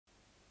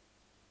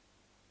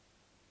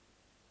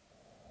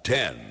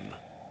10,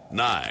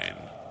 9,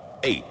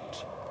 8,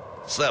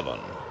 7,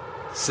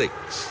 6,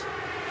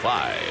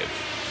 5,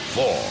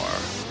 4,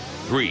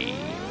 3,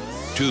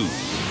 2, 1,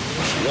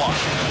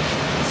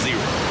 0.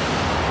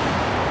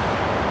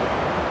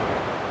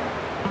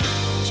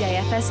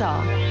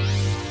 JFSR.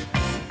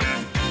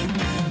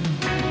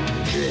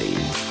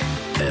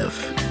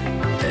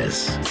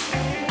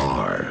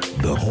 JFSR.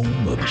 The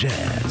home of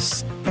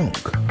jazz, funk,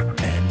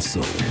 and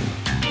soul.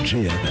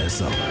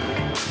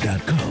 JFSR.co.uk.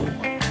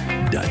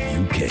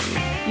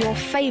 Your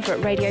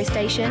favorite radio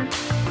station,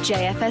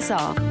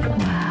 JFSR.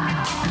 Wow.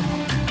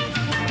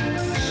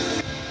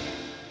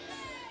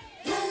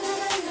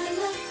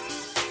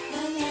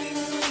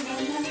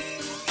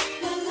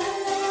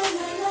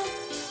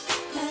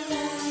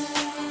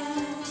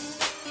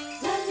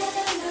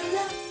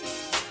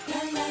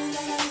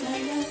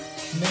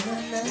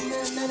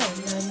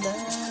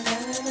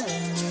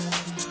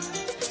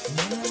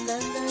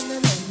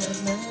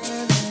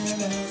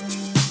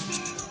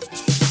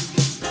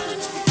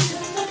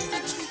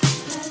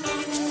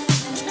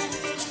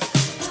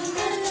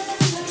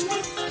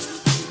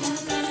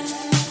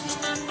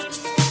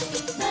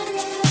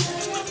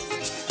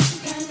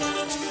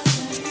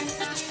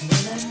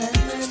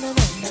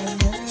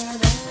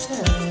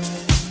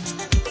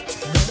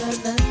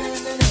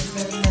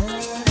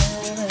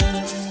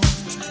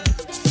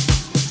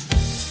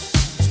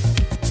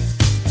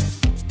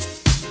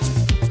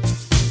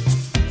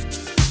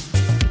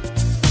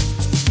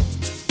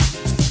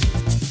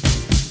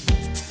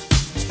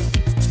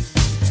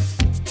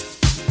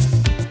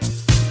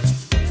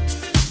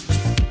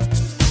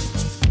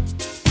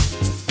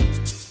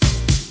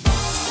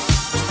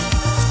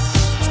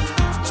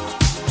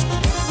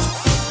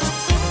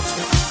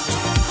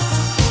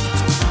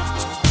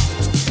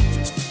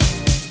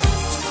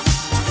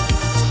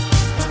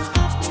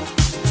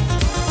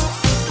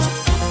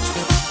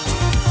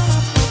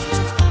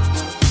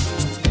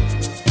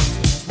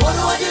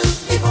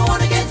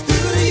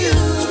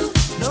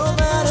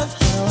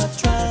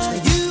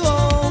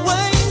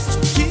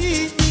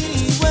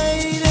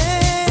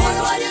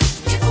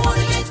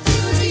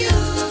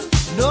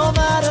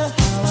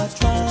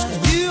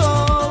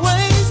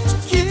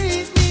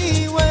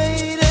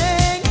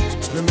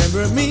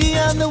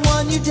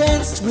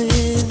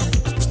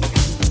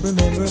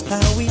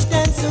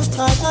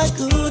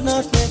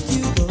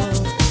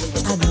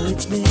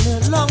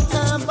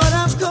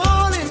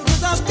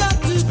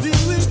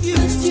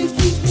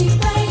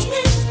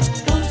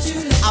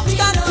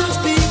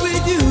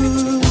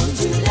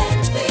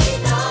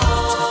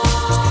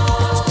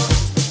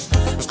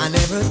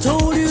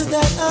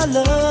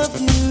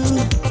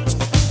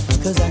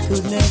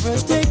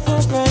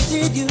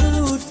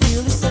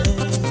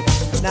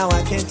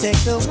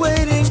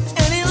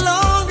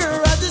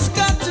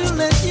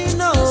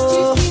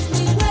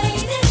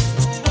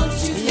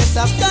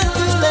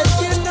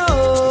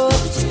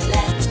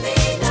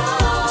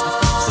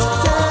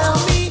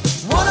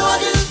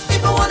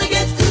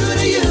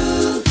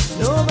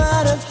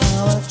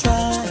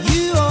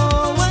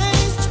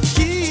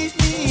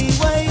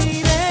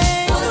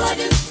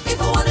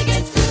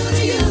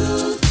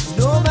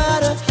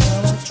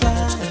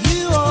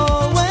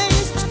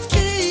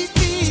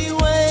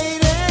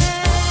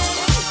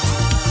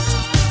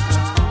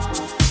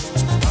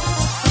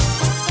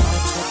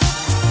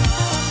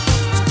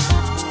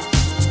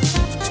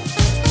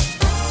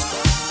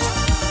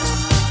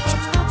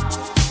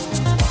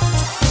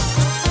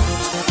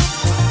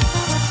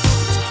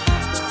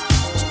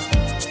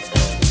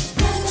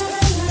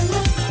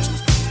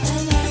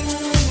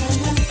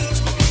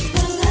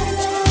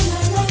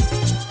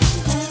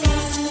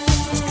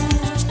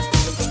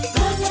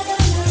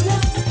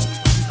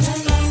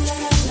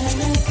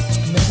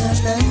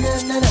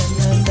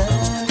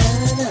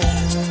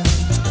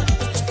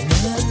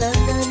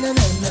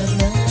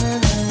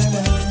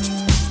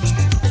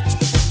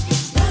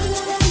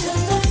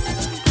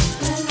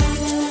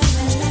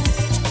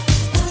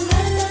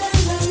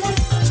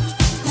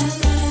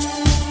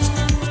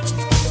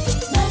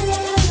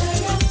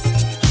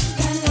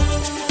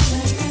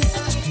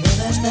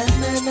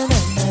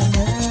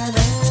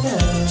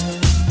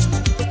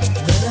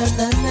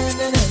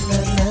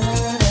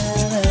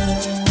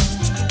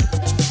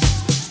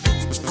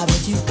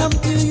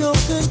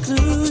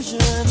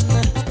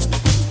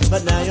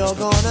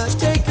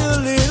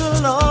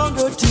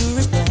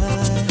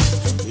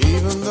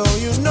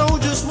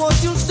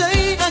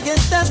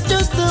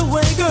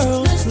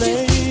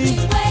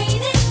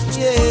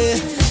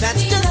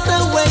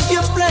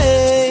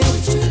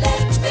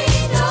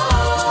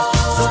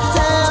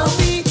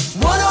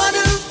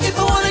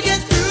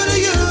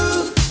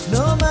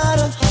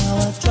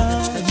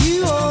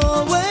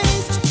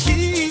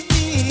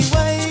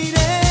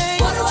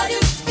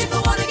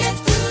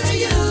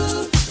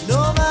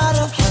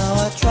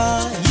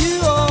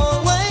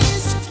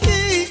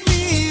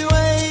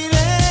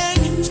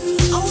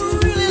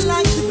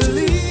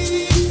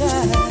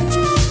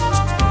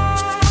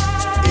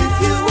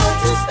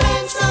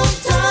 Spend some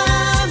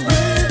time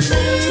with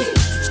me.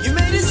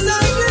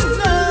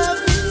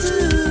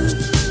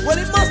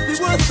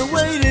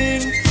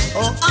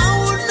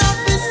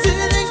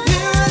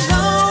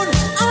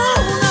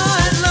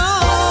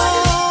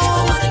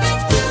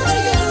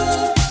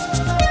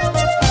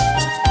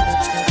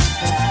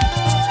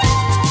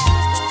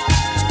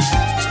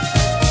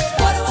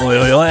 oi,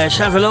 oi, oi,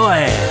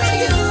 Savaloy.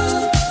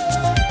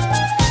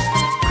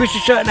 Chris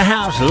is in the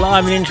house,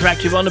 live and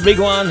interactive on the big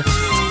one.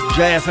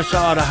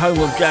 JFSR, the home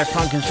of jazz,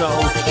 funk and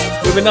soul,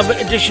 with another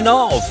edition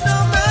of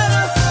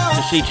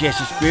the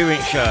CTS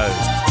Experience Show.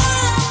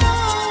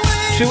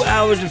 2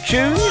 hours of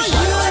tunes,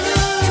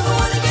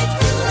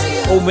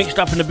 all mixed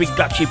up in the big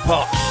Dutchy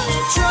pots.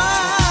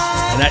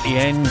 And at the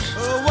end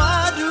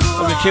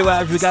of the 2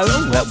 hours we go,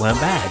 oh, that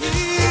weren't bad.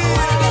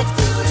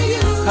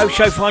 Hope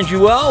show finds you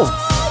well,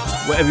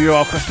 wherever you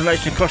are across the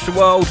nation, across the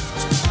world,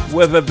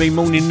 whether it be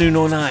morning, noon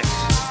or night.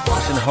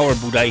 It's a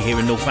horrible day here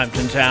in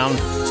Northampton Town.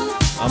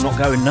 I'm not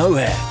going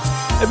nowhere.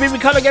 A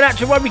big colour get out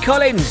to Robbie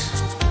Collins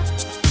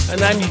and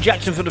Andy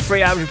Jackson for the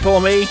 3 hours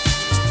before me.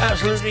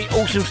 Absolutely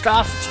awesome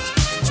stuff.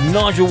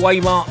 Nigel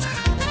Waymark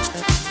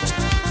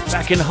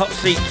back in the hot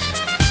seat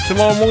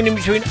tomorrow morning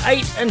between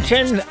 8 and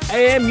 10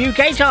 AM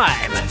UK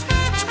time.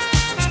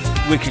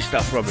 Wicked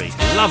stuff, Robbie.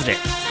 Loved it.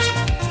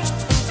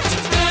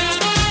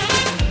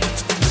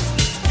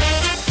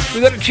 We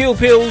got the chill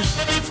pills,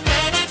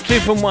 2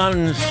 from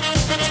 1s,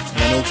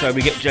 and also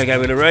we get Jago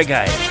with the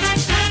reggae.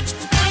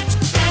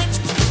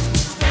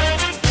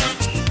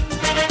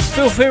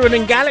 Phil Fearon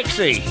and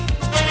Galaxy.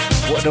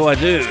 What do I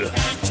do?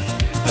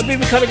 A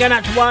big kind of going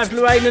out to wife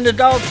Lorraine and the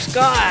dog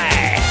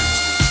Sky.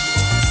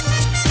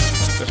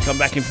 Just come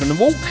back in from the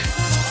walk.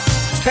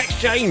 Tex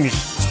James,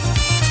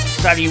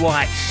 Sally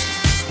White.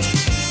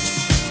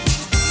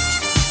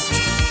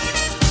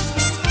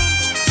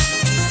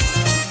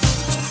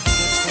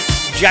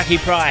 Jackie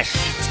Price,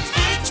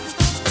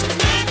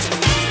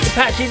 the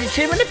Patsy, the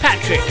Tim and the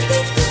Patrick,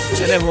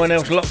 and everyone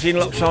else locked in,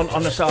 locked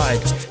on the side.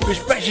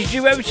 Respect is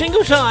due every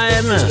single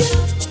time.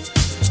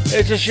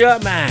 It's a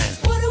shirt man,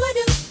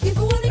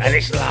 and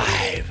it's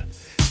live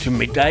to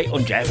midday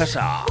on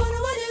JFSR.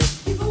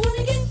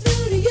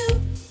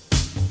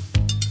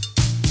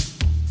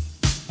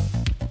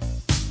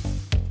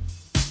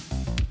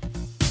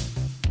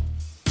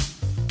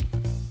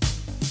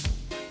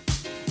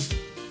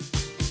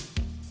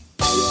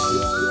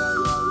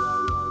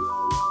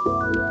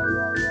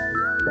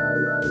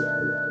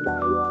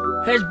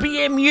 There's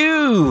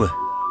BMU.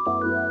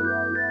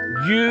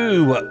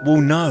 You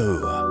will know.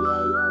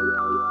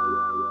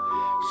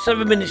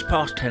 7 minutes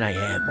past 10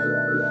 AM.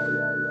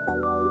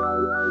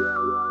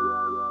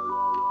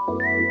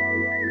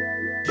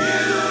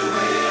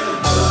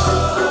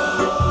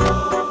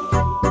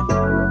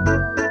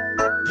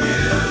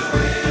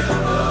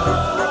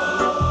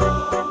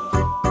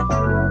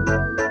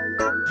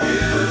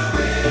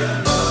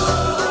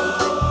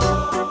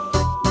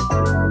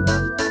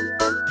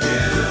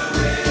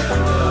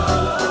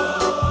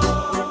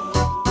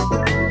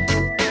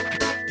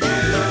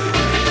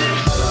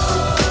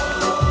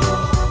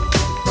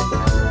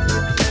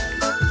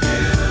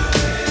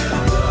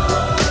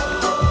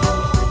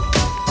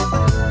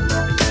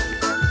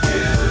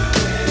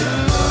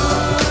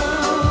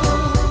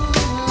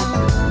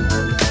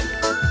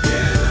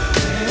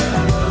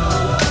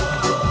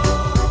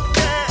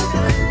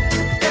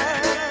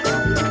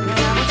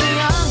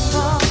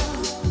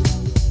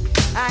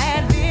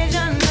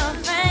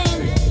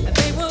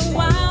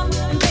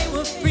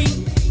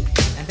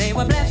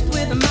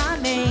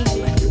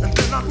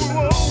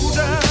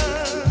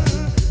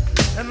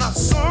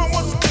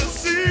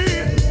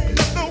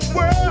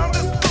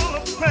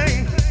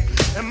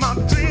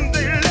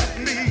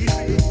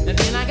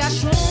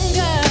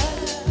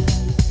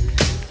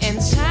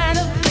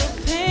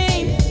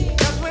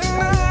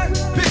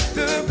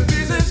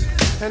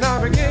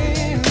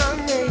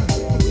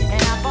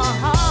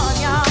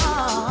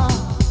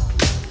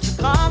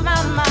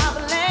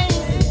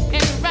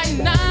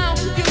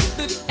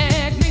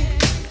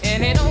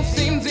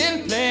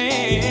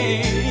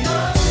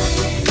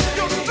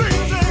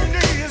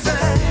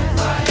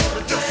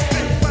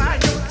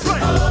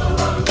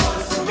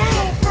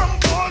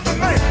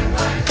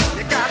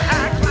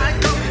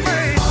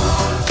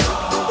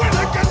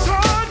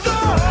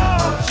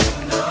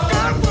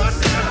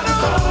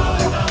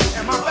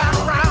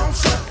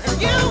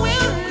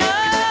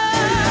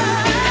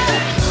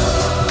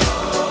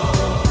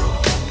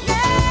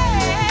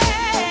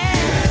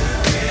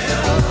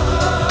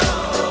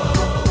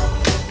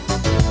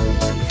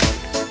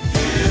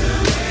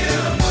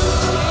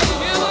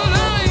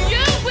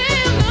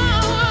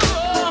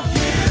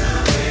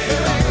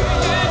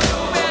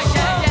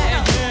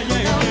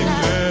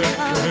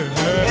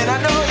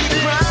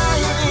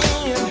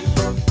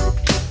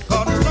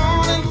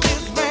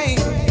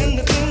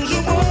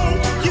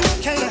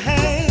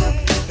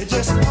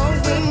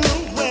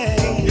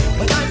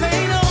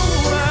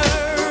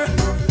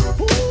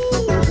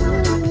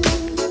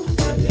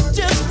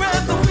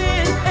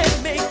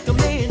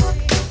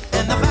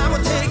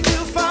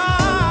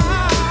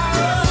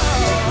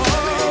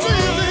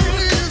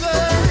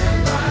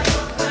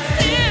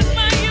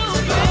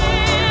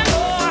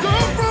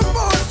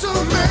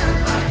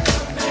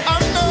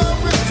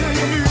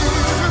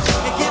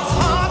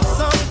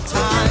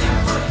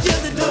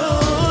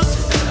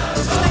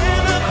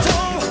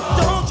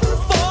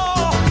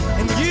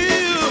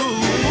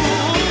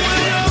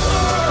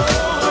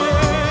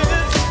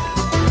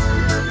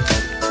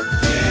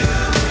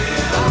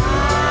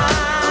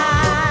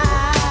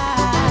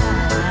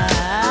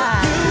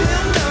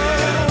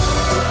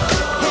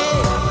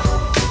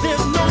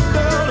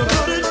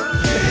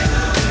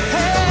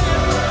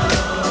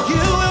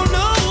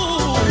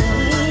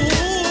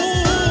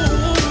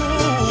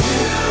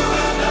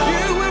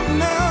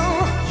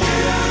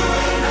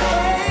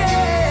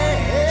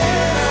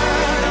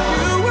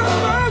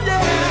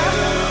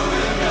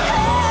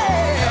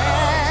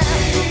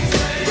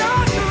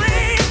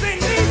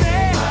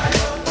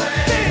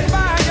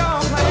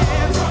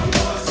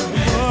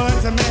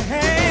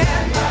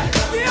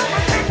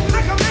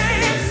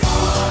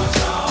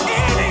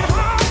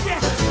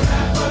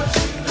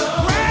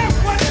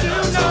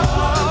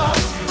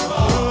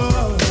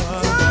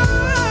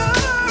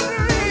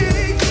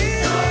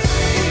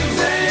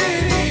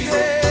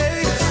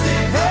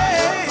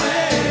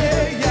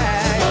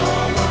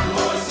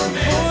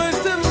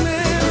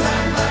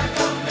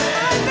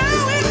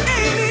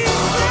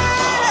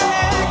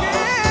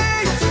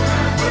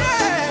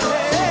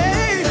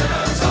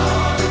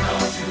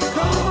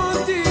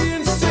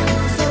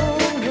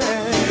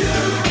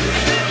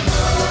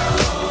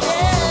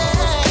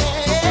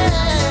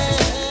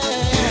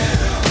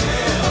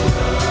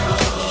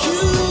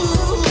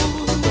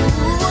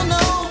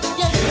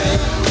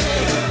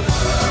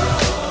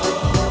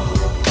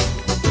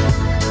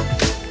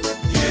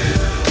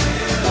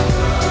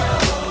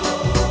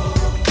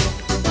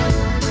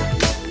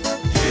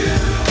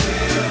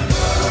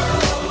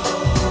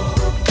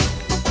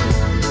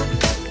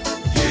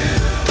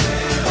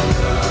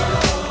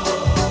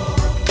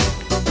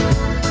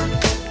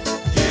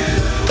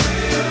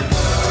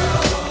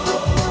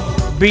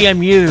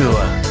 BMU,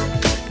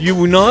 you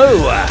will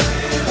know.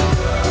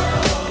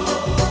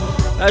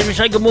 As we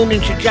say good morning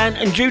to Jan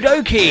and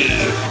Judoki.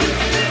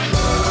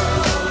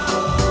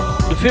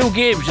 The Phil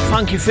Gibbs, the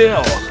Funky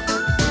Phil.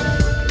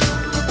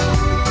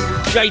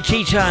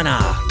 JT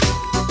Turner.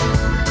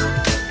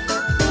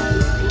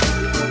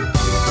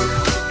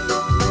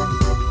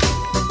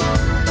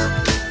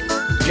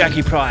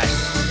 Jackie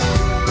Price.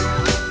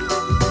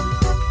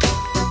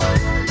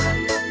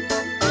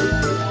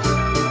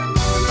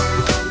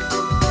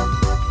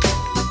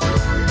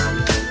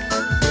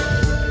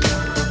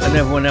 And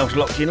everyone else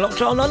locked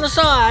on the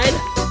side.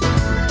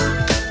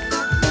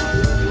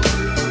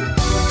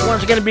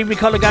 Once again, a big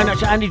collar going out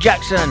to Andy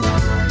Jackson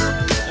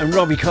and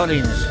Robbie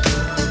Collins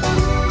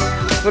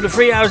for the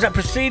 3 hours that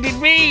preceded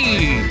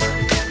me.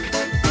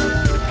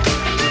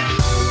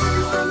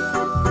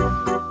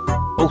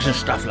 Awesome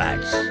stuff,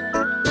 lads.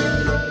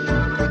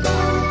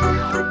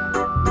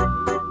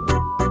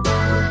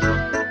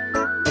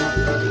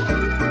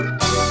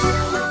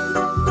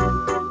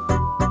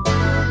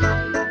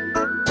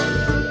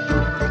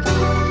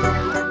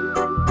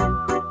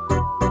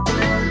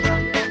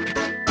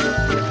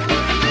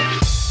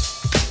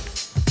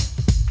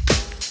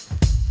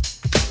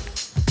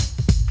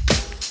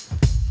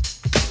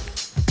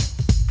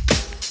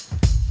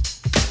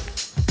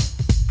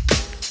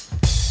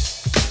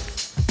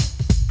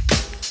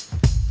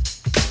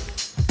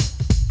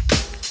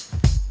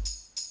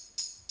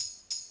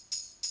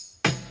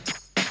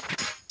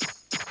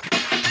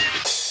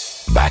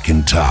 Back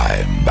in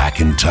time,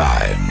 back in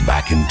time,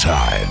 back in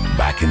time,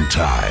 back in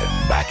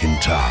time, back in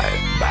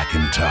time, back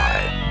in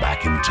time,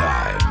 back in time, back in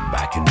time,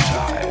 back in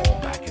time,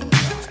 back in time.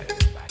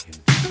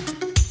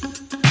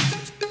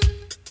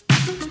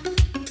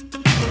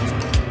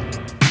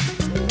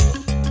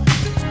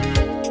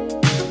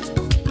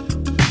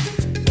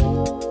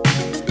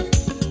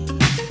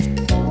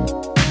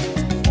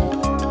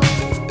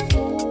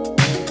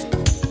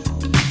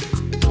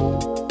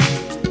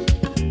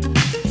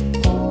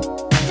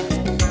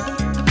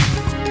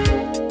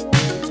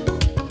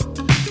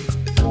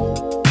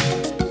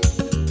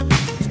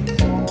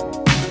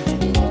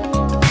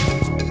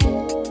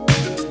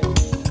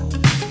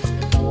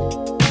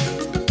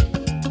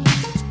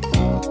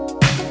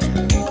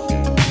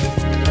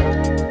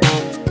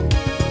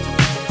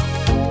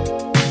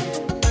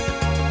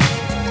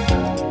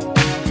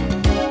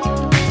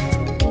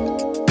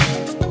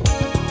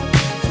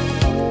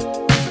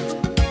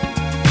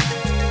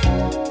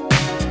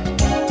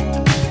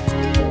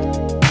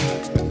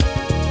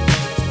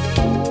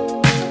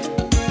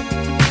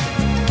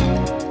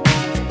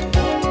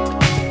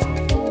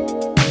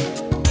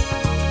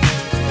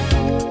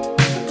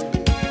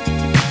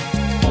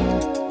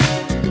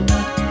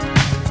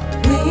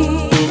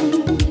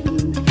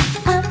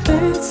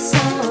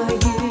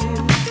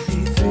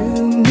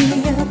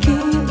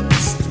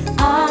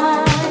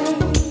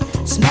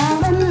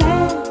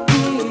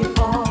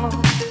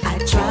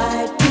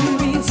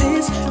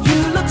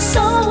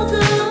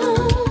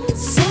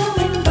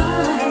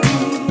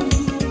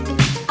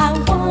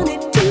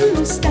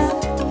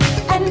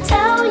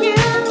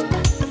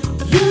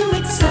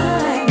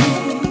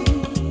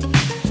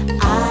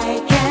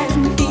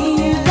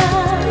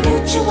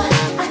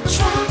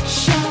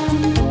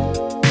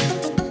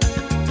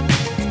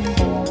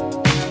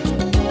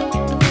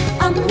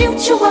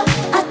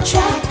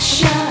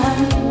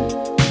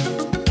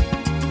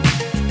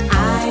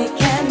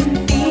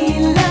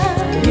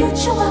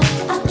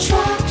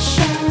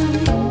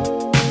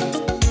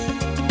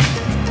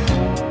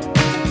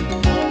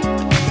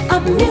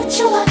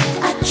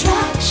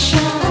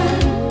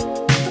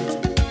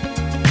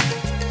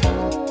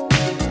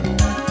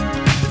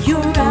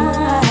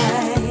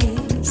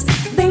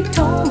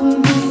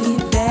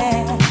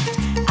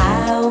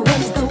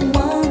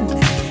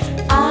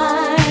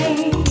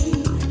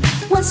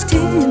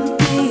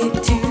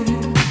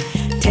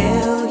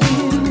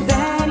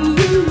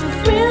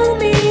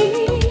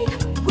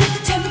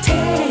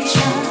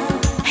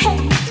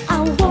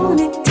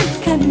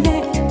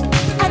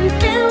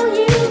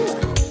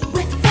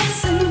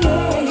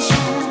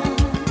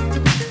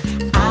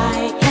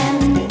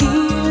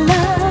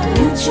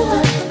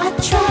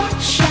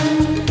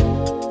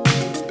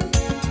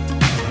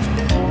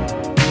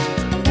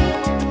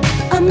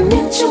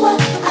 Mutual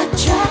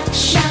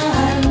attraction.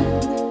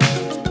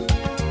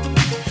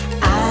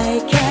 I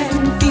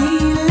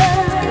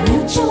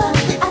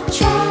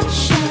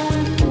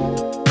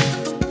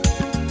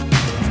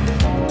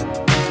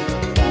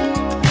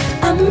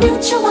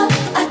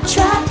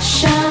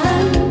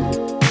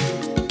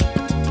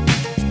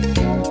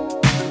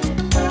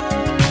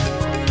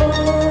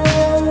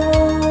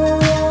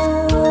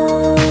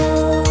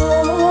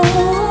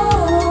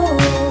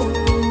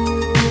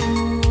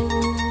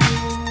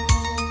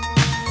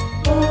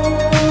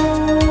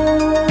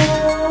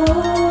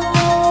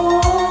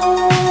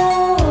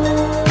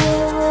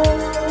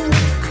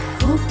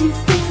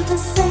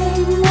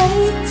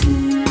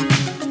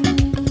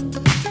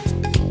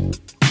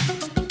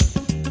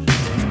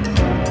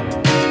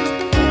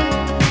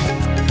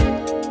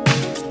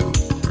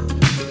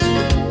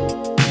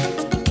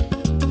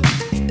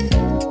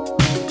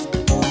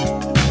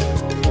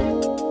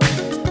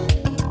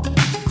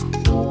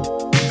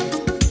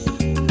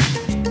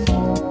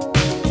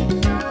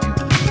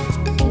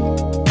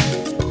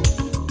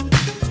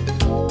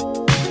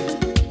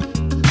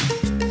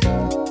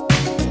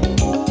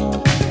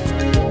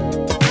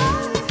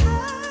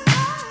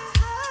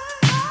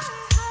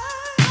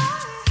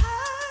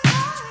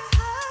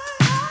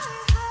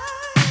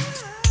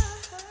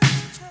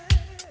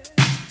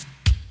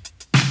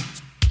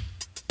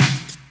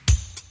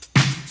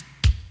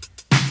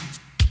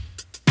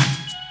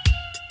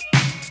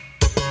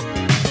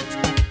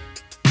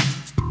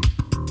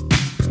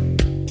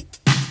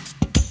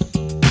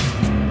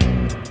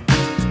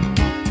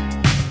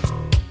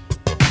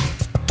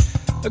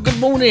Good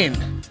morning.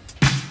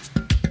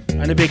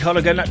 And a big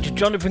hello going up to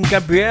Jonathan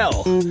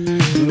Gabrielle.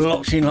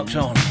 Locks in, locks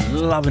on.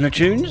 Loving the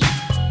tunes.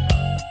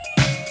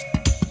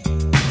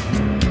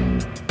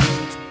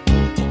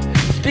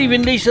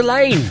 Stephen Lisa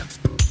Lane.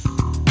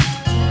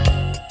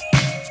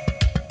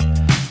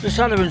 The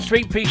Sullivan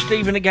Street Piece,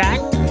 Stephen the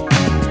Gang.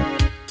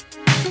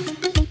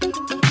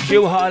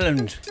 Jill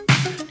Highland.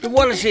 The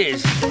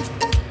Wallaces.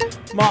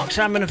 Mark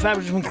Salmon and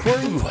Fabulous and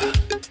Crew.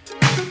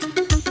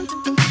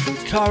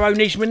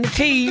 Tyrone Eastman, the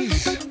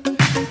Tees.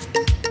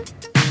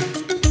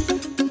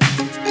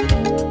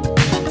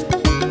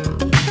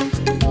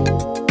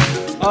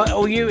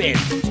 All you in.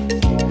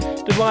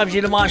 The Vibes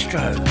in the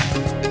Maestro.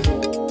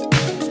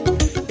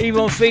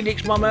 Yvonne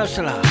Felix, Mum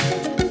Ursula.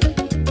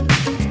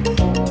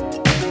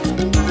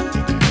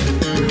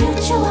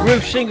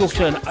 Ruth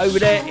Singleton over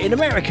there in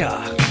America.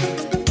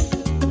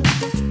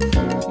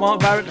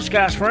 Mark Barrett, the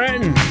Scouse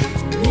Friend.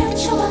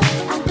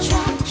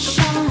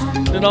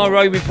 The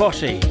Nairobi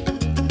Posse.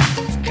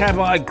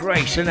 Cabaret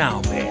Grace and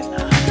Alvin.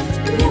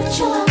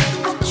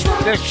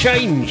 There's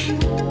change.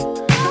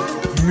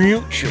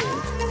 Mutual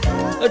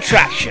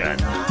attraction.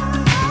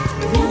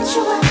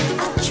 Mutual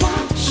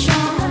attraction.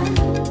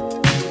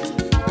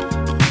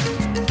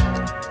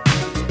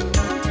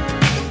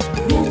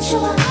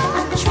 Mutual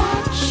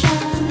attraction.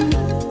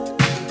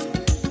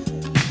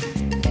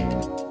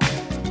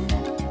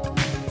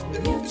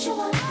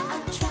 Mutual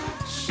attraction.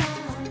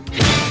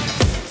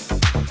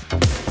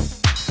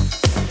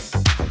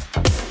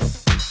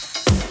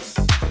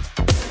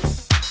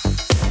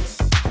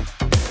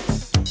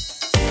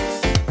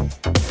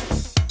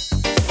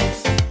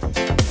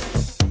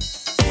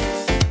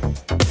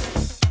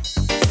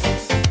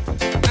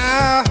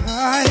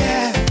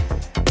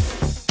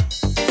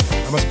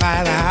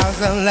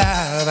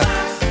 Love.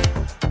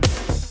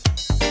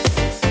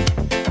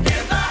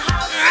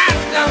 I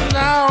don't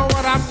know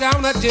what I'm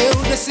gonna do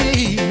this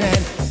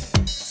evening.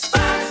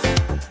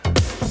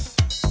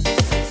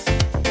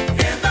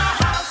 In the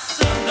house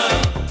of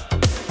love.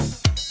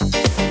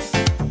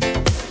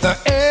 The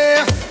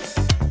air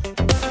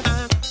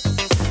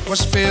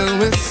was filled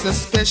with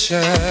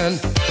suspicion.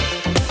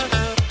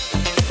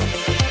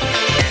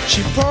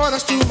 She poured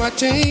us two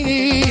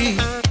martinis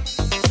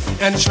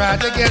and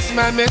tried to guess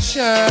my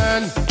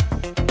mission.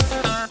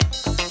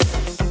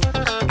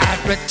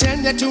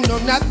 Pretended to know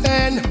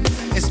nothing,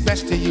 it's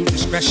best to use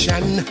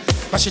discretion.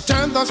 But she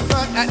turned those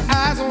flood-eyed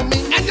eyes on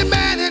me and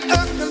demanded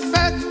a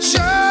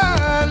confession.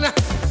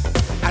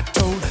 I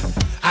told her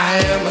I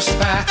am a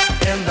spy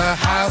in the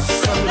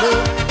house of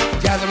love,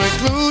 gathering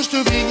clues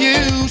to be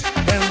used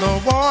in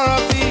the war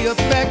of the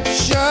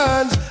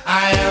affections.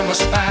 I am a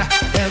spy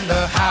in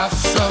the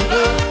house of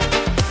love.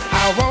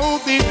 I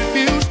won't be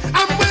refused.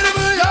 I'm waiting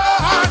for your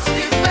heart's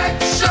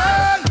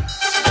defection.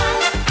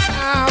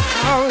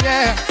 Oh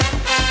yeah.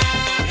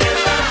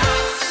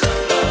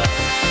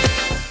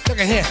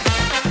 Here.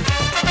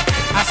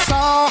 I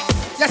saw,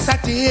 yes I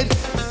did,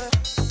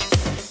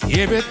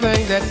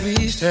 everything that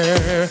pleased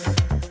her.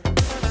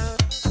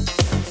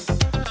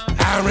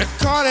 I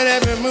recorded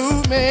every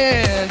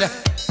movement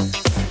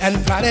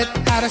and plotted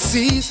how to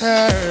seize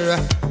her.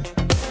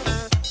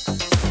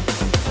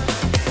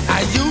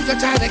 I used a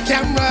tiny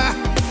camera,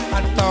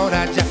 I thought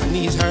I'd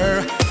Japanese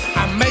her.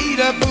 I made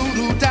a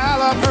voodoo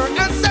doll of her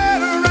and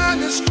sat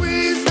around and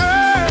squeezed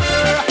her.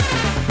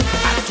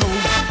 I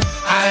told her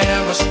I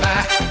am a spy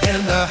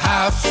in the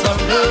house of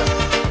love,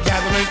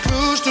 gathering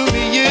clues to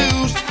be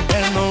used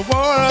in the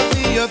war of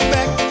the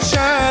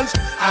affections.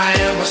 I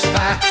am a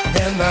spy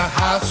in the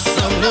house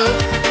of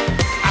love.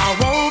 I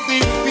won't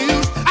be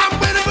refused. I'm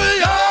waiting for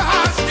your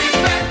heart's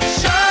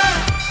defection.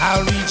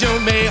 I'll read your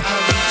mail.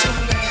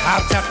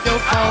 I'll tap your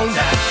phone.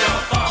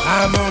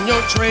 I'm on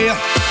your trail.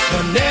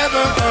 You're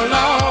never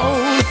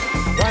alone.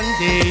 One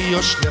day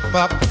you'll slip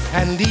up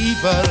and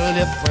leave a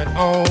lip print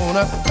on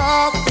a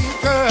coffee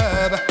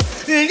cup.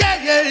 Yeah,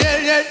 yeah, yeah,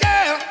 yeah,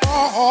 yeah,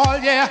 oh,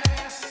 yeah.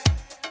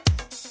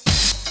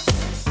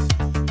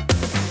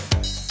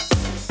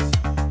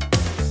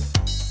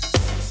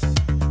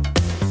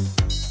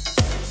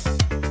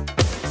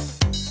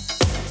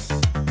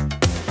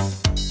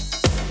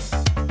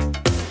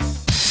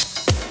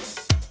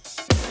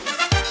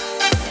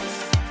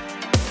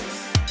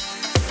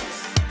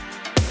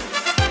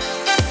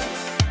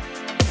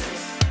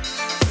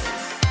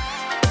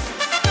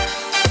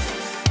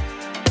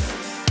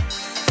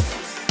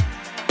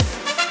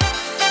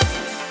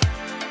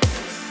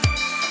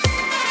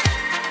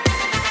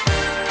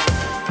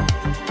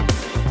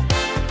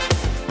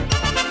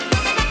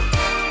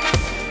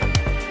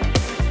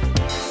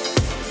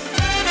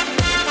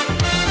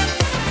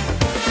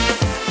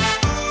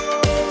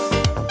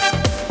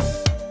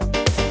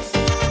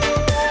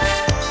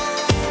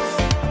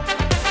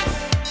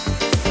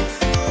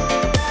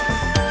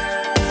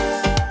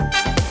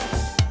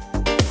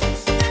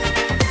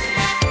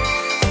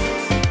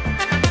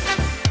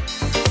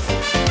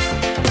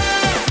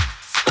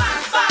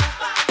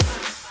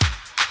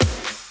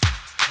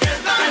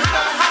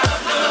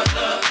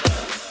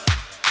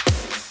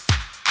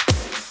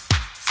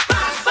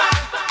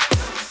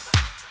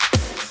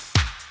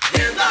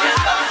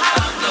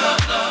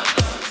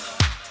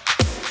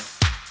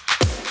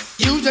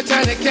 a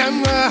tiny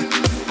camera.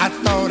 I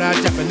thought I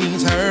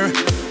Japanese her.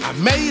 I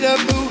made a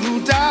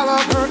voodoo doll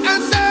of her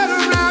and sat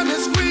around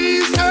and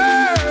squeezed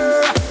her.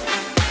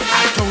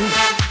 I told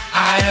her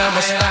I am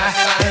a spy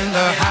in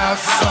the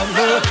house of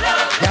love,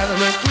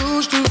 gathering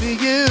clues to be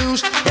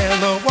used in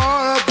the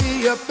war of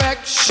the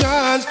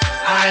affections.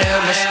 I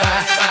am a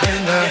spy in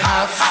the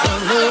house of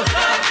love.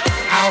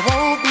 I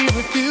won't be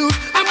refused.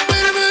 I'm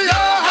waiting for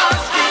your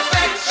heart's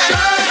affection.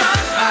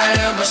 I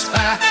am a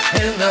spy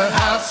in the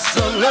house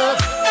of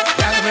love,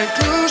 gathering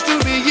clues to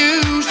be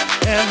used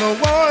in the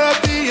war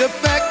of the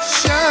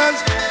affections.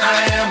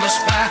 I am a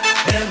spy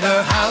in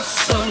the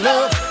house of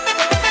love.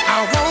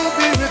 I won't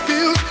be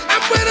refused.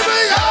 I'm waiting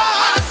for your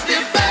heart's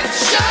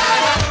affection.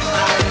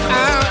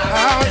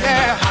 Oh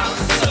yeah.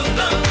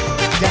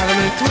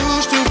 Gathering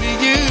clues to be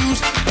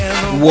used in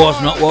the Was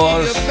not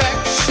was.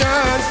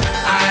 affections.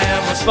 I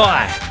am a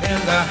Spy in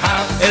the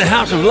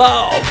House of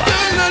Love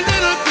in a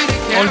little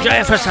bitty on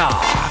camera. JFSR.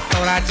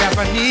 Thought I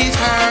Japanese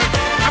her.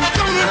 I'm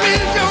gonna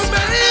read your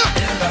mail.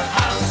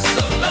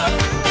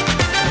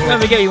 Don't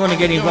forget you want to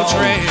get involved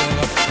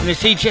in the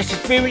Sea Chest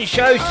Experience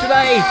shows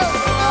today,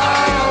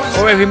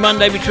 or every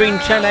Monday between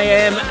 10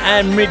 a.m.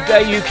 and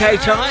midday UK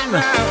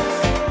time.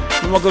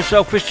 From my good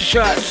self, Mr.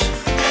 Shirts.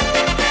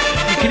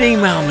 You can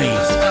email me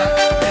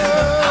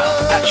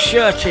at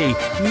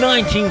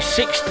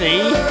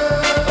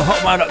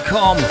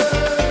shirty1960@hotmail.com.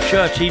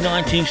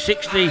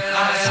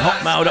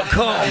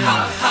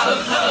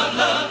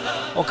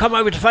 Shirty1960@hotmail.com. Or come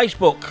over to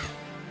Facebook,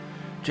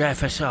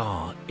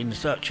 JFSR in the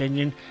search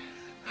engine.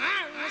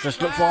 Just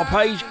look for our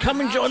page.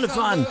 Come and join the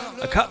fun.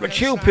 A couple of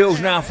chill pills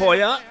now for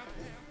you.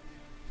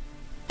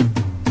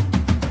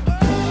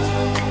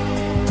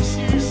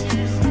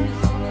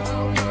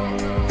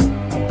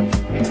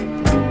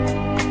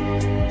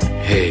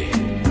 Hey,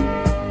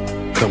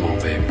 come on,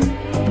 baby.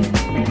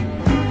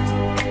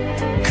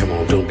 Come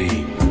on, don't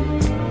be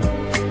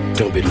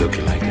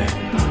looking like that.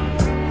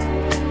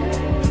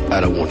 I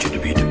don't want you to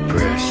be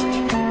depressed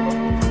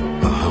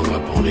or hung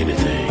up on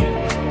anything.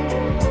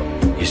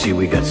 You see,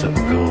 we got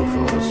something going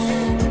for us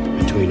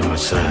between our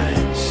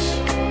sides.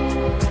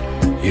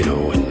 You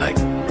know, and like,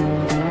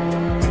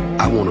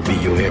 I want to be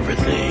your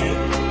everything.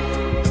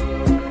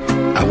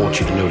 I want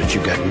you to know that you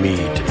got me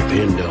to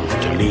depend on,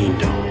 to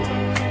lean on,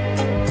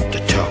 to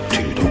talk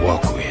to, to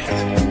walk with.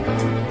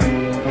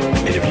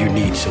 And if you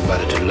need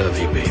somebody to love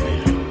you,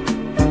 baby,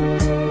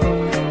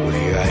 well,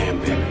 here I am,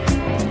 baby.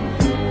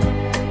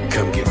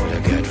 Come get what I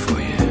got for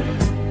you.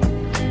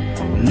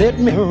 Let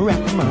me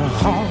wrap my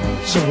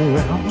arms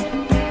around.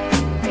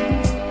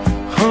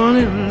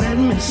 Honey, let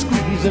me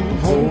squeeze and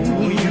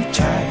hold you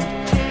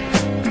tight.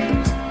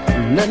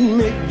 Let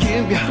me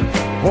give you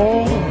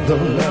all the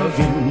love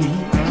you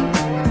need.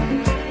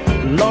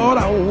 Lord,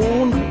 I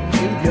want to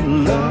give you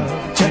love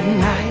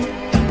tonight.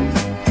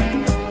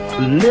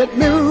 Let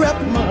me wrap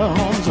my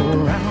arms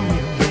around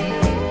you, baby.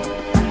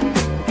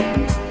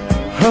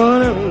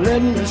 Honey,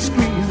 let me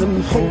squeeze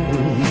and hold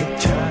you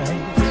tight.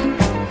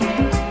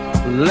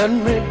 Let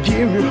me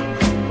give you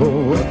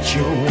what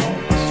you want.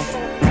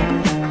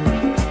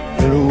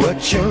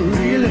 What you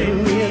really,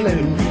 really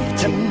need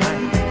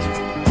tonight.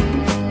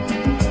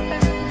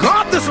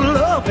 God, this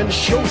love and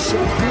show so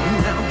good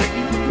now,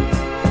 baby.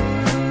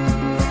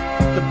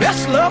 The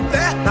best love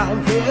that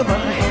I've ever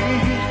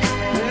had.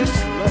 Best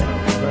love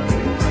I've ever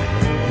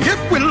had. If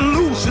we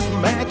lose this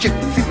magic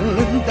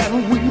feeling that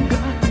we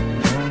got,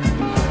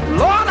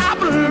 Lord, I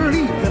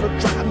believe it'll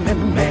drive me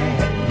mad,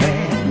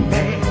 mad,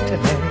 mad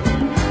tonight.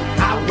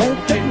 I want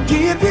to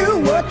give you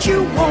what you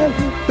want,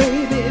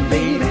 baby,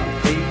 baby.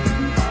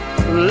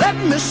 Let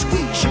me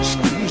squeeze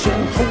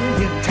and hold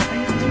you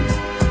tight.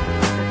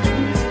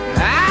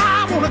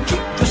 I wanna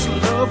keep this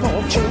love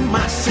all to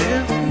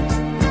myself.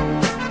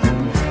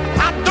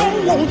 I don't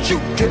want you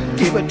to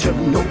give it to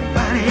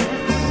nobody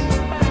else.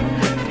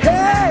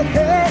 Hey,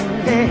 hey,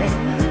 hey,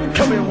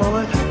 come here,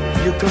 woman.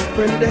 You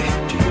comprende?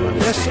 Do you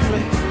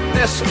understand?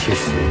 Listen,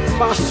 Kiss me.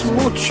 más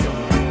mucho,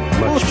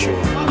 mucho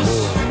más.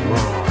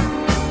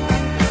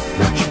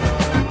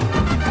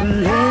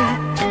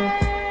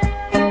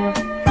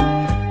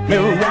 Let me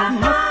wrap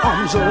my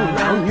arms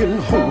around you and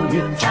hold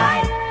you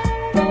tight.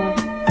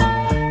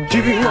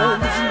 Give you all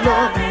this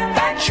love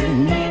that you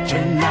need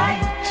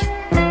tonight.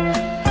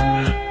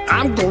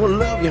 I'm gonna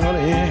love you,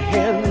 honey,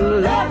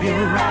 and love you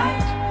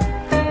right.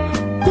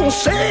 Gonna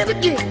say it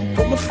again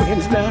for my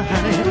friends now,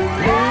 honey.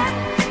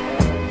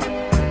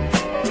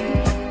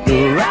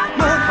 Wrap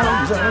my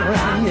arms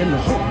around you and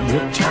hold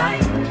you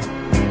tight.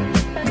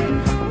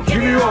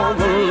 Give you all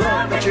the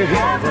love that you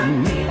ever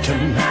need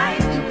tonight.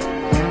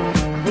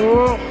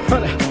 Oh,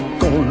 honey,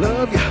 gonna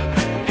love you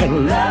and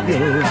love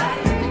you right.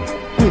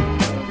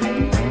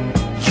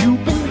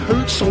 You've been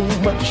hurt so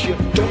much you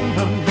don't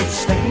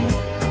understand.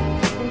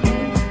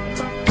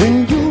 When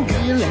you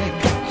really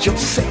got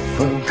yourself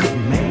a good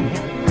man.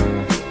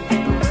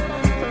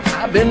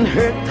 I've been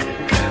hurt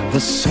the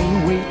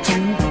same way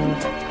too.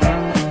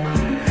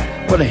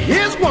 But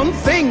here's one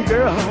thing,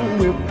 girl,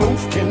 we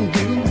both can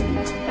do.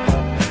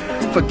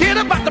 Forget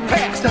about the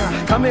past now,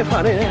 come here,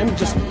 honey, and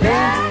just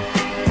dance.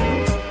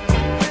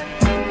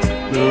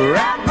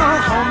 Wrap my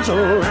arms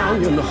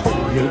around you and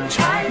hold you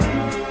tight.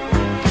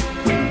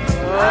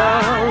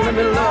 Oh, let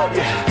me love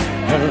you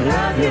and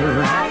love you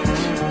right.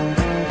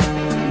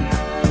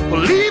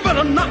 Believe it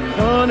or not,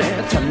 honey,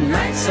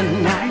 tonight's the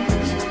night.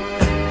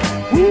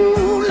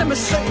 Ooh, let me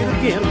say it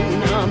again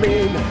now,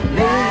 baby.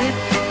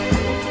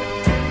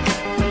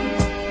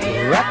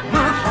 Wrap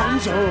my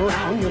arms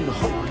around you and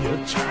hold you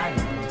tight.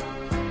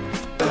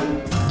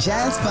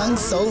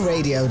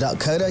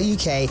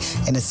 JazzFunkSoulRadio.co.uk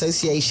in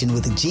association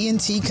with the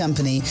G&T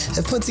Company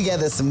have put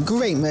together some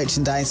great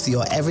merchandise for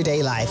your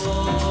everyday life.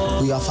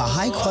 We offer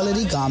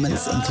high-quality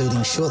garments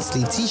including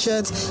short-sleeve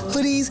t-shirts,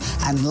 hoodies,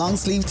 and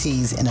long-sleeve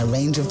tees in a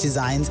range of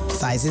designs,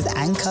 sizes,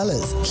 and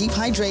colors. Keep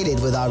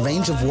hydrated with our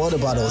range of water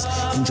bottles,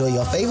 enjoy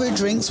your favorite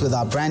drinks with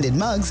our branded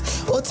mugs,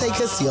 or take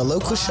us to your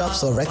local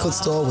shops or record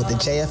store with the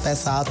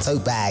JFSR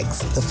tote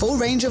bags. The full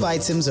range of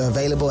items are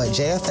available at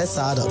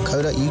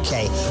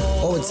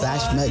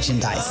jfsr.co.uk/merchandise.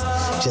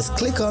 Just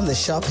click on the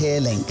Shop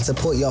Here link.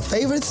 Support your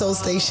favorite soul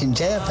station,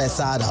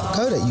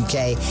 jfsr.co.uk,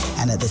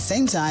 and at the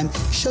same time,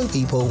 show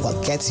people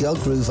what gets your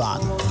groove on.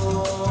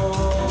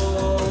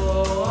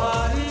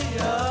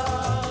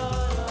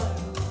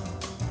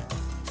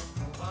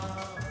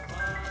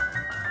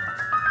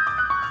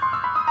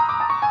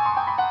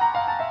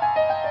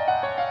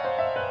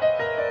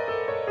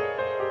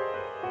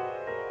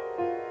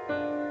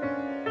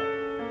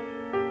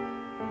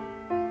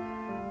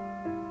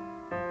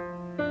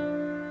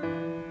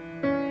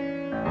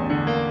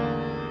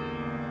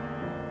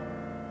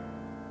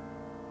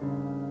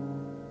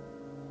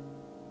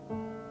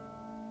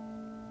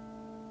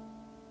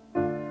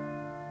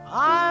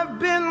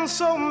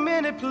 So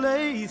many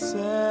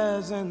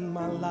places in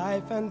my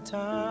life and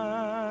time.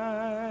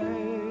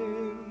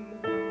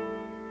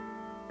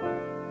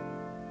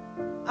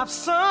 I've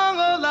sung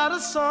a lot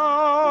of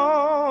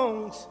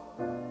songs,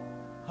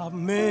 I've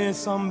made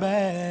some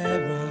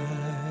bad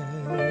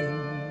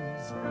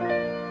rhymes.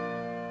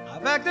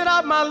 I've acted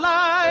out my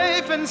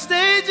life in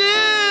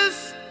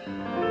stages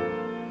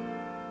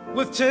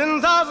with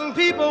 10,000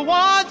 people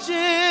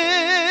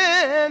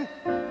watching.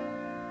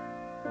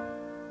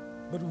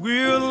 But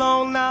we're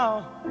alone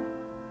now,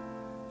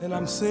 and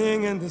I'm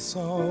singing this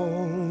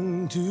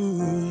song to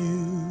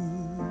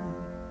you.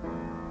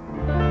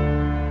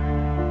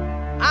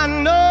 I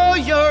know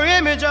your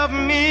image of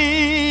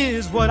me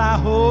is what I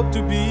hope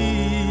to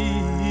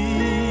be.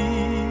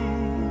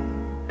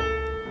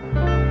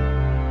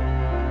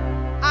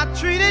 I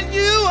treated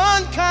you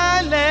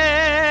unkindly,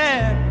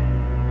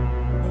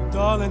 but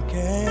darling,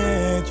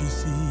 can't you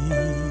see?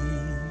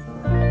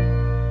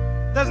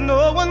 There's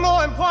no one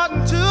more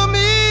important to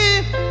me.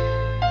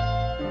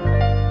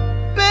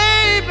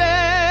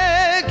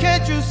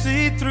 Can't you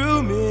see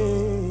through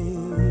me?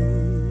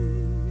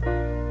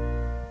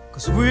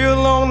 'Cause we're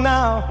alone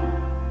now,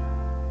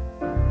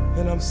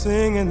 and I'm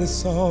singing this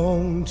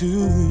song to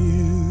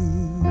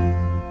you.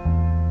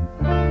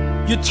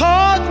 You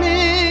taught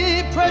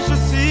me precious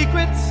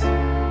secrets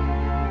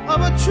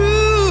of a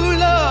true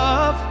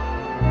love,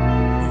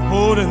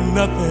 holding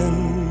nothing.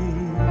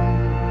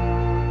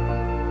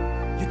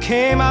 You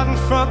came out in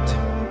front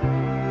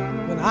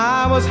when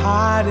I was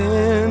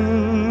hiding.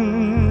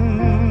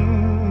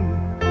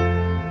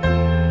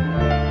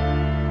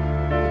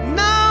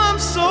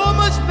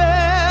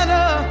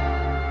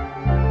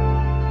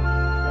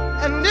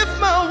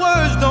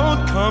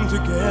 Don't come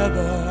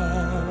together.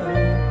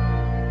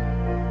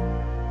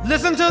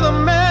 Listen to the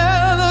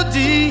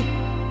melody,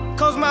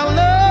 'cause my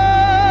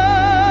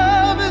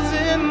love is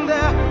in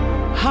there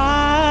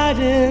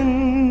hiding.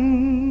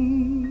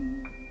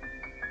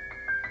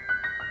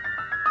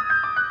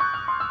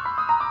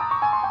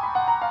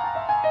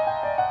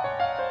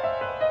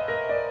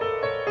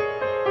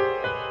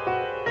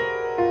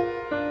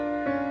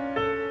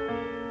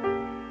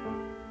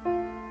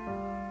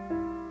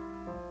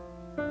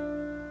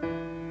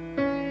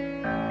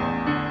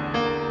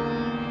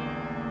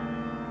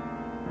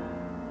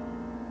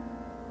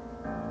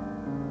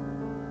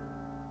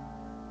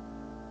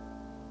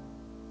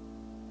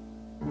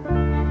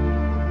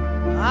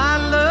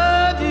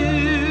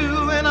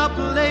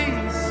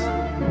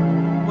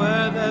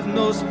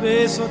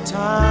 Space or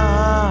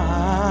time.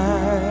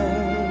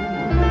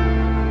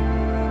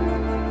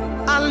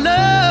 I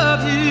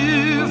love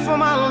you for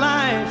my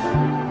life.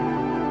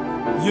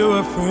 You're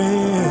a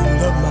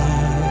friend of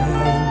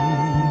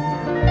mine.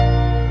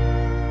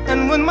 And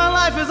when my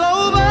life is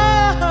over,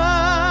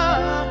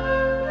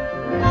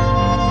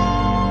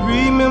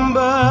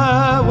 remember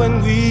when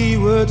we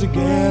were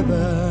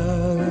together.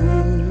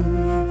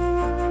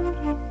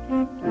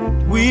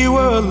 We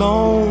were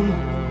alone,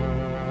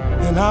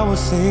 and I was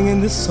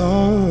singing this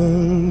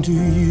song to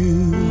you.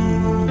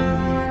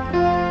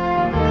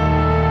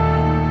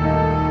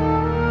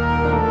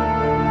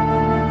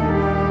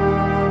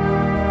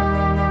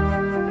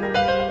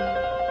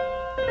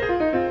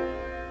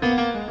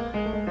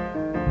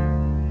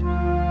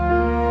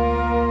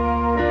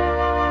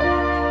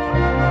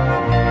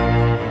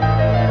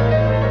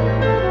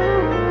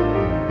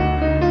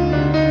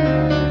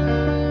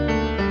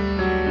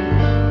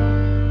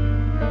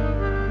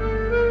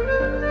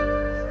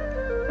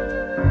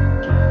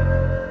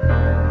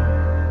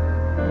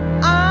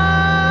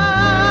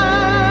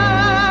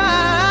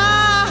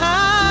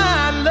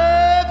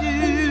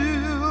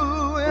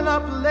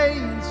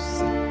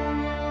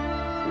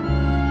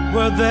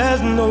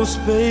 there's no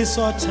space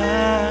or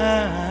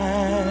time.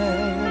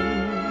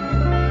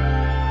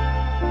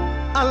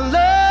 I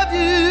love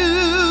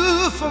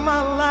you for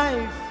my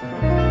life.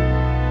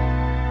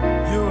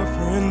 You're a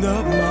friend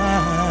of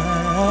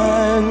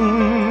mine.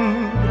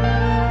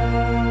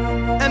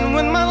 And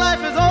when my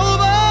life is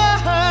over,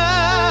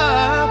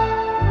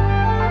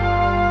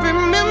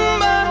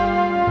 remember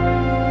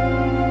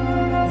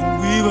when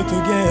we were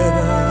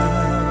together.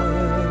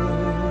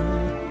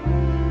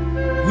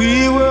 We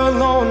were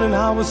alone and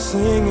I was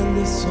singing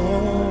this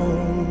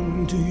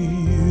song to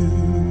you.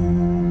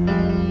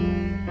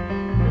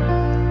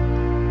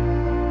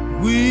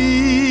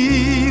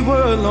 We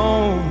were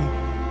alone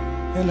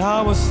and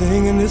I was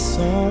singing this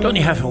song. Donny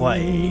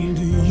Hathaway.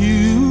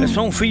 A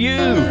song for you.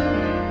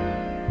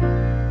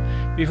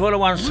 Before the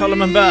one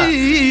Solomon Burke.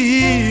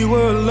 We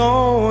were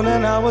alone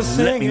and I was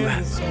singing wrap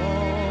this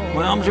song.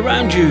 my arms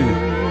around you.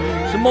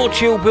 Some more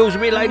chill bills a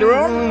bit later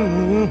on.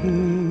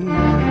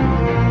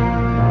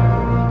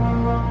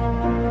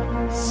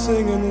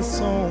 Singing this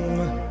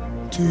song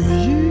to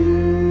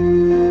you.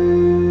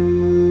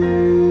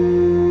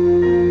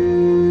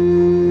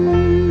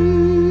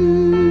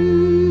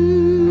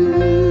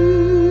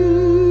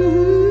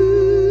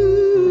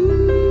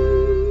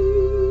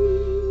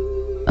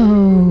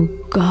 Oh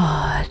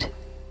God,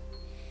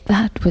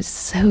 that was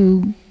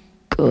so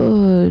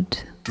good.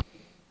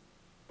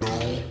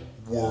 Don't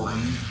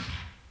worry,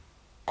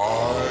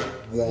 I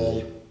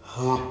won't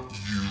hurt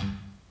you.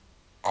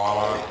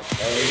 I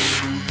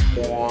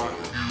only want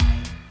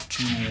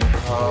you to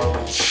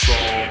have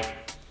some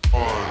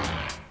fun.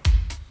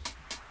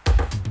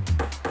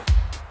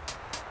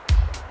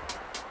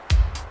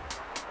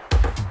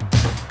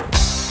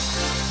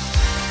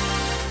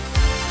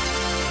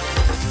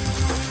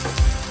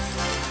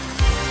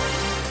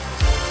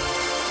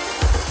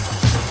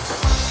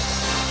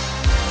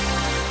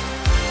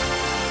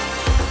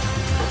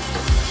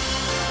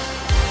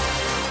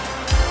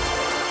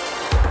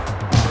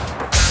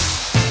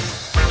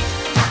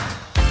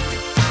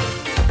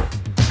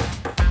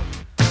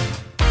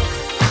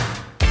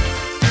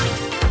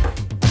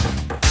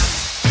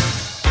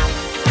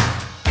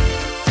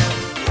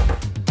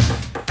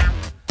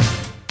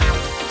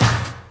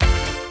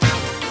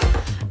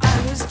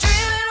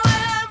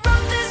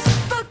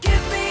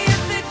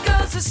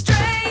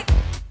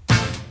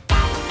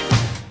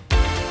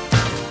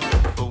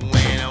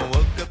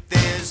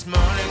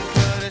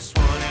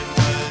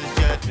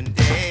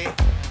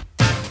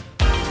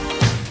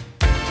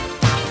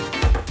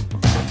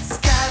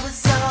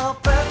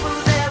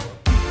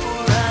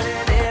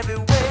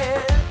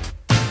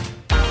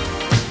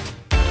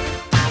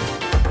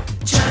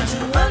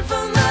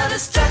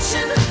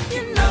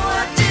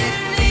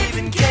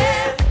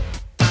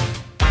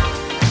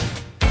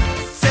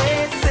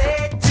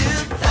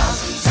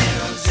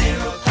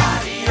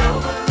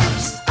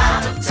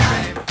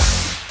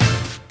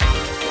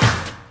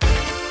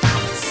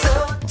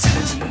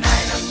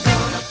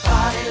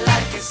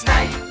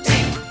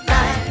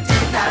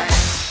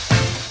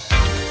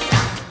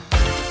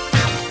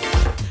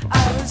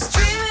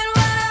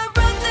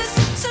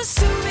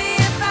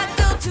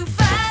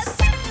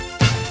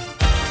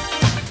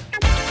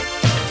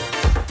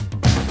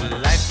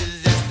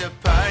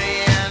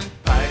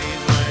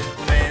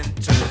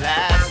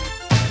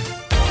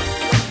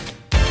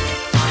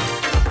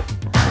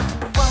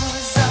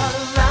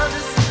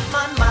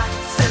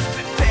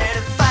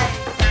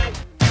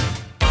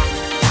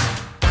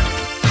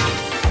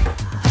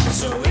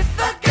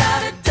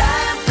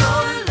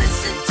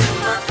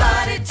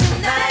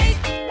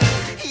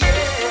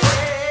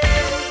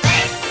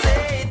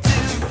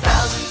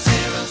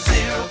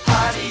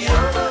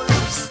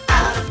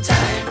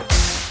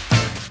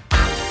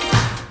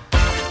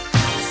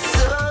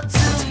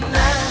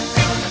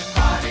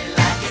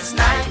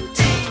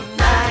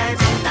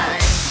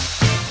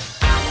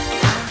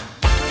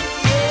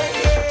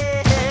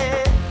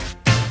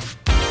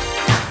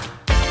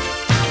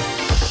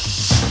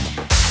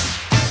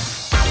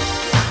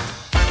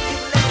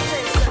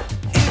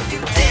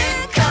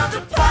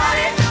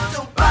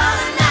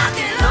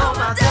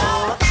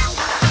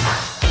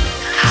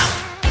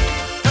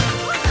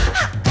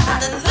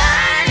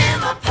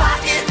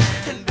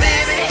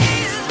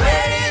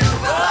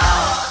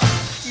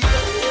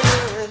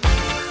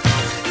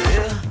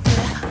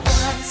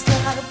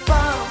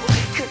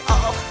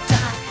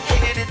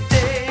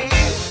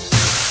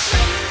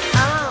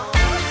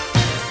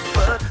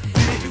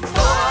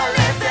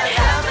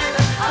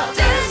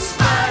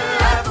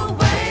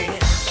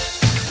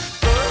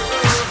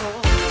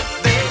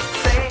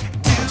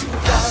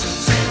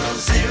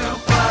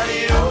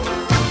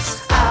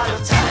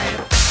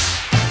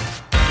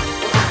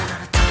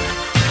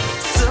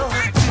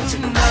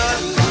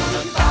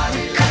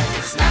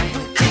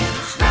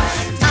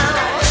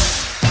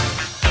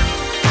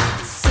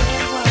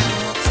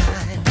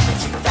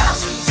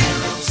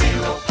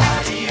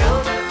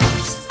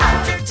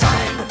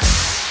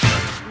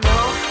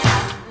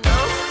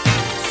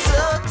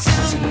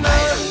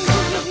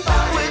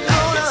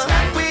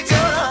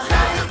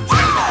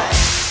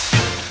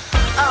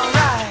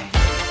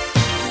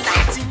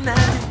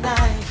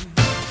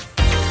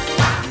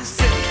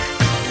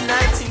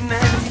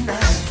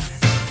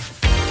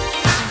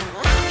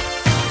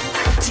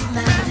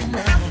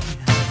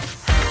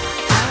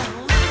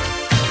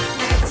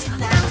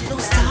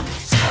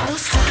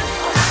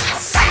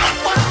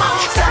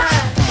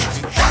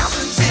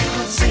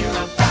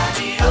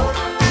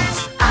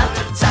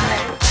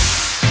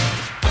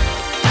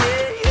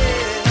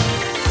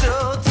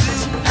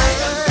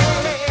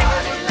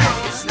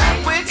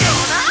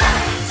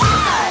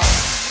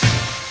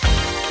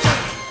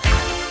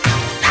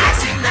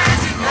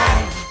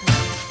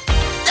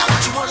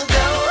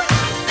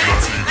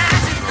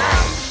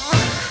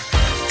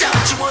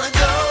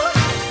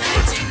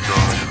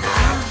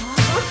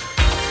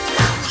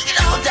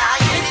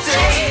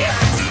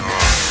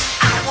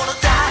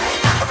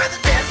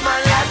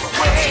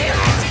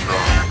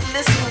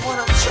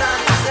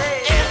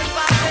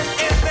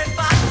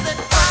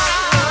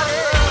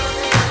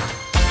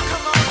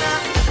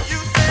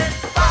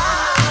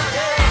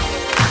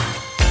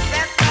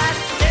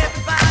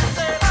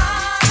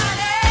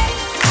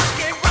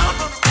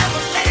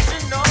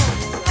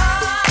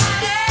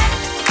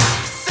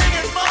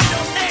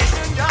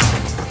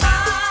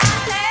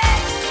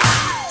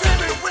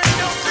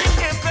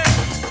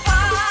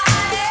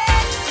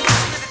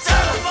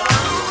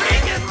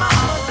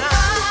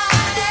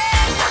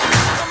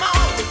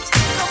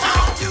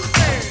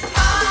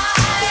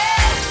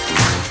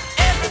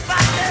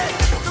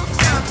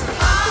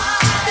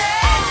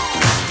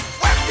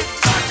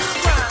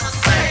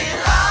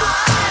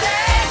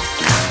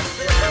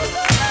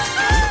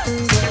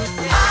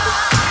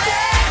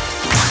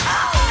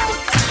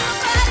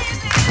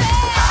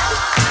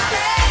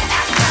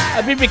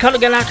 A big colour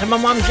going out to my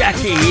mum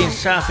Jackie in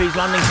South East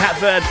London,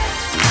 Catford.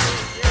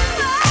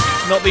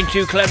 Not been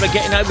too clever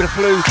getting over the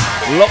flu.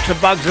 Lots of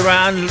bugs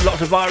around,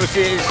 lots of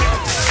viruses.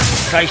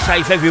 Stay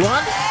safe,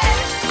 everyone.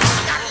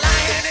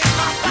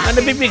 And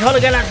a big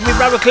colour going out to my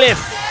brother Cliff.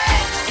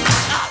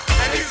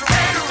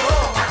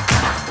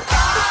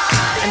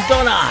 And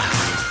Donna.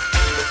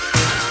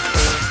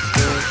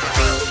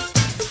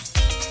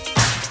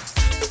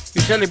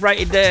 You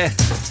celebrated their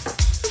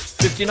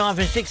 59th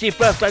and 60th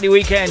birthday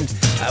weekend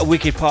at a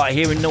wicked party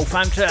here in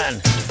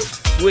Northampton.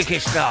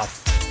 Wicked stuff.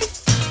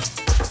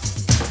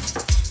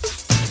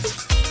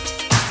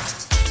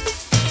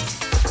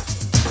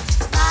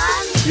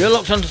 You're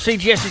locked onto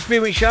CGS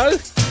Experience Show.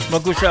 My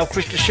good self,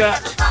 Krista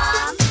Shutt,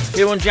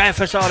 here on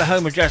JFSR, the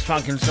home of jazz,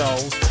 funk and soul.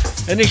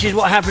 And this is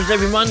what happens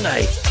every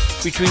Monday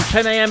between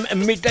 10 a.m.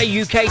 and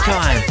midday UK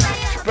time.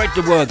 Spread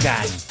the word,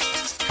 gang.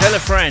 Tell a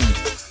friend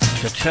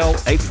to tell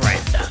a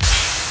friend.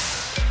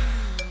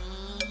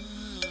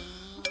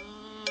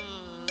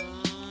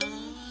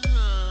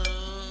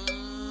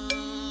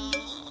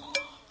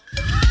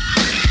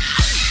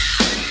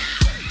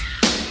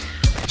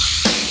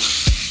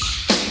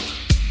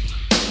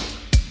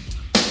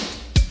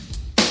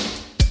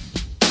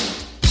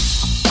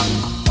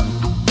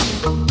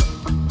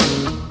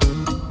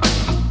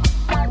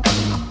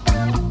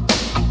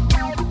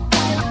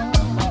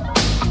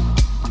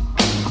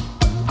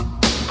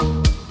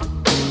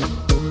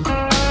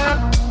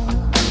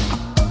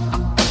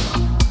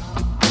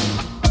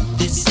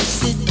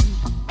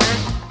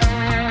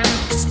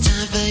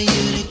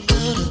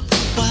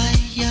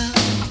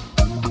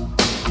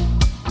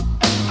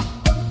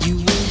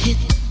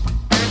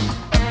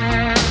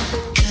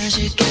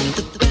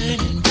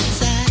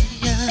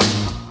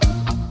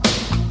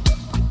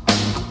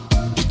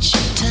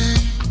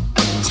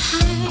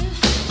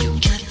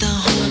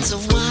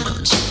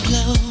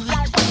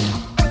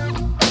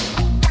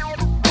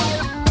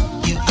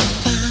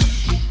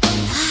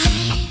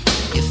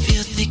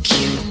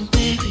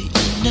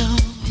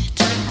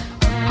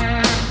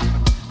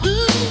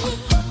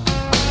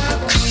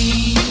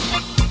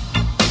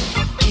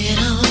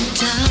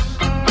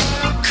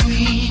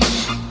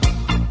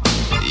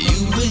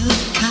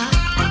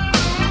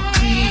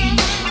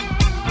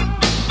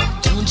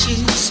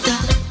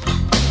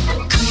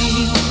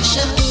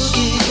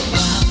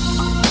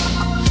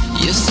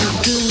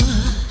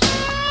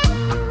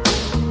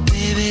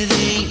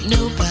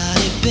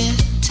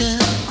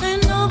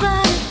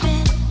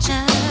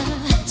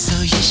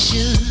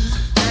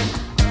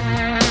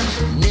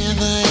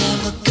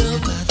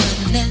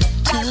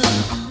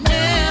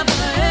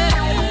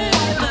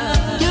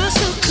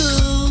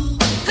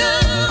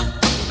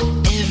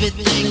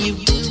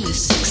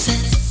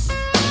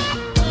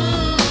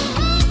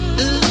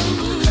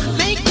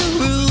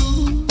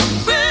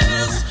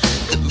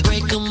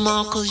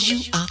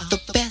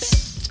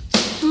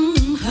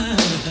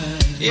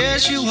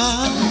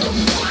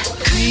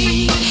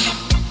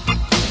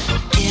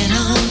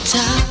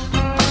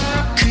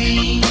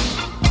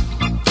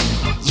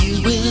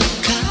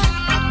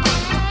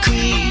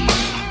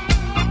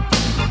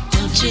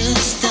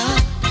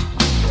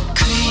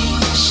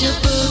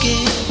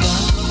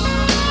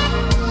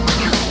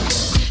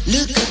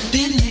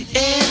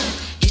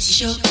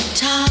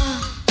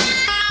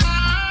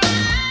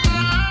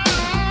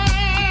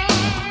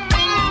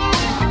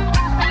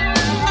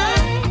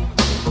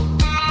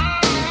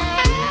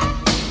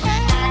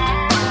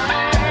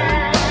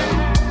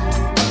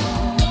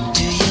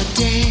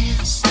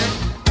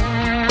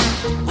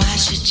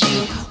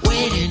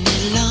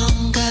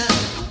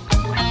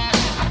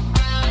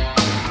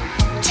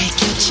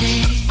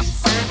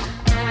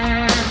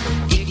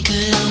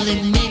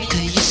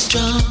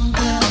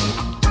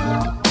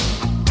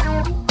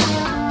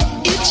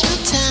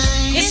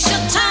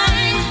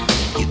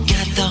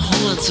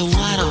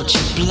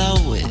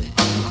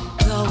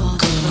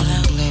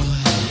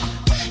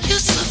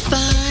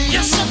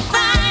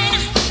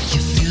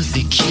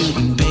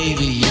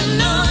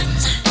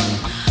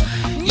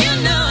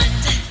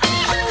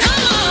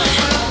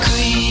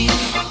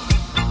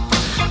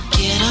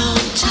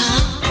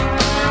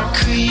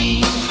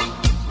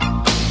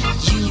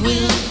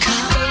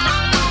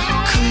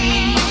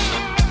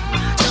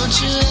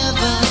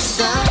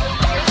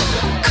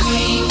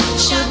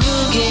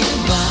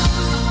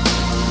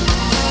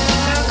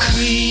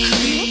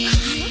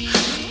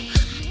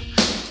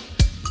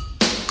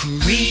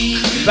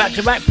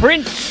 Back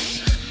Prince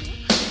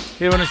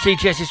here on the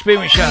CTS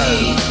Experience Show.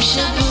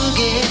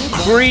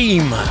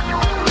 Cream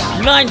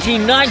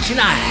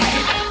 1999.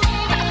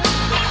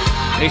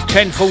 It's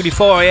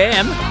 10:44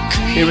 a.m.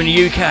 here in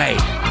the UK.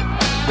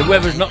 The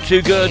weather's not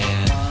too good.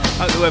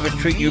 Hope the weather's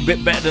treating you a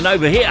bit better than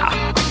over here.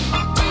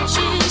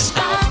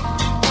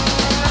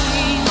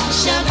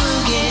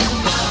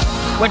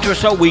 Went to a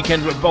soul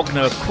weekend at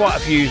Bognor quite a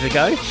few years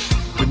ago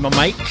with my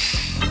mates.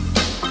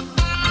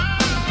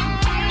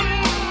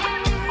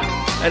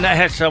 And they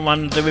had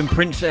someone doing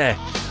Prince there.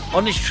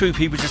 On this troop,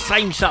 he was the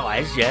same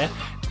size, yeah,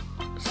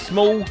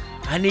 small,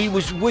 and he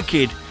was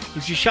wicked.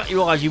 If you shut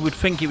your eyes, you would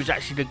think he was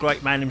actually the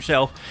great man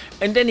himself.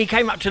 And then he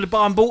came up to the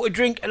bar and bought a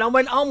drink, and I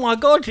went, oh my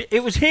God,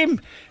 it was him.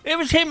 It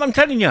was him, I'm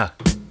telling you.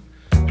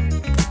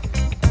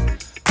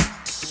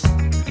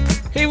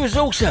 He was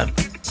awesome.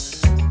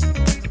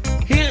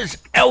 Here's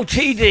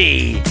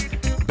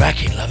LTD,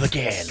 Back in Love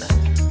Again.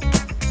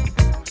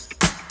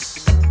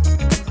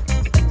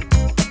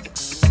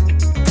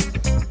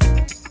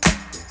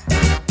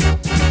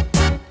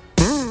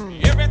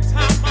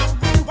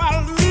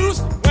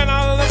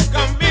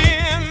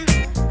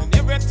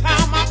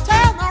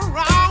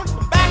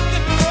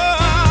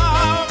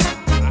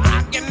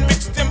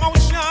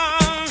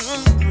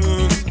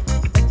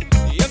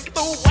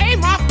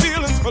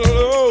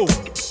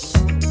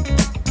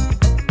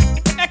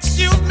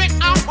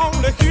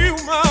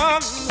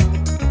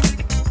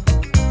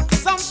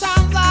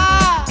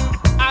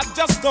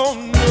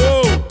 Don't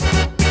know.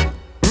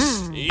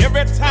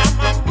 Every time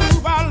I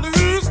move, I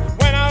lose.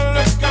 When I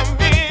look, I'm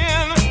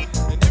in.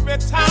 And every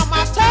time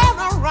I turn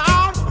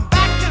around, I'm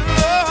back in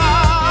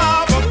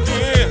love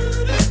again.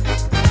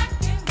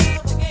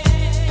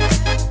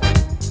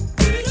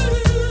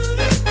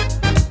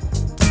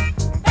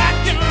 Back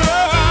in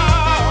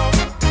love.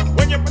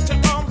 When you put your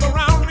arms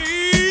around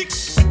me,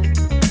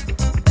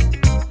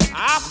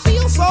 I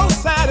feel so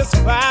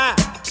satisfied.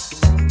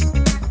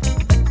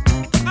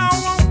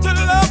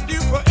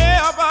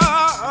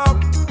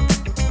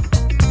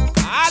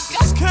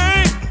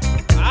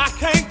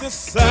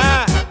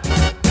 Decide.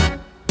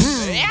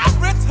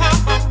 Every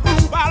time I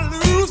move, I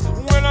lose.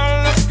 When I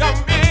look, I'm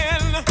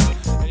in.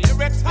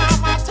 Every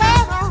time I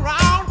turn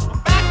around, I'm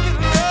back in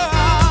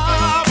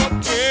love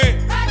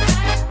again.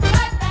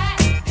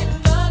 Back in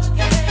love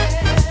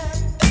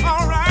again.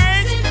 All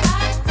right.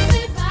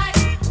 Seems like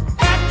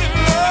back in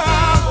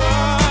love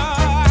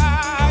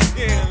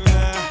again.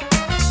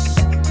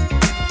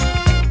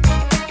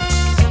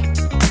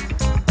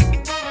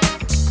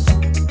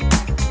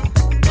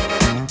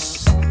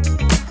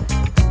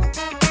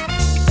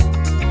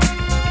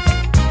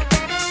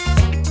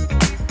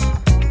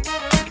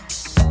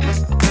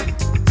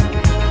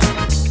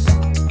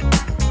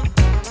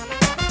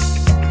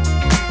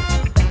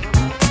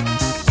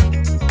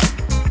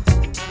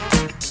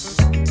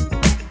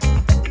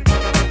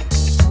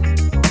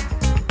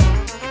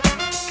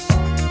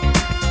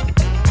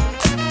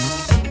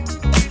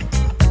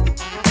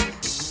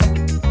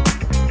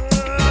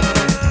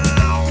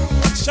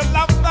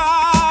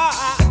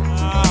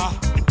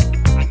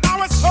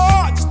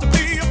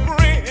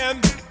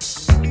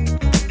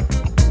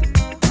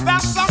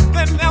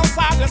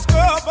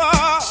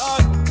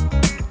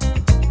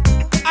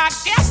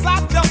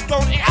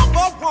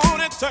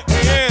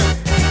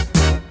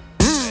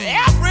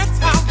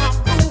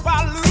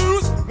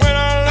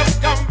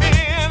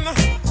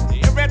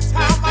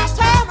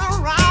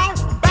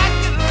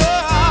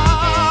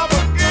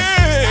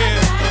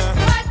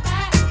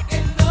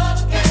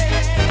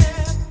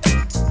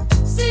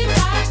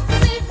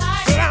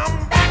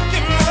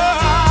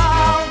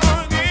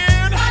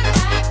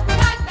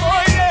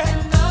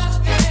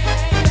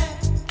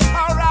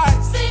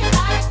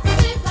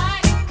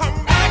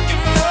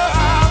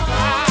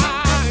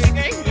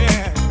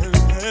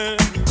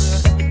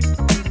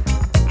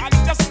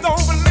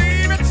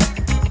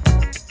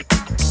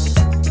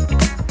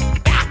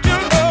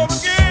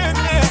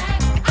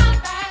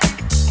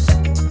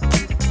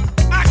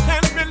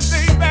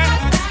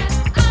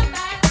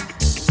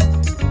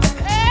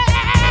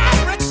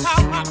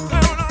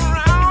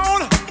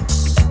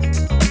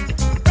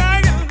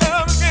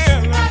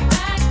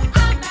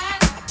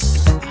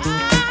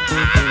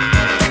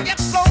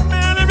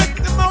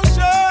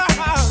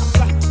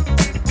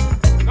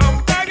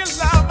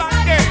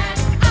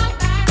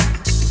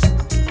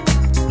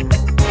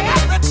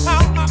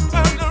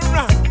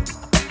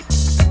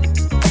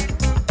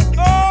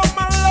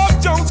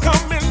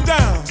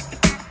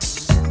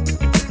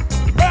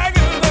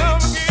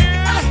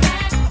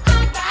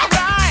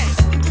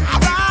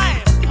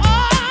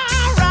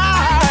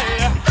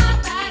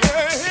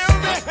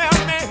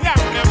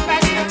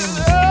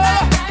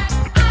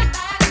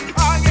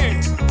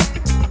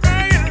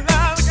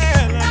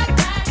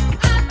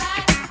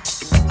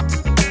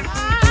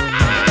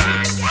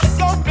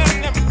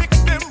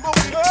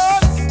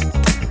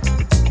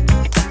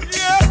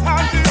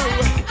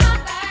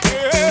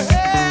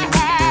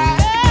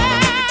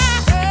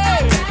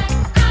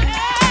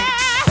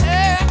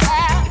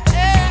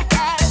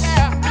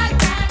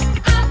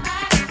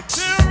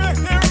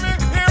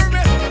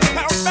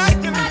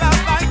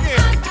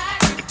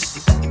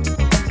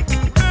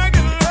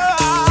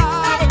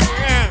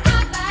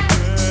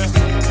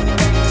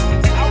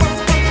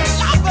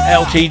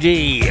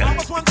 LTD,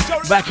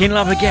 Back in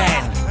Love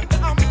Again.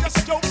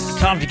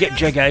 Time to get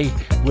jiggy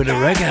with a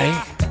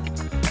reggae.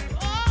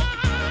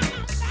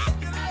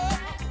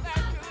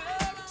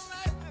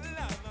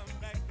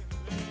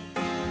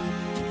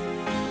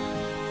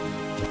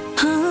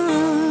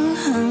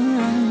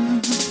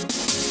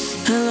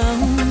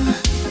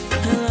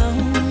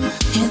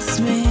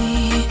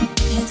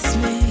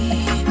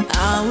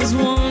 I was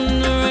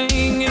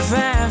wondering if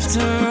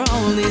after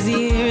all these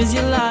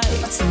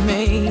hearts are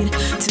made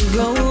to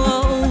go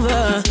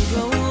over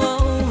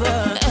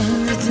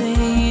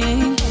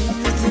everything.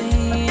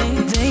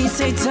 They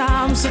say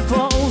time's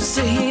supposed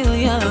to heal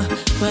ya,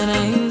 but I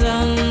ain't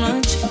done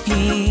much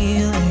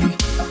healing.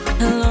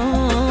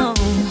 Hello,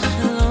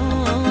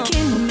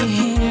 can you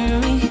hear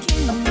me?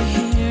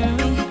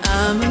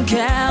 I'm in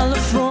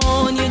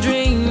California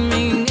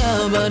dreaming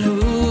about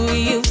who we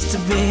used to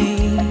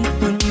be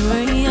when we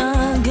were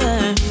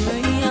younger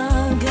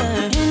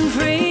and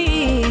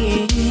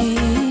free.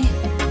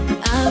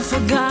 I've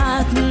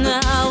forgotten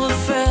how it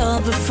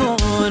felt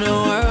before the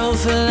world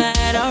fell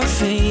at our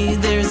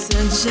feet. There's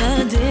such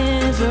a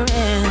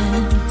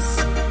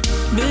difference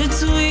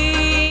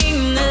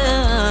between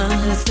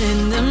us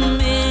and a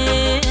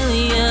million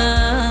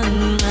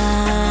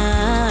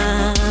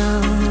miles.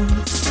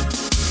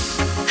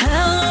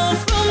 Hello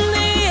from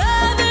the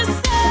other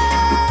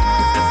side.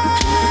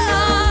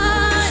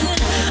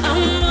 I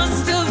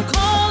must have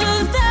called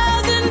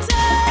 1,000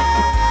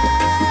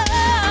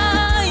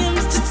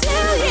 times to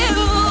tell you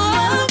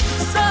I'm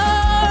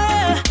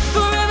sorry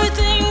for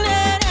everything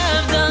that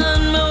I've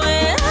done. But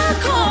when I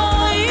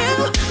call you,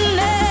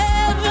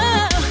 never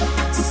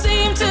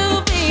seem to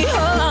be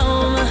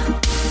home.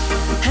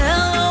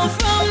 Hello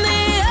from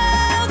the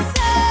outside.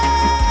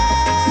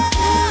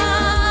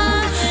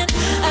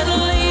 At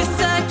least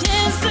I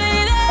can say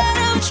that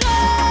I've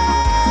tried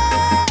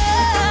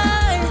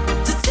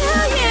to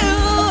tell you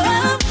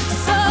I'm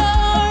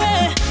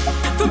sorry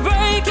for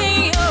breaking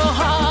your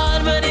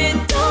heart, but it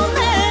don't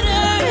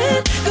matter.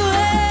 It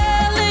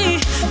gladly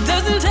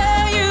doesn't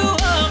tear you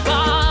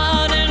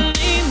apart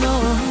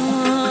anymore.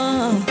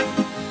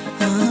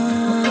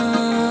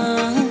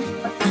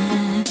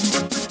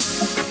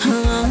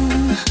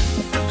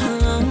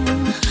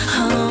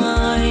 How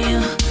are you?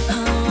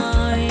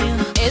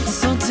 It's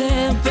so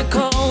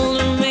typical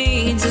of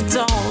me to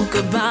talk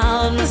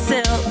about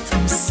myself.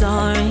 I'm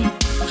sorry.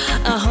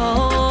 I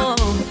hope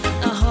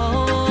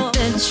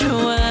that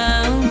you're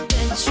well.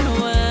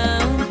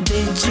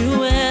 Did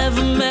you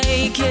ever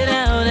make it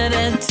out of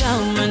that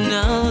time when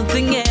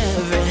nothing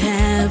ever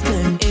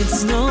happened?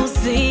 It's no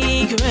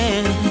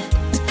secret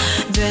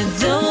that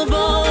the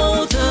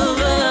both of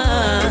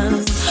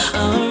us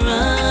are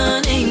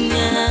running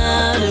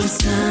out of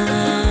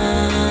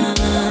time.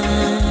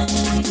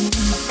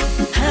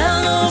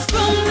 Hello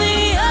from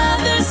the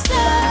other side.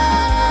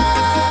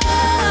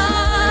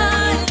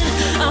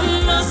 I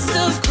must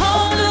have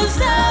called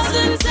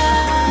 1,000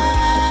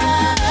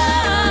 times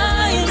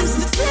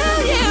to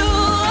tell you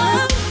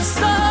I'm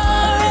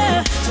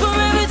sorry for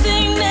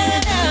everything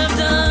that I've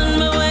done.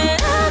 But when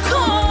I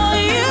call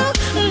you,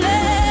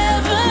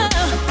 never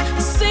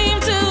seem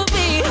to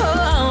be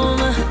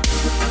home.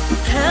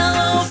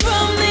 Hello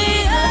from the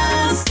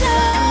outside.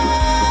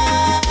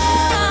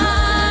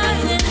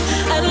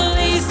 At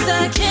least I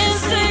can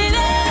say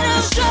that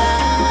I've tried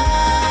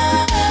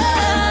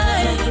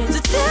to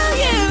tell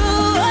you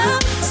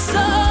I'm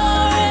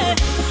sorry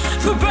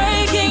for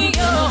breaking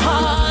your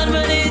heart,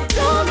 but it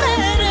don't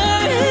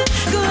matter. It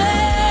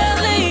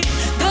gladly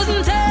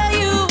doesn't tear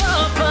you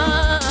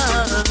apart.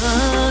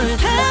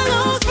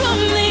 Hello from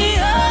the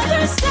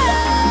other side.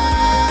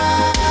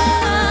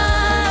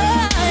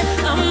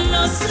 I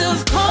must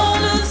have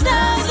called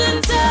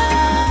 1,000 times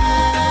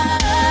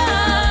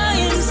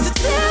to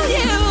tell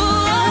you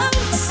I'm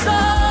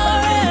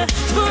sorry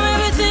for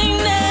everything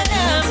that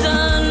I've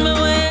done. But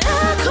when I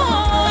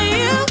call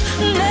you,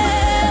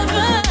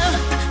 never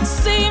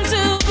seem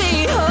to be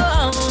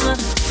home.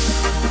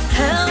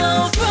 Hello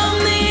from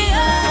the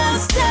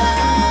outside.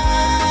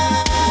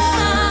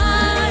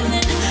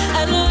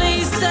 At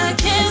least I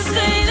can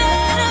say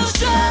that I've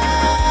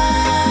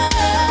tried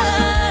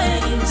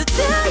to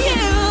tell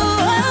you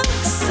I'm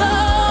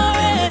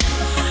sorry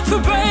for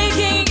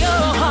breaking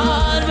your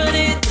heart, but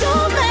it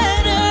don't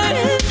matter.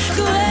 It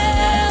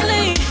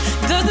gladly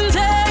doesn't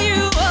tear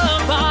you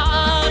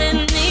apart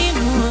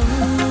anymore.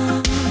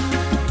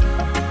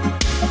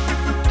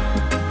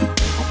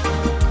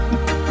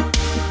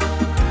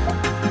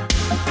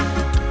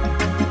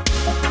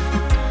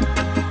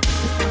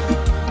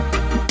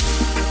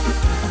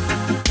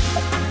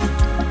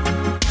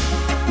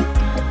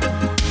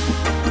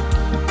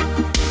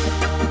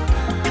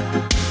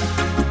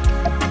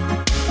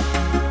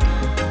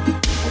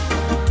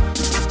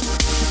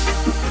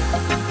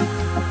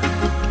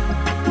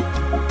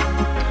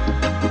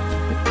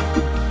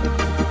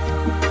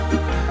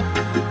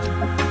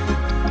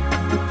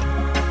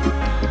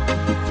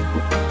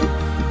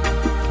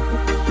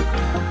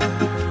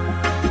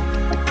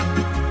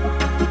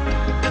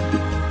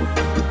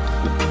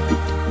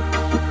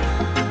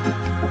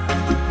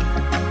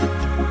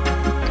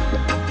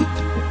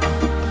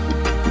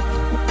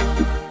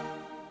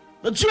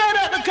 Dread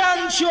at the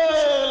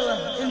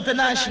control,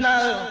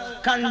 international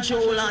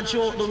control and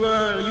throughout the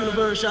world.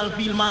 Universal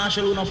field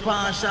marshal, who no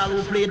partial,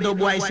 who play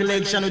dubwise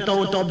selection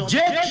without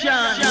objection.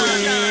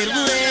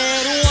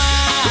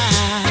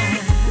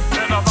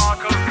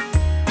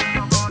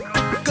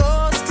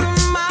 Goes to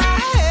my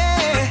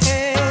head,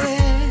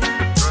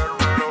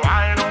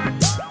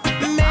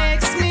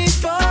 makes me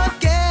fall.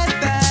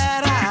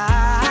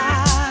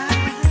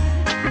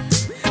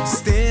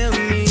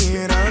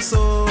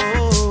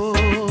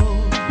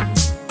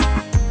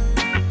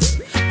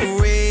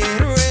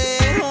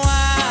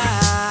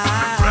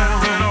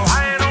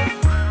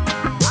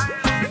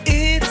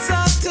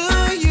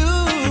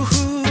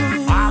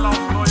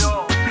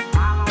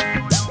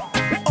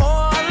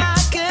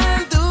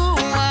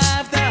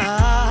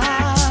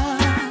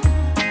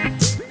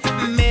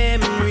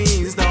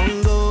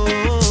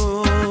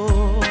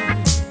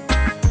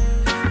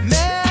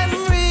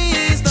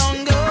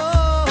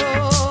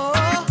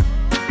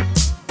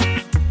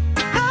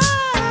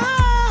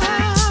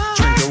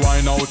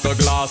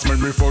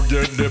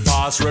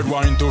 red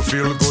wine to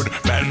feel good.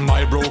 Mend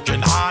my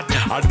broken heart.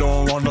 I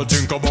don't wanna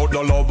think about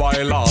the love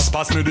I lost.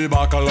 Pass me the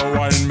bottle of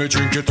wine, me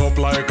drink it up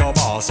like a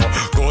boss.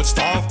 Good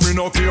stuff, me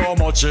no care how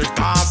much it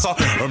costs.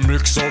 A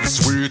mix of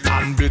sweet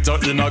and bitter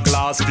in a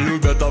glass. Feel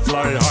better,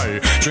 fly high.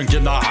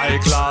 Drinking a high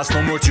class,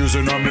 no more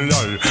choosing on me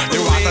lie.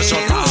 You want to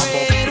shut up.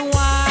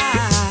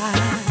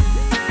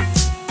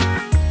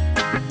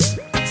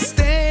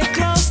 Stay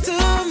close to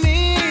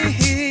me.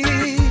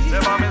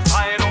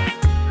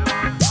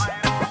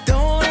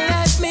 Don't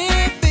let me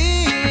be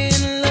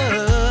in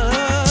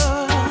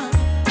love.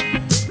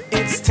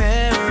 It's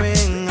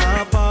tearing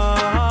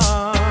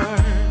apart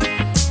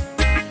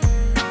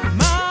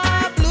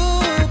my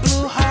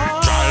blue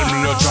heart.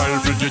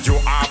 Child, forget you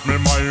off me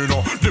mind.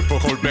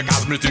 Difficult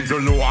because me think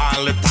you know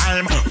all the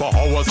time. For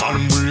hours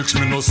and weeks,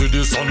 me no see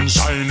the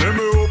sunshine. Let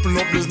me open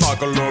up this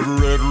bottle of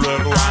red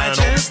wine. I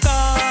just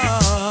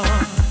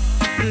thought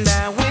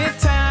that with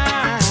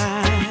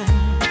time,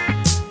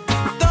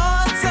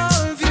 thoughts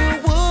of you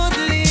would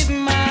leave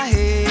my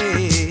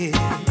head.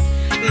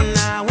 And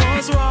I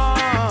was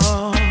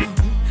wrong.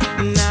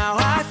 Now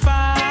I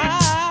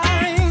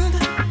find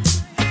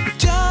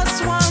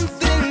just one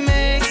thing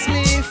makes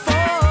me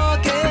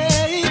forget.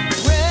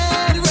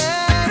 Red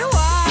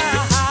wine.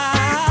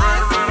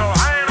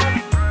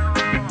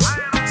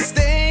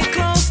 Stay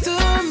close to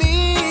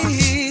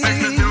me.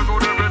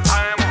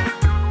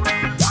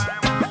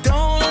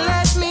 Don't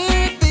let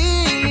me be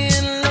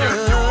in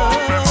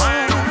love.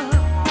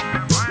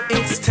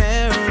 It's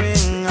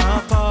tearing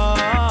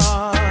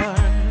apart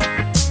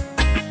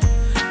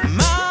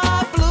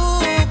my blue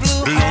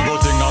The only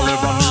thing I'll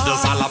ever need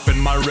is all up in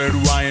my red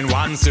wine.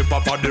 One sip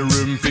up of the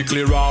rim, fi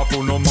clear off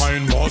on no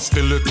mind. But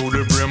still it to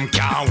the brim,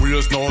 can't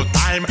waste no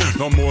time.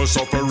 No more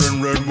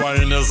suffering, red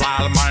wine is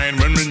all mine.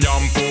 When me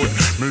yam food,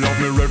 me love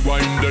me red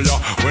wine there.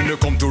 When you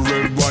come to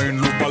red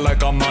wine, look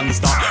like a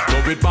monster.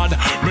 Love it bad,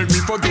 make me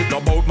forget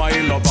about my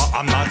lover.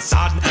 I'm not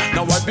sad,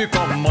 now I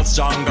become much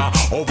stronger.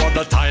 Over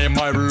the time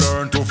I've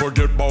learned to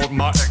forget about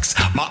my ex.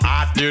 My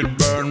heart did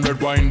burn,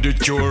 red wine did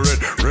cure it.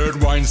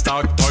 Red wine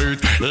stock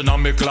tight in a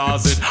me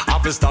closet.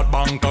 Have to start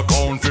bank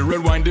account for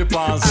red wine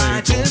deposit.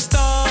 I just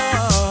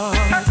thought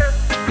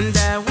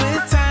that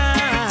with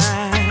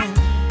time,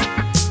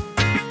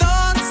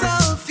 thoughts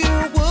of you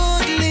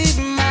would leave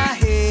my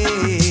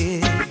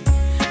head.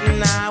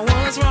 And I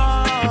was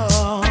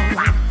wrong.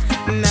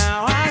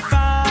 Now I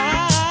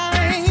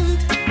find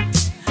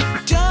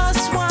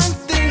just one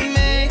thing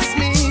makes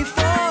me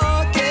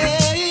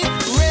forget.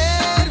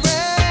 Red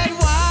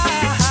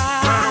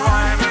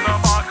wine.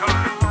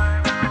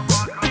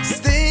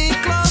 Stay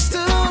close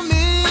to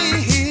me.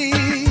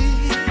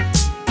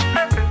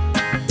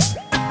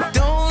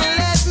 Don't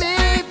let me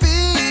be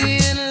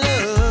in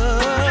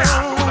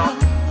love.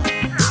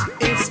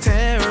 It's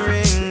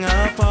tearing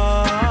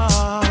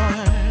apart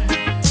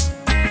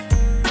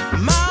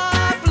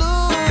my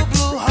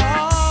blue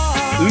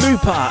heart.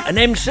 Looper and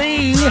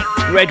MC,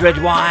 Red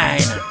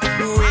Wine.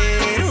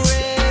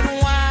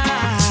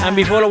 And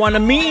before the one,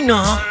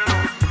 Amina.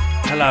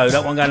 Hello,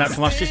 that one going out to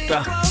my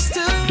sister,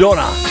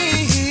 Donna.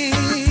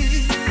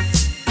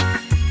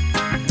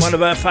 One of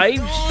her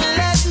faves.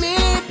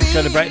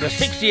 Celebrated her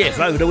 60th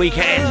over the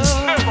weekend.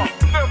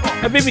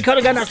 A big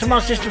colour going out to my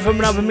sister from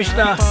another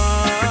Mr.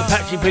 The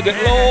Patsy Piggott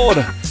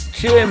Lord,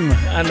 Tim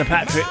and the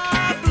Patrick.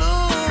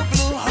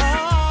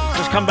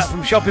 Just come back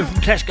from shopping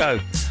from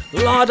Tesco.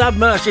 Lord have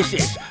mercy,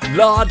 sis.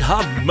 Lord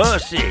have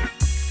mercy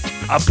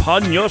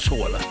upon your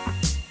soul.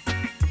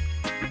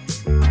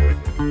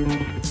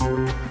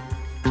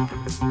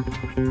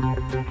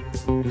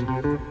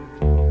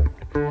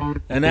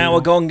 An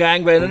hour gone,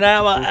 gang, but an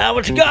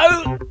hour to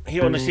go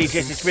here on the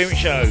CTS Experience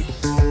Show.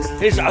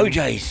 Here's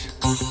OJ's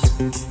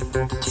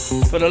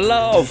For the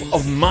Love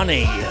of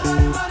Money.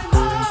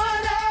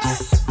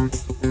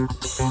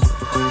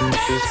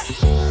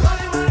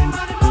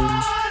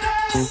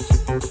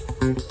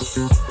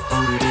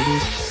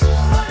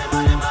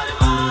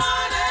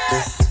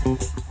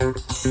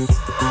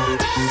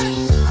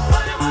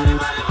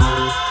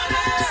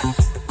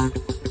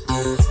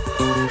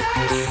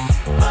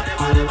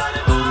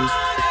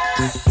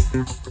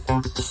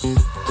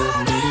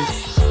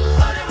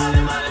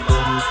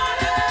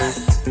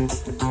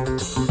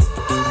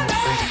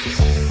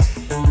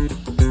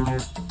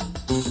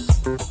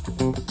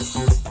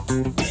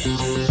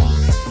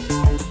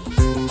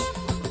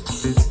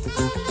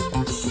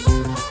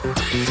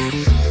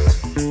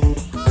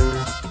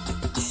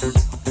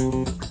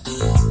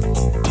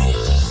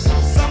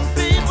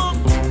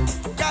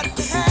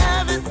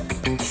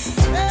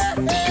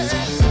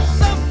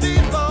 Some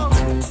people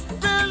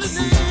really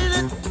need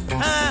it.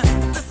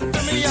 Listen to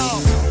me,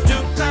 y'all.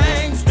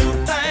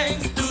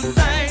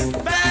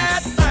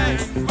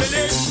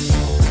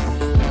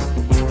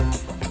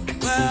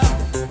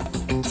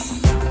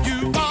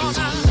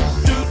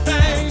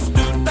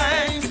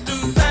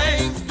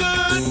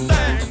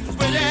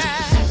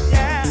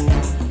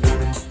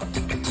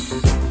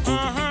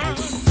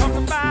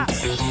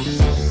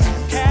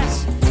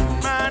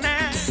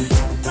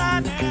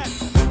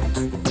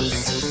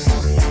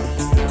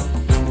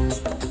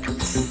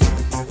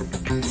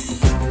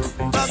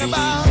 talking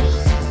about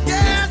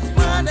gas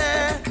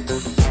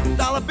money,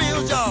 dollar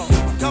bills, y'all.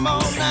 Come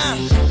on now.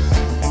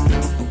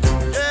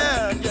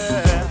 Yeah,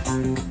 yeah.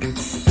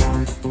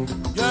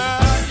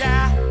 Yeah,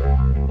 yeah.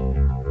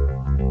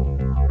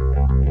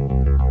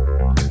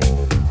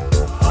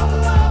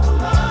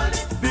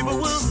 People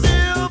will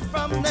steal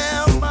from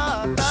their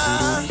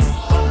mother.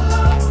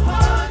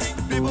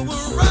 People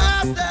will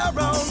rob their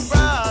own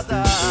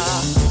brother.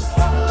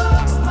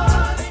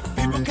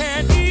 People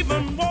can't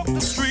even walk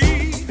the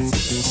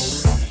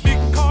streets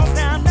because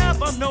they'll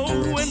never know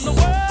in the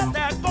world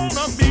they're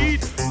gonna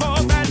meet. For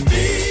that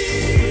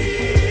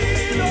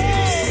mean,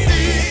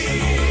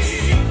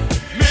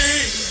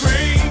 mean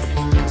green,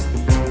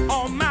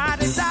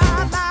 almighty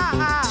dollar.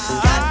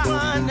 Got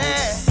money.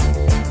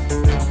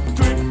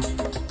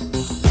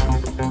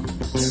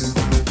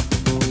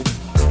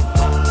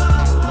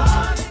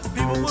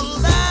 People will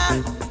lie,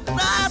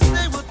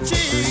 they will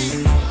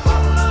cheat.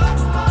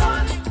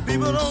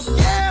 People don't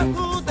care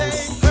who they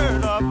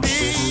hurt or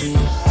beat.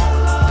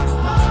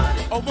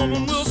 A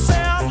woman will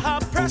sell her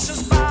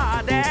precious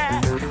body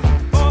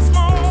for a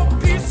small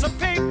piece of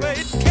paper.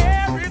 It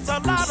carries a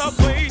lot of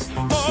weight.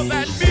 For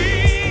that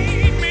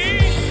mean,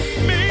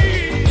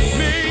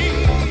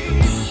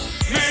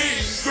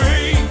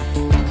 green,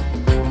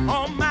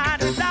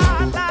 almighty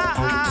dollar.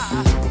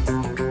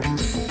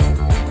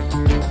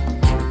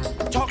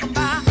 Talking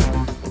about.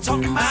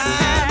 I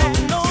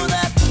know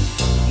that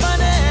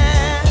money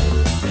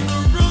is the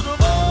root of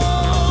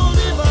all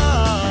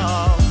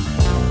evil.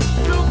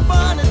 Do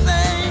funny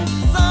things,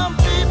 some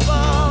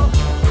people.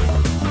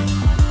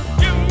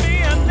 Give me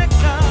a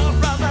nickel,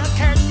 brother,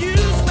 can you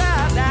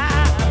spare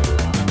that?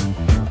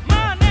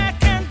 Money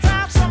can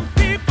drive some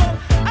people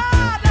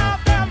out of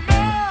their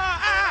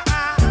mind.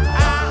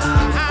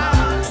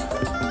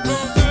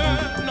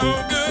 No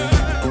good.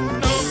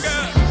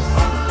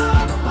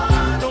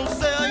 Don't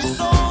sell your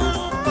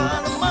soul for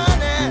the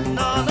money,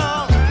 no.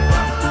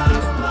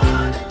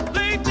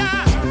 Lay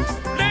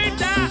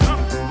down,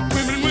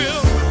 women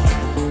will.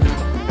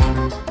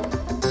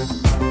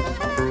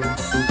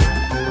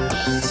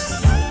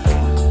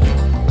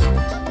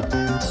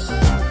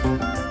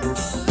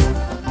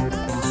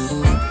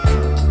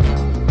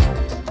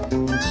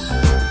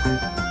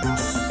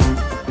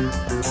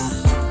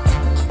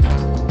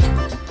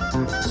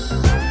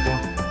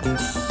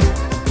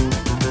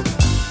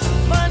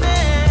 Money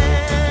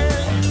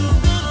is the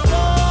root of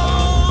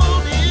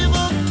all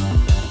evil.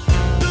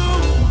 Do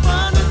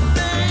funny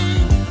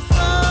things,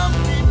 some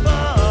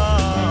people.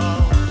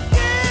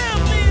 Give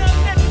me a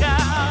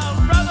nickel,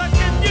 brother,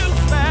 can you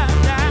spare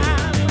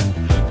that?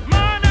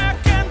 Money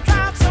can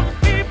drive some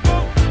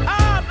people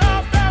out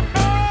of their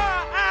mind.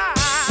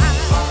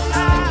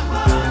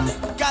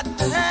 Got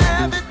to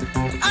have it,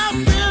 I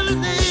really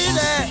need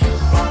it.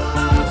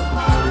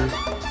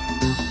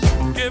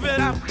 Give it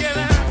up,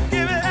 yeah.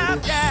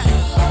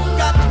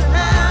 Got to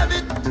have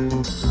it.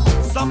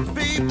 Some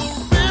people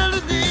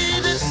really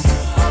need it.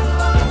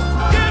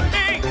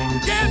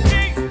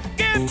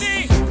 Give me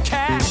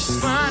cash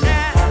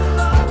money.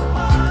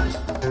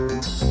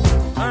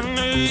 I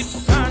need.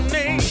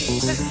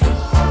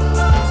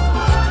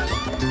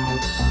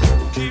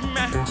 Keep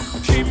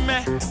me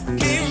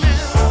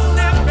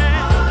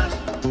living.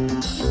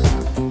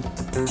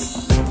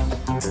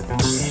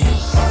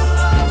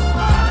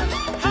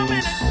 How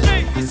many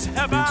days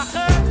have I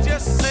heard you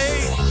say?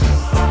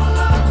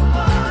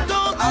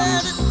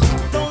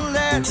 Don't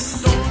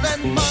let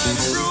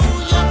money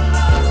rule you.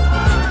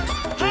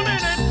 How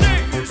many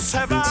days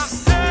have I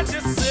heard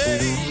you say?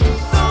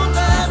 Don't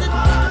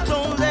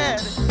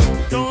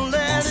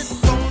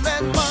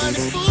let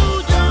money fool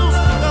you.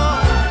 No.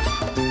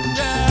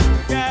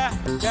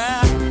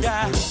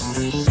 Yeah.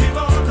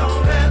 People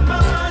don't let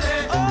money.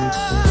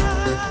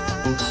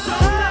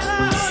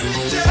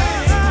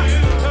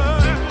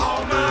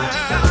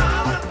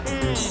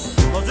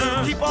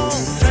 Keep on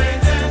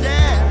changing,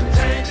 yeah.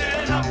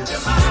 Changing up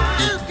your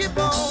mind. It'll keep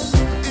on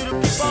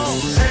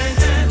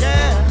changing,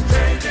 yeah.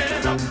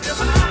 Changing up your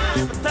mind.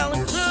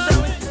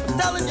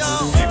 Telling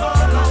y'all. People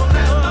don't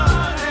let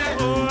money.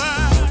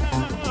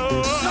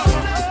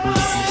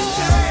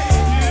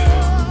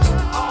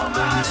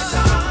 Almighty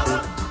dollar.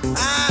 I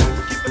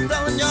keep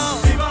telling y'all.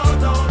 People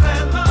don't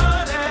let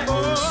money.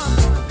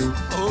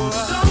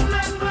 Don't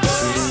let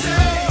money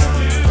change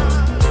you.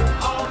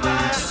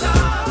 Almighty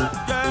dollar.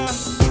 Yeah.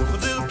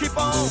 'Cause it'll keep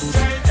on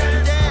changing,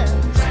 yeah.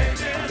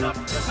 Changing up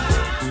your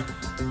mind.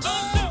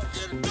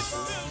 It'll keep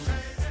on.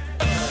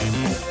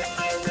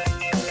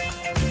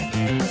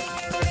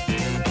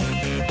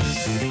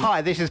 Hi,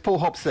 this is Paul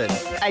Hobson,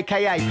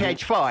 aka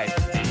PH5,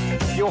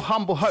 your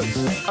humble host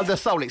of the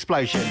Soul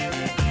Explosion.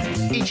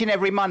 Each and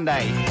every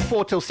Monday,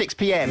 4 till 6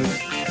 p.m,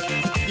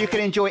 you can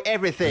enjoy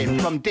everything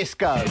from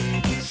disco,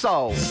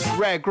 soul,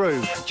 rare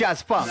groove,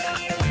 jazz funk,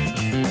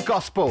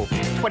 gospel,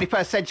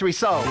 21st century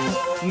soul,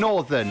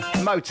 northern,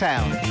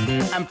 Motown,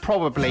 and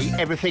probably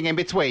everything in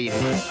between.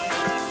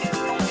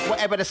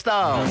 Whatever the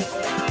style,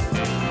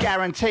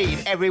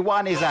 guaranteed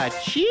everyone is a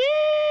tuner.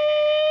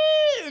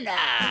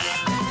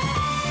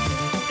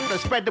 So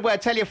spread the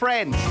word, tell your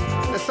friends.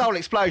 The Soul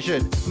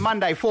Explosion,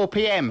 Monday 4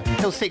 p.m.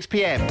 till 6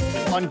 p.m.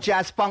 on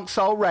Jazz Funk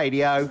Soul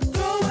Radio.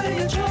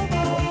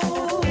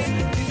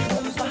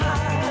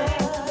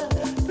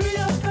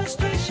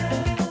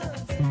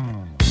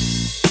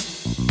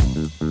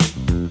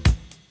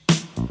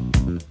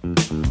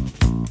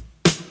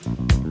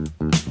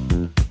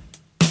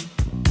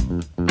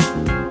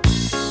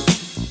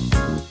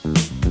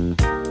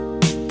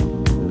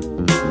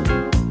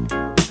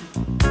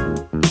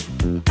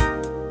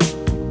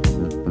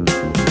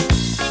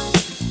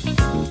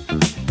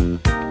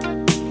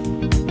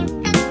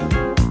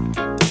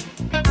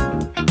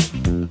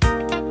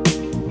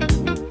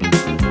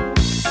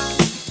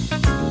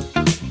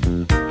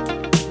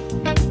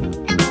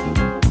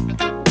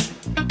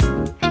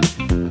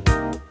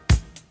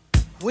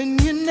 When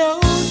you know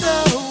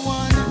the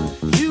one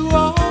you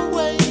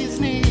always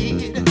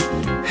need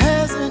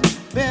hasn't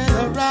been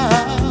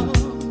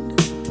around,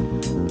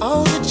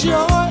 all the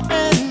joy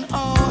and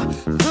all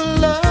the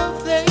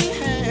love they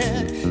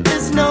had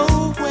is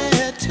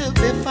nowhere to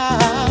be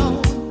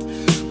found.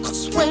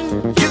 'Cause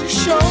when you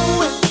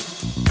show it,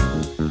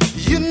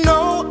 you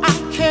know I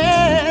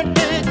can't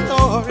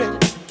ignore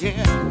it,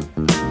 yeah.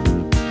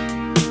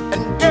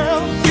 And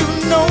girl, you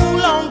no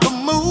longer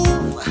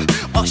move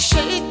or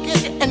shake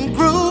it and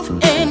groove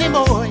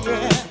anymore,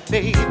 yeah,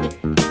 baby.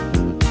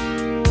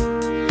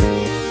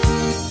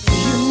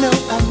 You know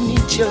I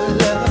need your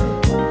love,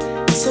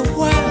 so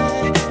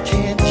why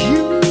can't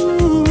you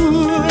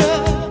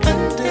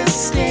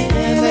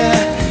understand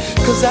that?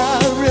 'Cause I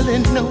really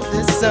know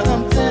there's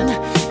something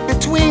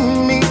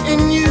between me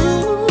and you.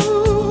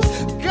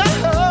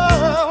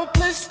 Girl,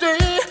 please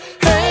stay,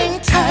 hang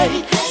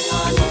tight. Hang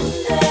on in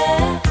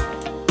there.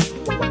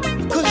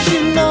 'Cause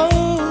you know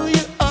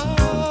you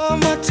are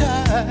my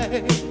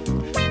type.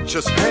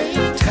 Just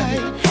hang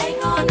tight. Hang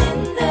on in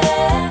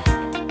there.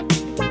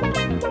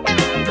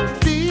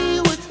 Be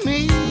with me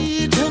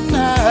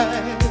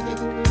tonight.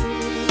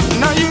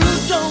 Now you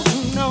don't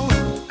know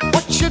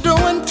what you're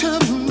doing to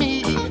me.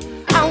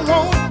 I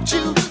want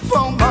you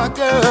for my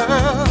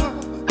girl.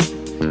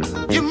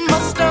 You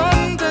must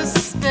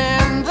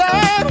understand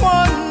that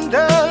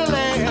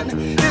wonderland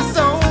is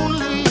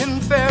only in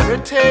fairy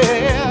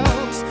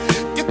tales.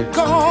 You're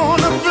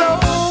gonna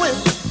blow it.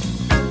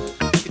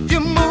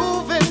 You're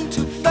moving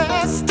too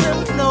fast to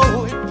know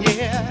it,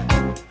 yeah.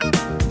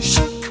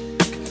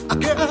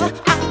 Girl,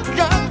 I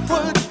got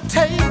what it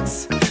takes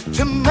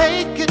to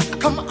make it.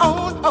 Come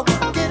on, oh,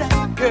 get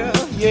out,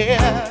 girl,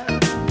 yeah.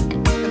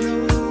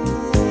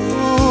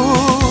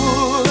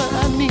 Ooh,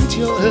 I need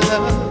your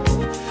love.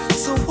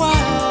 So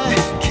why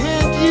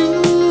can't you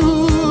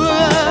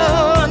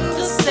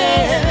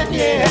understand,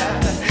 yeah.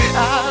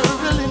 I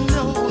really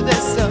know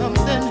there's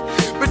something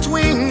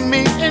between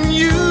me and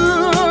you,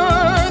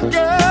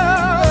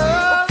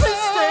 girl.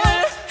 Please stay,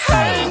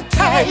 hang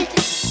tight.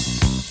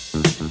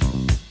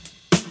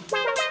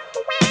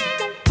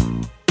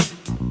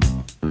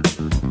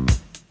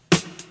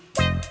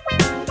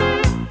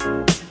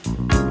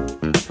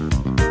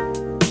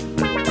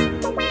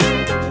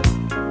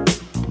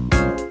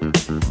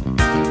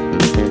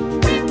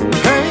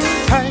 Hang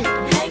tight.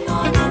 Hang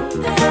on in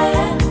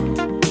there.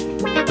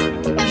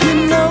 You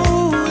know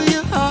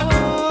you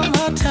are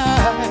my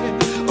type.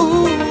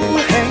 Ooh,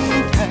 hang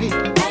tight.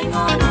 Hang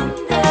on in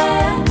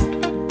there.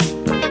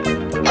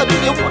 Do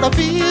you wanna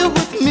be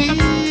with me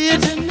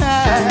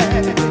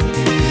tonight?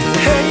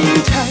 Hang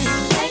tight.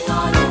 Hang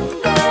on in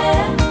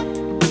there.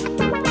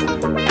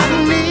 I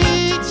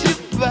need you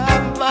by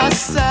my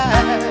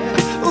side.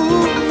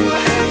 Ooh,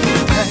 hang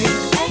tight.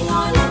 Hang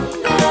on in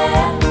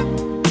there.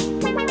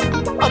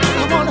 Do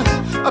you wanna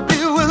be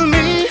with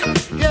me?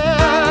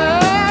 Yeah.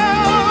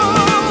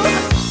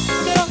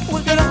 Get up,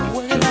 work it up,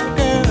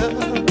 girl.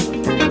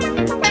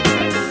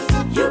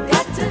 You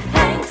got to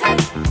hang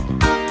tight.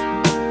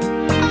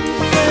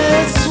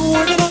 Yes,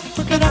 work it up,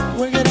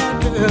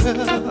 girl.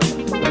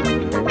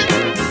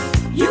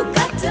 You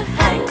got to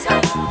hang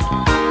tight.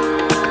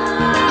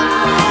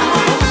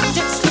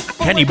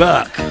 Kenny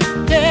Burke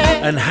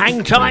and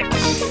Hang Tight.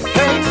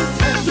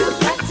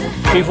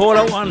 Before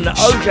that one, the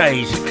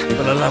OJs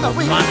for the love of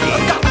money.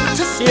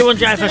 Here on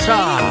Jazz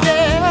FSR,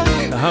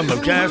 the home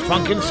of jazz,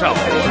 funk and soul.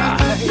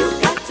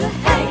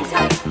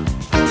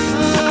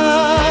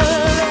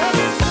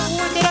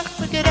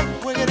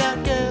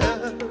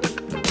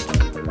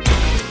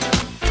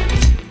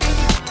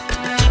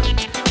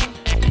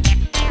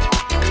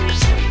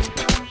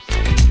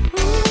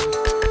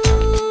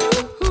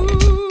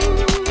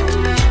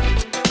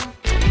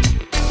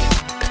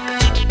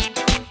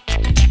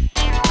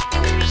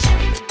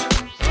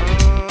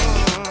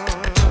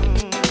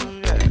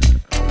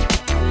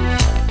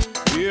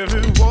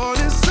 Everyone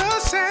is the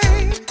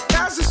same.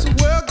 That's just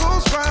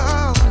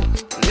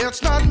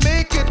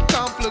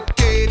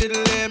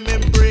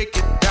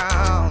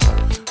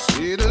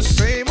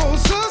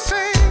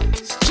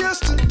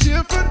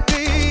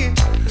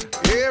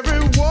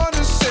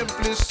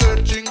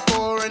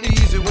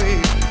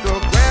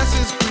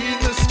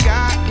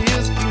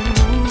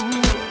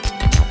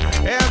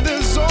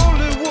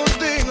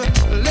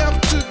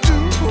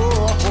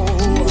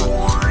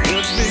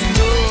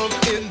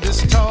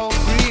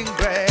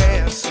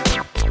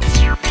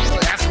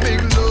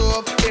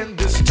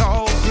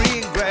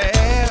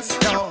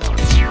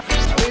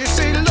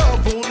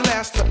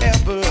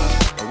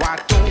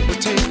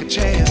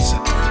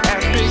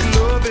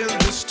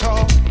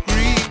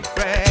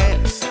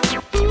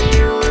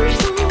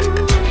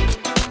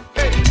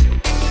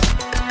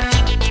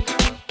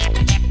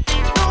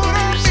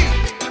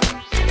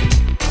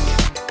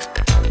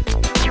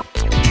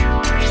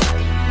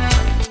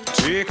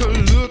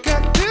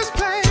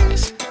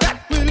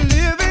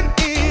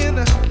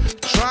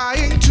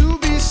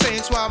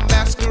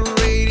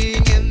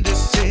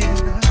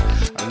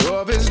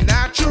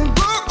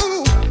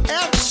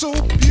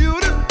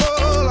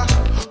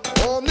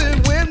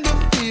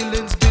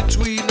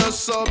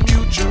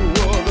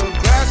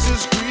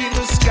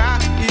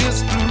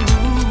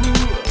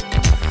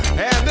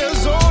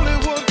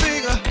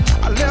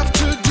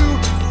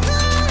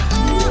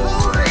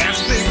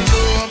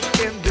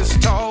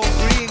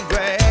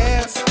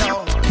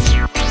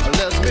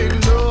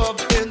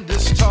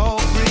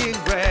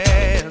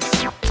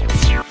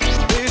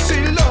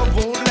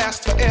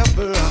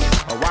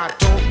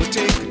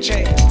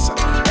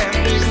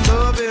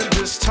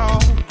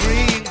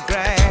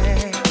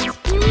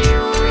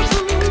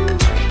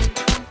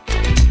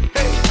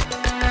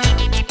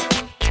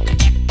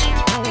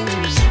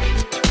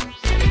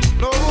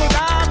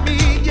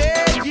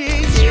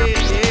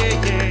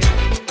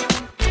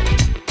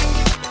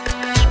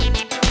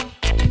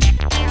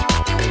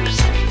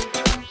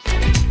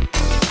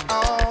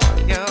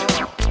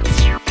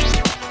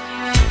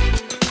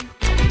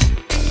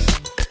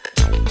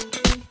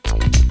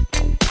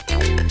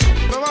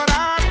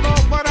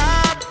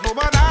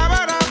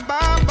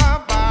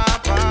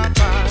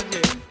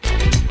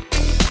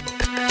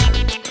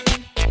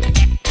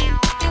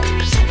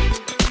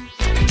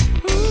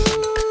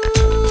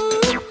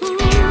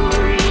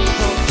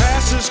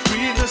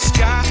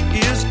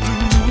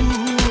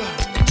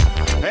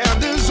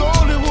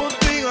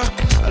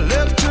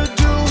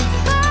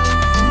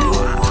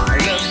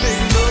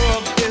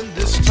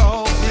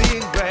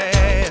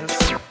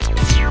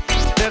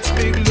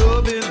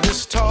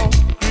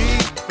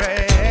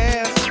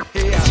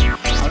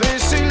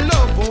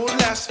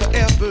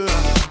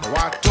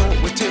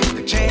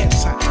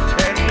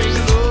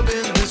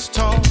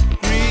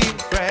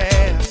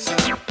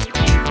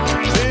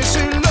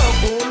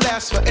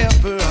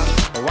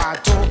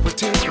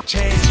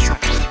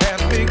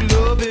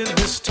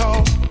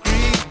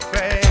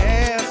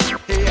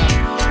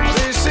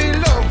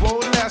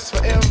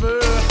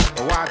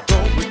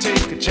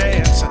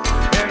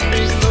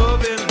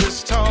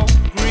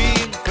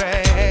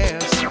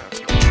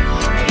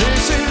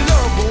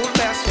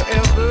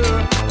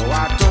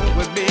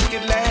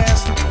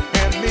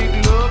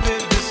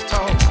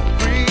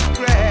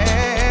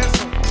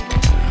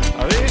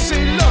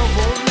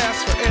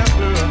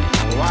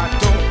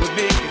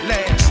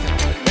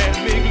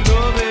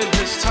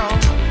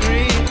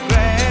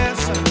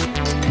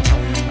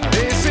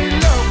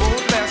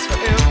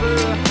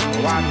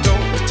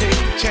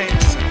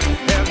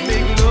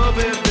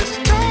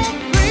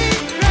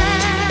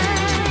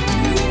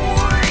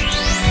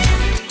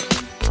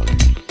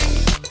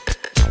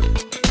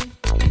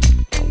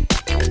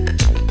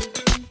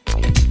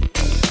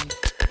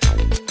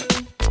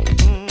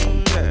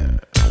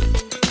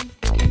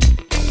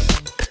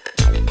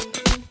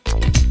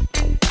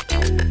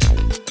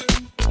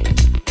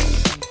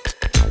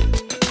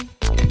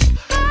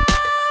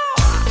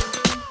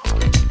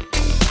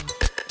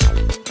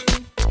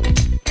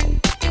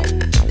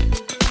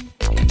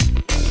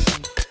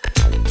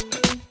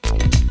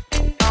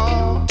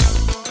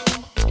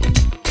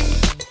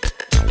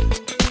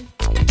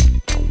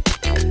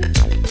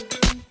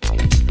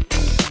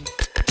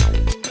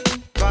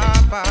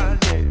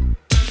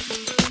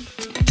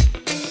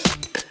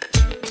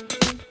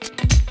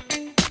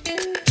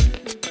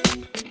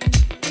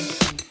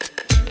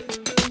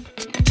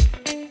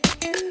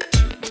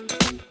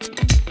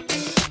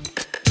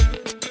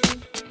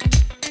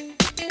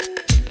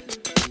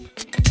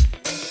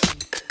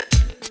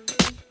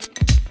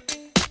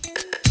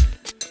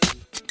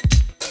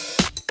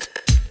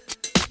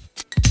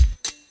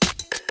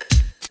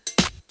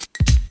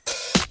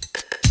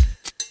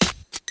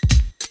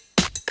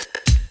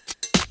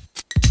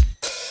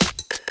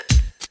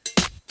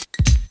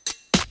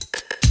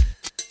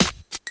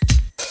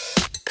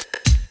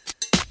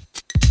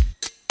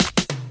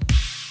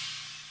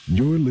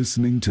You're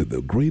listening to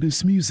the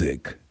greatest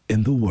music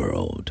in the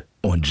world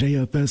on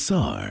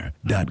jfsr.co.uk.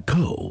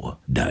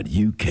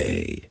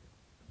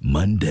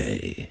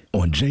 Monday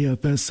on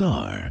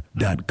jfsr.co.uk.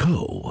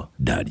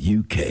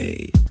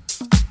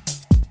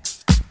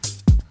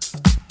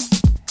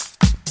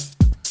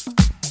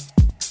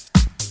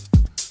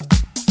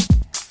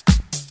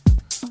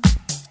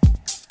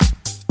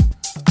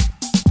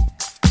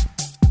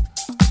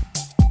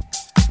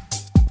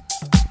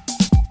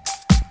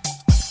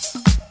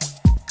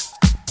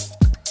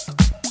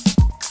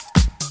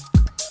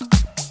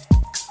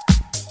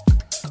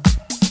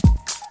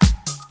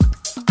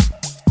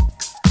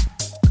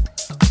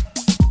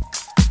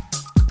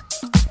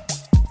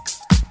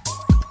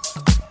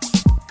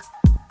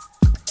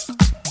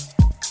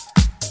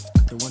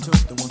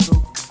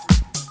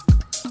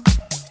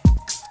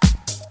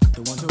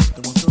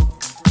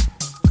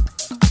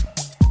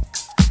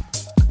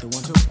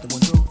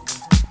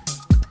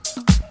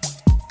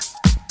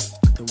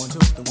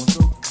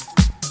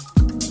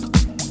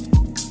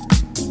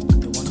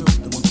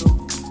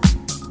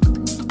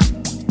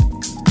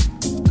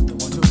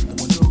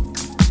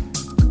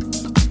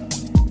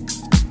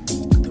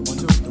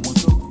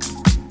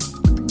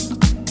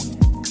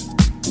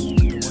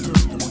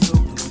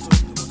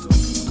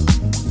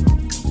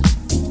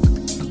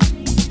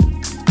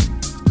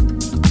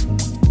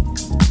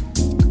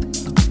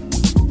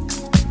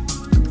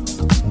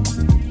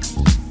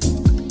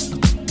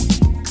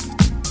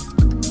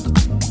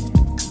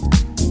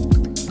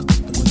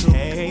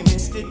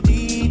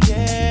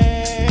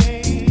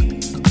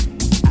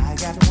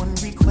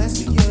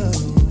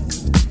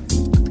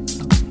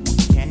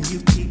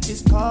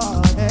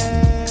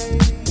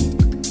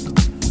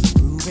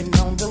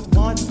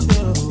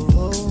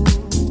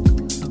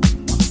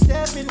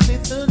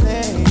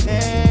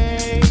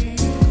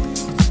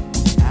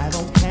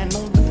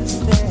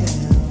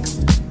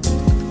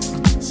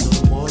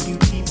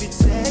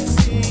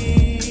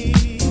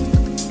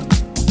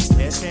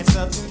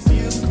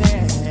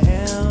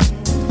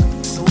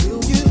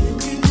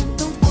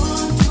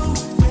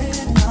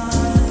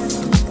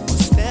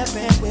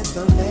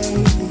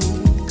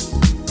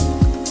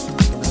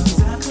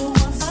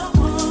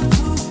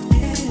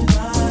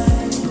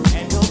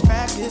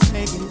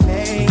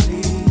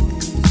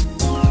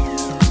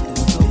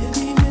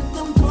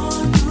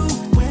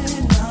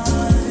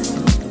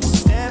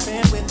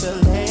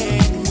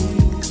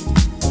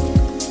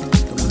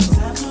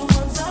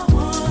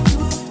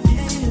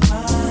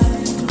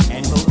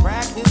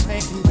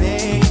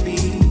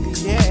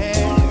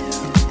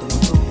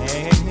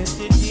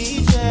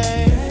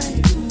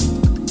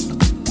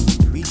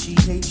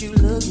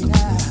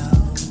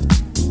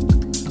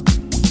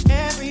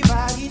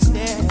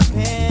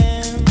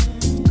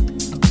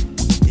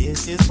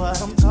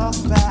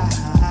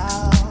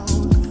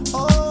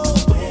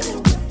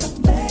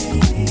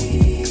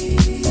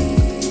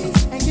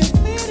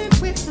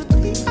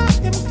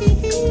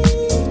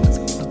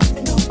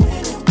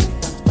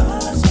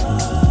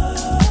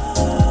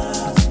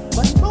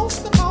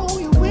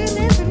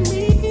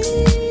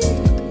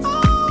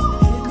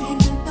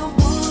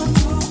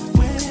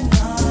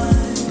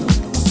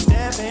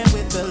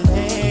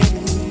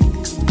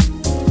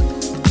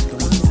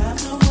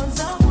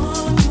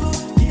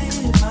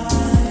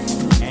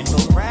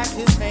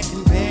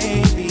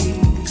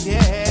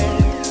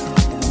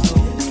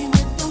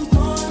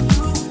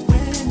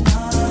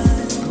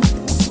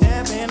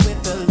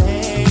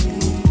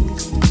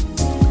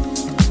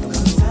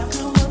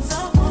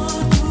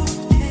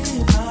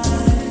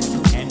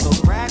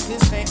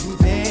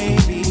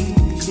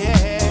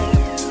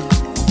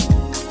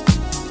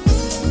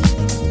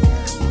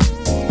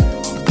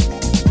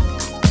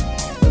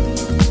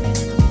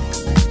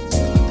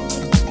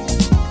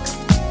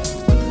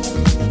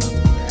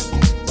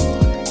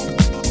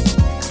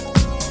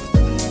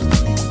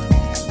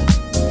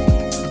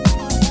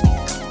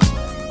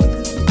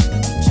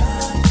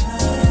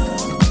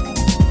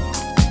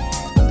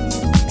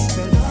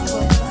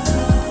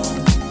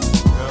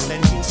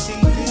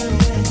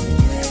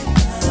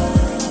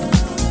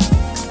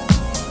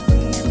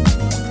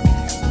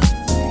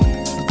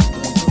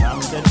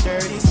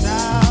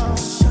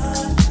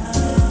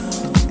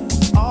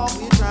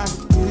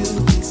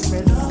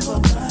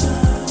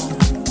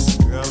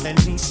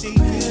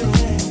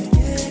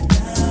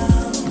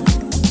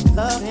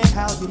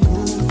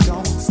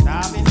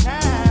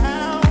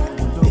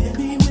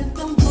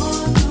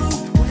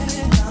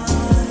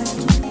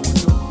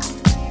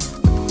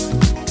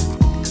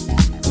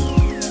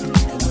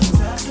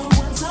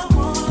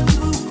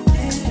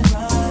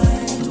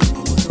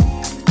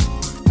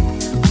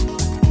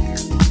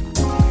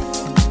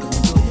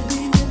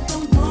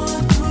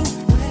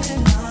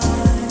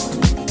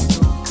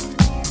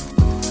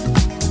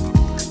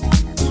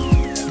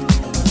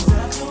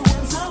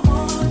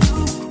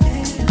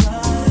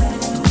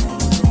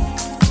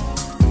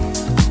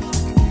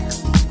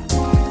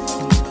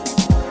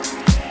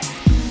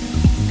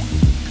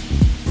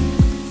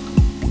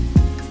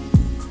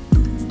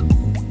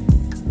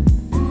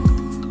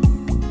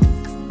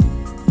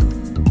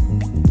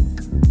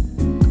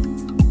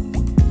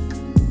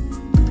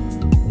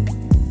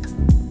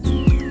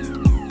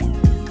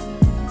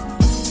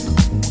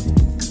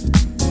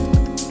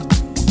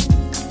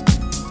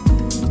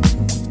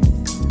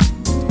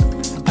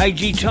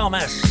 A.G.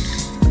 Thomas,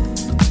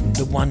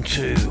 the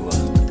 1-2.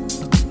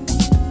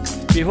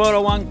 Before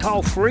the one,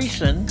 Carl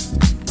Friesen.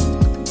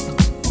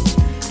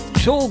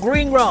 Tall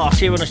Greengrass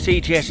here on the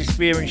CTS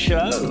Experience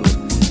Show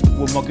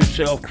with my good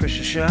self, Chris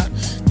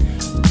Shirts.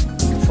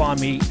 You can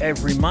find me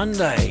every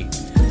Monday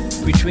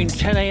between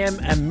 10 a.m.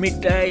 and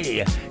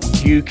midday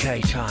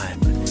UK time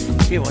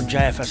here on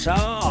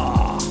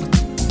JFSR,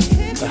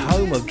 the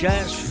home of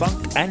jazz,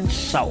 funk and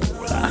soul.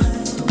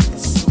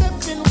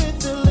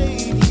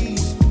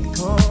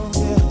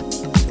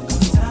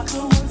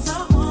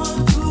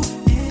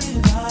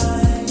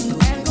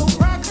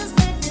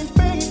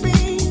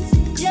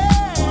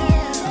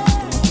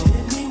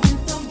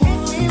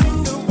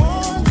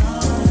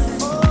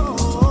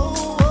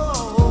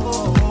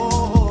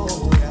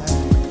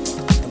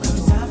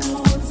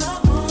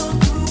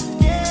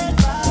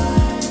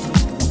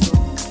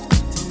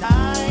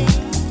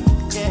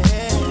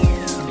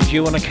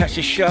 You want to catch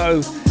this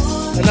show,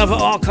 another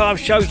archive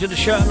shows of the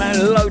Shirt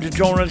Man, loads of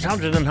genres,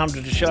 hundreds and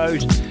hundreds of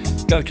shows,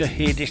 go to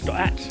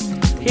hearthis.ats,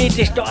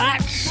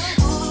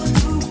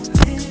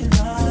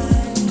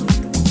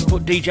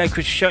 put DJ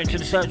Chris Shirt into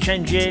the search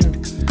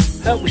engine,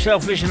 help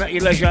yourself listen at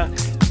your leisure.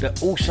 They're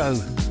also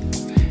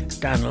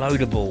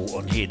downloadable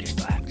on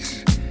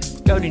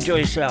hearthis.ats. Go and enjoy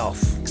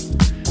yourself,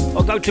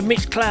 or go to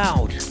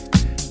Mixcloud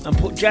and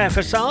put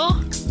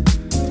JFSR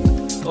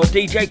or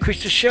DJ Chris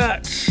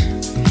Shirts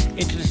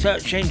into the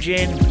search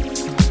engine.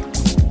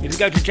 If you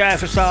go to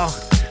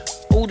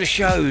JFSR, all the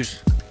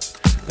shows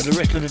and the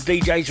rest of the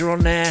DJs are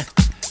on there,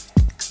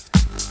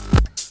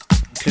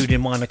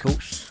 including mine, of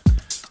course.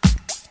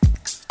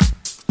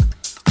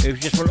 If you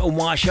just want all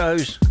my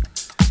shows,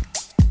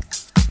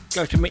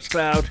 go to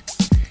Mixcloud,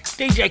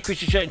 DJ Chris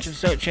Shirt into the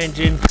search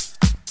engine.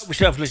 Help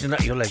yourself listen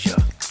at your leisure.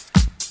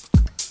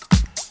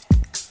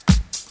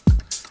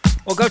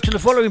 Or go to the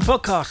following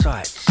podcast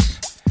sites: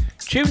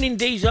 TuneIn,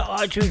 Deezer,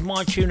 iTunes,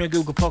 MyTuner,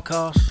 Google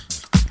Podcasts,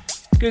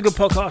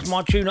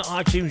 MyTuner,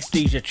 iTunes,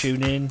 Deezer,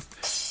 TuneIn,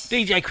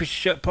 DJ Chris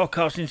Shirt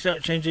Podcasting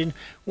search engine.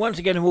 Once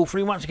again, I'm all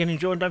free. Once again,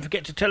 enjoy, and don't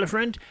forget to tell a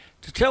friend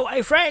to tell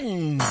a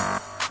friend.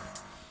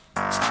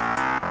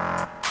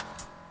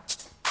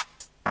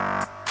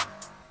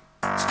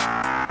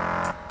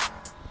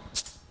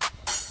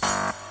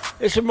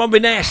 It's from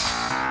Robin S.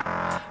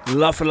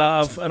 Love for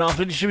love. And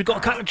after this, we've got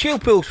a couple of chill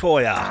pills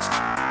for you.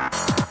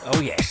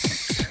 Oh, yes.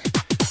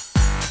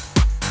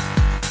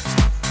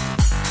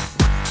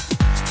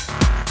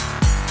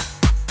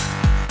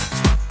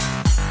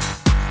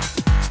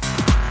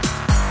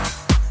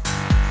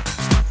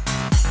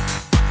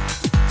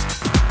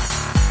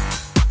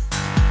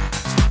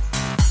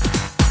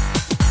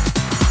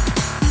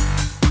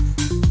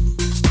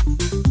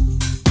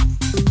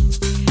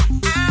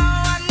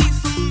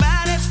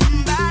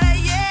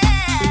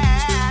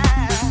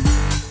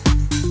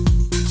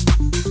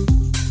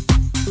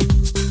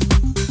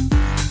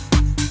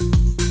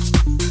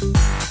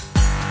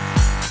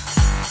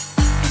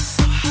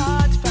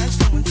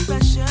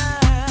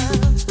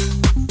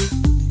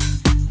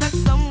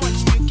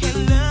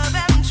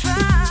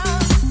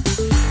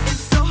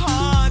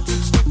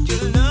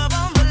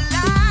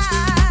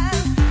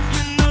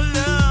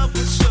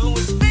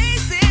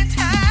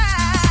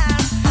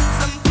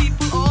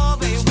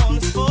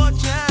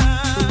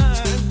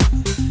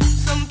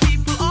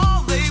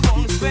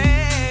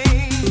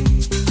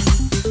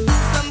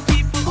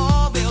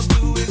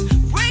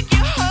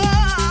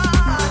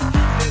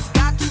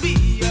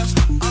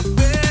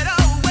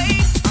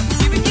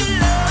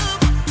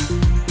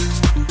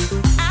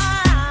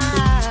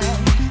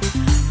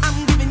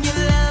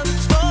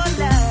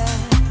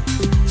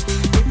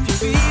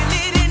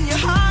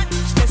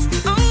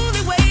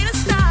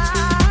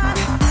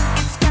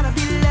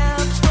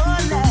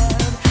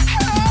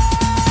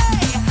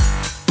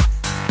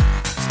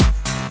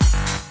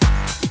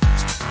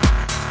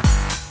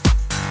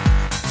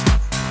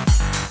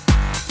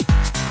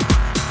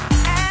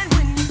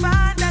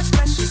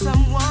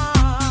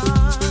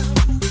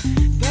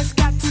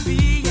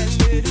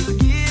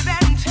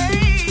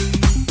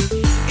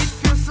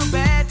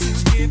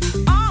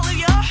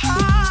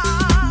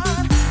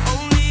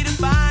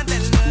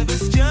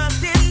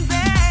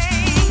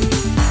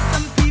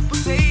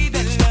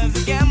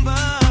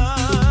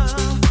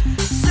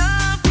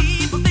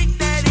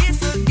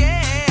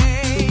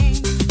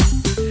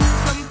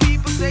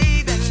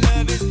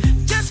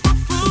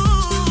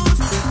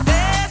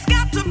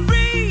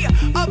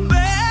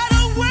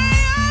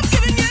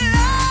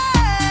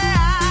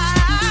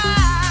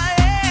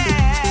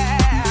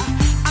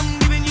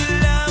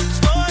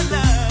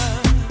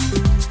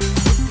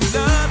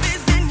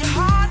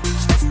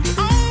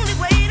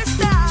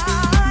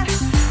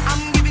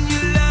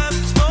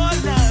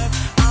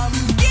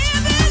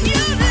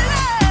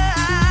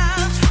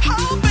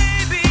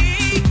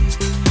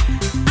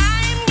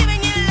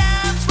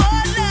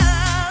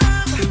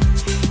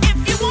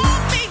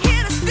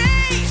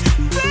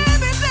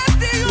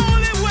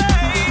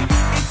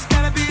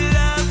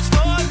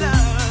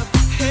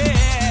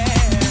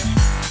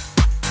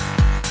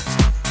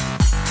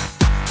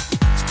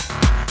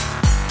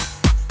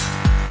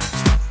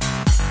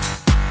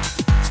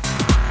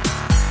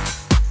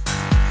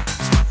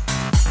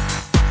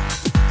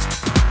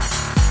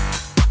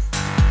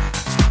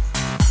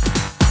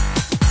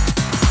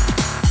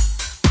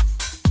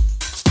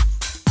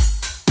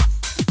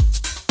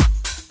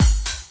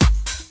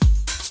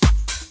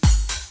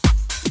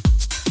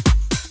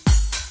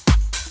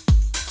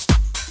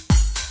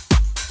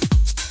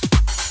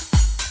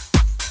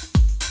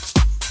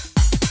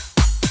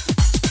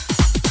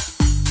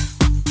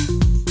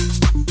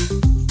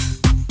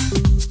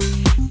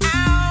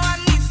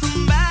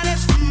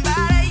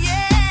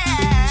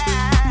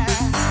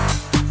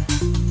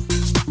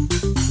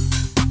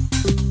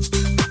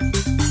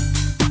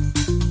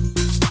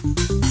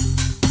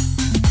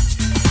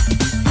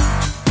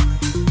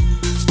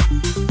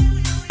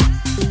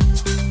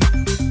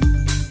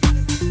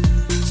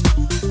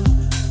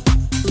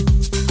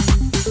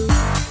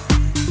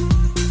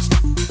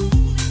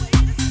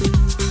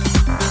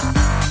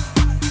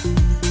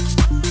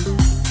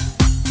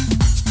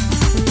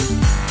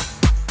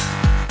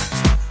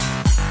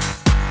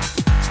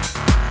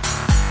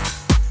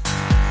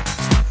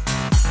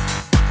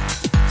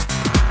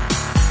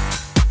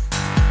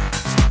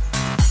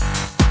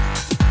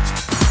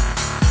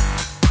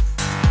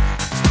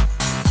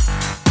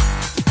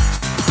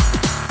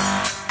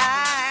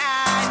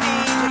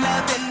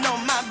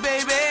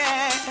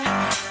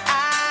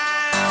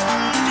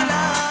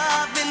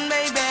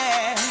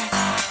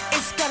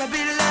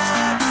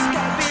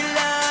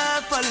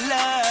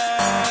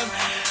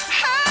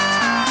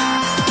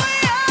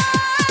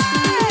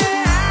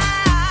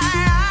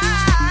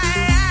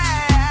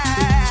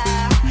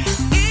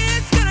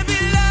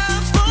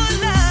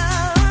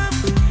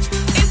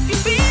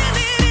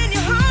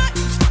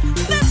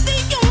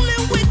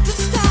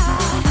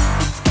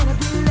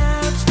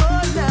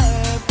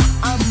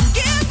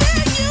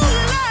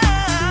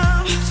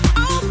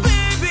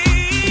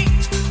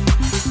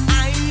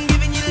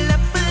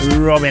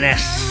 Robin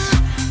S.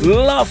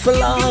 Love for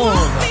Love.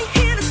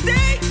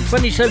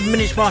 27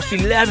 minutes past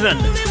 11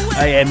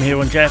 a.m. here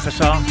on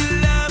JFSR.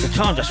 The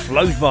time just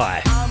flows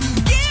by.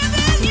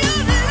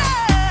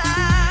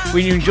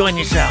 When you're enjoying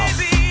yourself.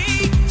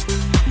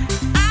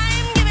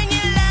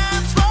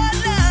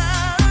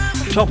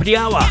 Top of the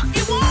hour.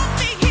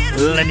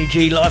 Lenny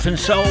G, Life and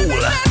Soul.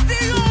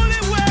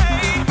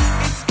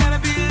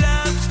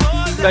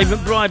 Dave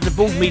McBride, the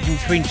board meeting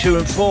between 2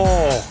 and 4.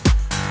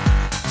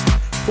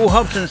 Paul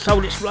Hobson,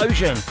 Soul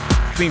Explosion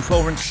between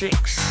 4 and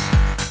 6.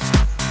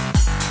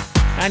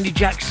 Andy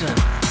Jackson,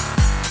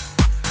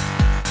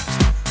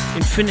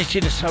 Infinity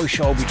the Soul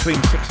Show between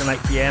 6 and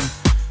 8 p.m.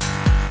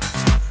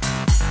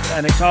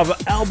 And it's either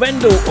Al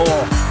Bendel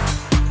or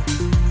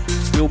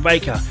Bill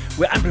Baker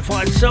with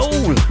Amplified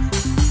Soul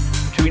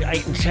between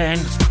 8 and 10.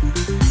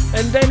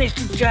 And then it's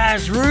the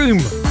Jazz Room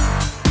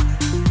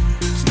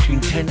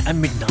between 10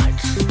 and midnight.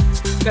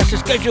 That's the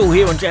schedule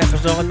here on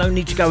JFSR, no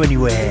need to go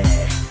anywhere.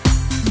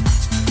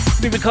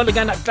 We've been calling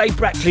again up Dave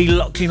Brackley,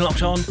 locked in,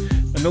 locked on.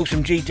 An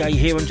awesome DJ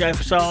here on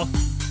JFSR.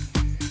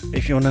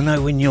 If you want to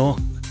know when your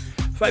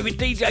favourite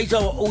DJs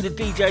are, all the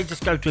DJs,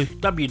 just go to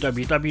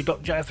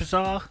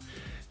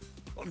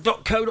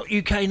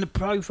www.jfsr.co.uk and the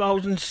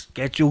profiles and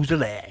schedules are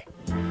there.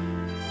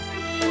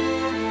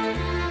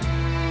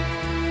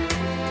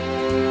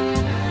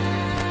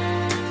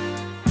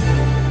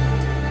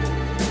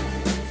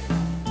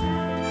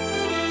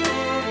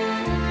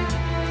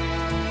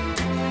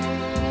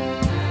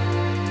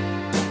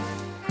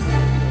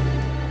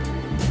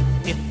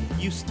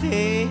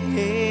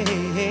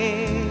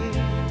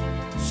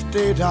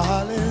 Stay,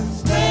 darling.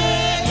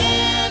 Stay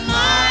in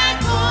my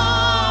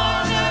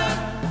corner.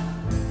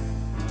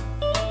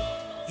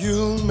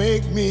 You'll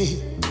make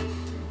me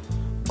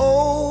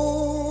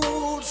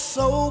oh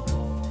so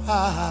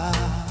proud.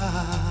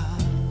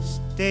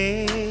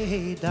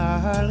 Stay,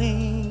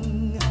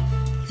 darling.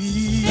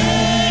 Please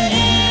stay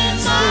in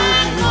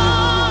my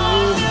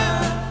corner.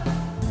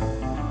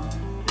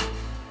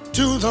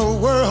 To the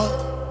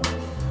world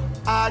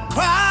I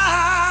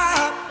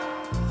cry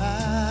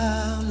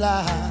out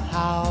loud.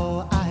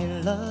 How I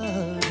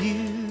love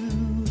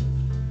you,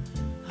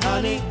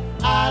 honey,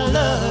 I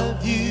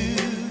love you,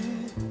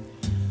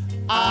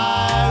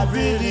 I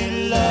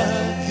really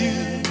love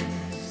you.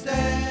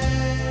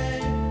 Stay,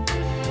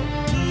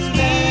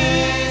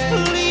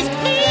 please,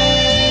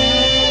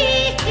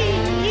 please,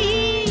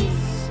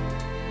 please,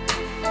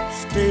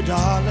 stay,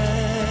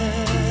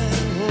 darling.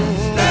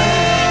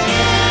 Stay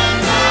in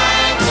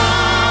my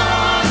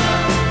corner,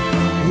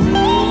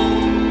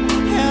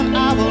 and I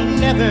will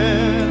never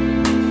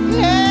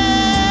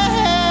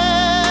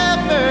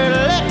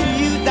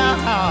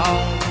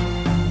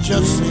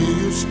just say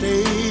you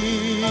stay.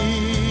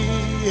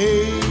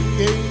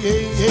 Stay in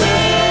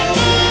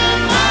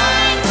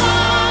my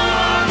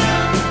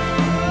corner.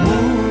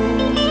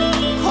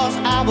 'Cause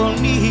I will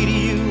need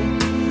you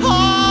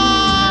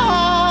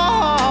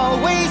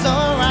always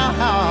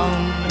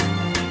around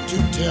to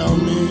tell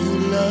me you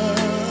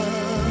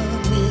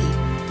love me,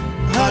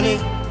 honey,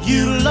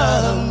 you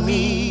love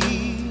me.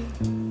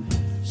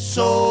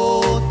 So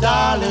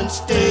darling,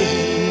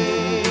 stay.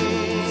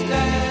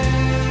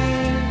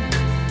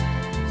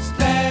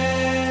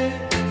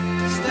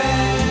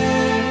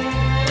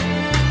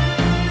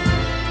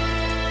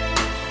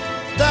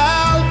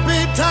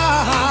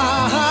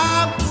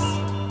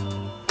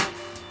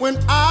 When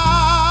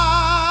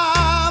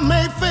I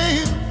may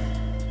fail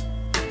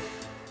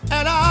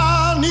and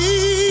I'll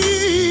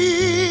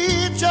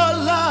need your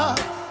love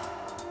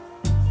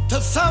to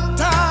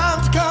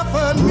sometimes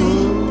comfort me.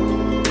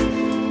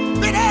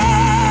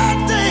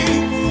 Bitter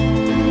things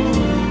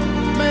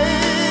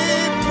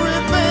may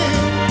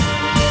prevail,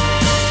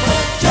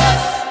 but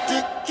just a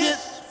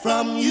kiss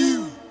from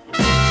you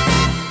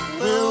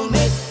will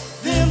make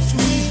them sweet.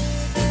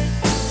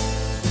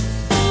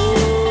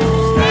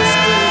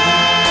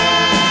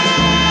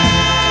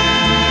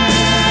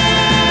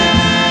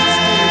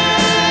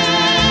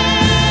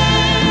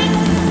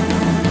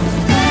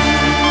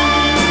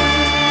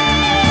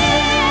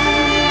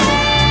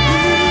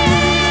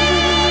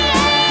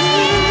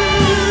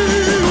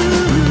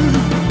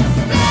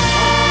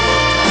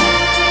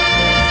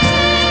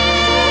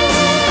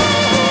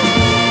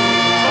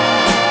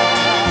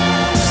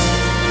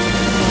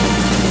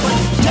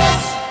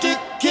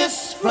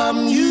 From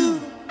you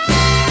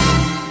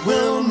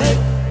will make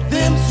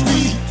them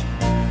sweet.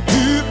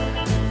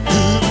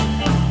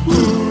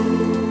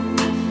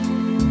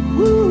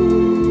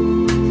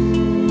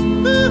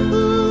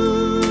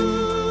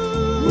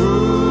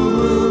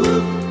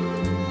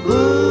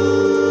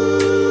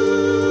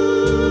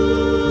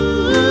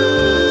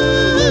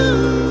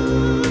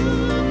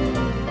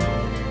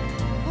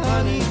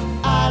 Honey,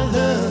 I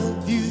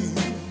love you.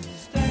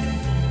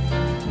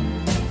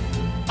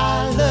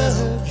 I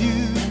love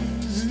you.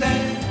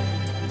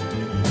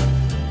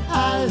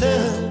 I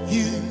love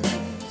you.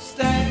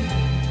 Stay.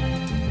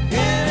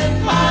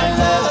 And I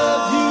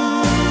love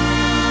you.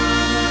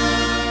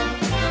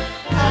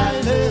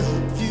 I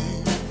love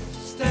you.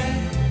 Stay.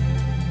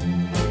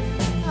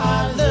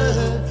 I love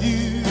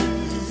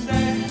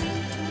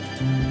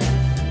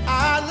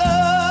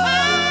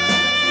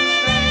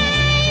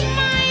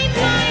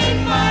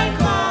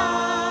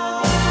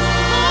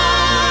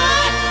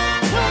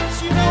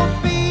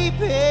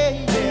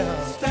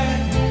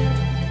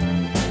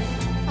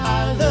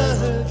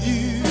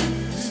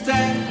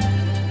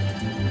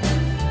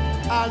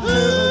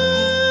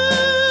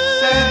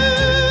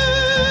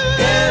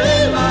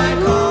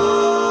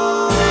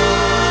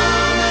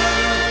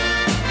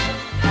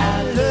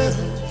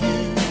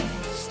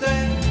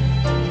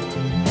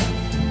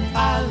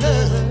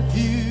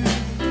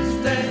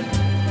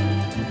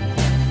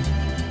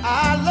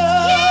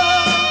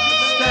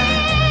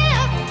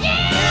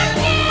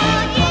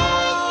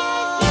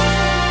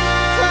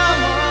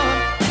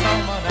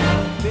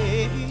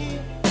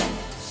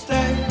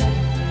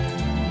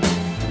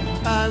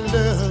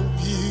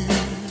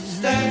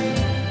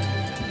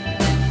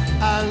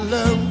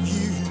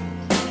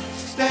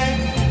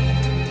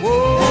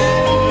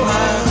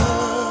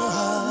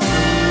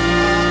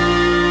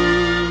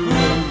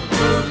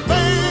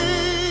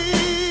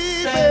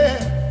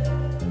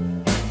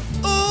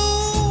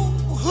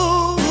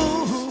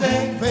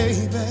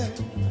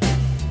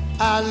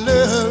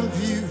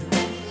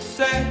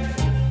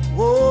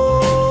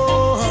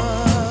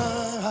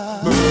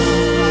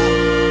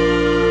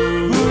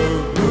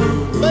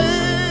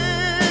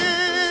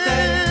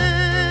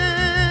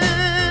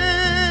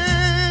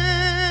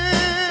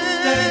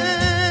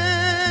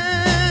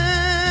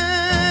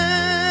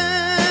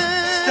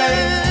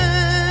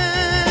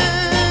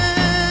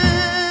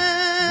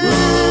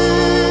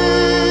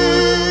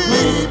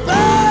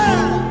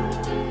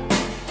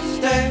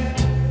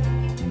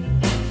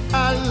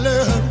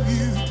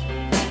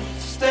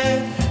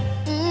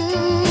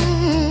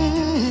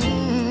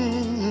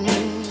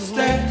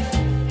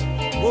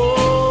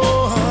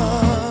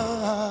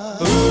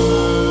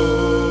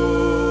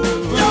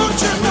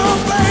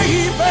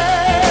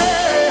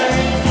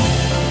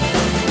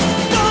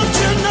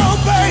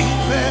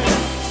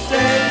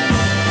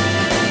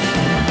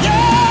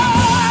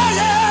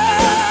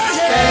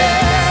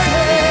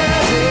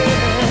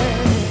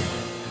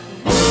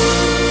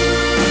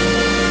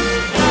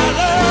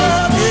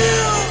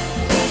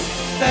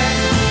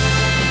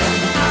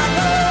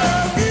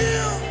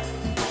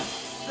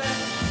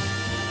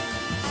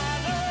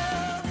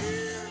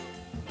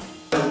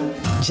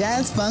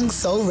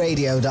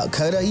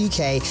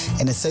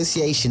JazzFunkSoulRadio.co.uk, in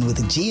association with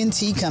the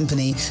G&T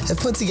Company, have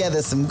put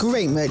together some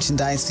great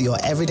merchandise for your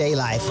everyday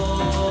life.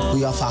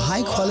 We offer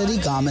high-quality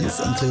garments,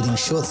 including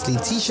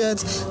short-sleeve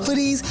t-shirts,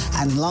 hoodies,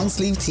 and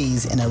long-sleeve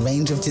tees in a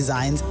range of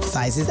designs,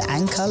 sizes,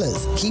 and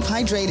colors. Keep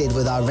hydrated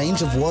with our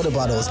range of water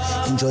bottles,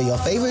 enjoy your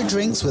favorite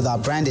drinks with our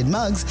branded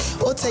mugs,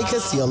 or take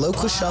us to your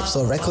local shops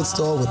or record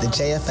store with the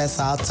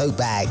JFSR tote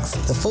bags.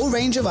 The full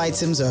range of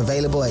items are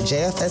available at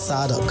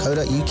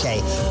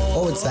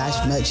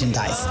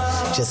jfsr.co.uk/merchandise.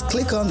 Just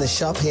click on the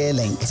shop here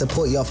link.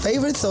 Support your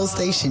favorite soul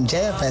station,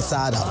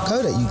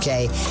 jfsr.co.uk,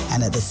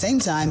 and at the same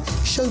time,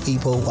 show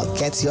people what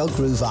gets your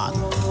groove on.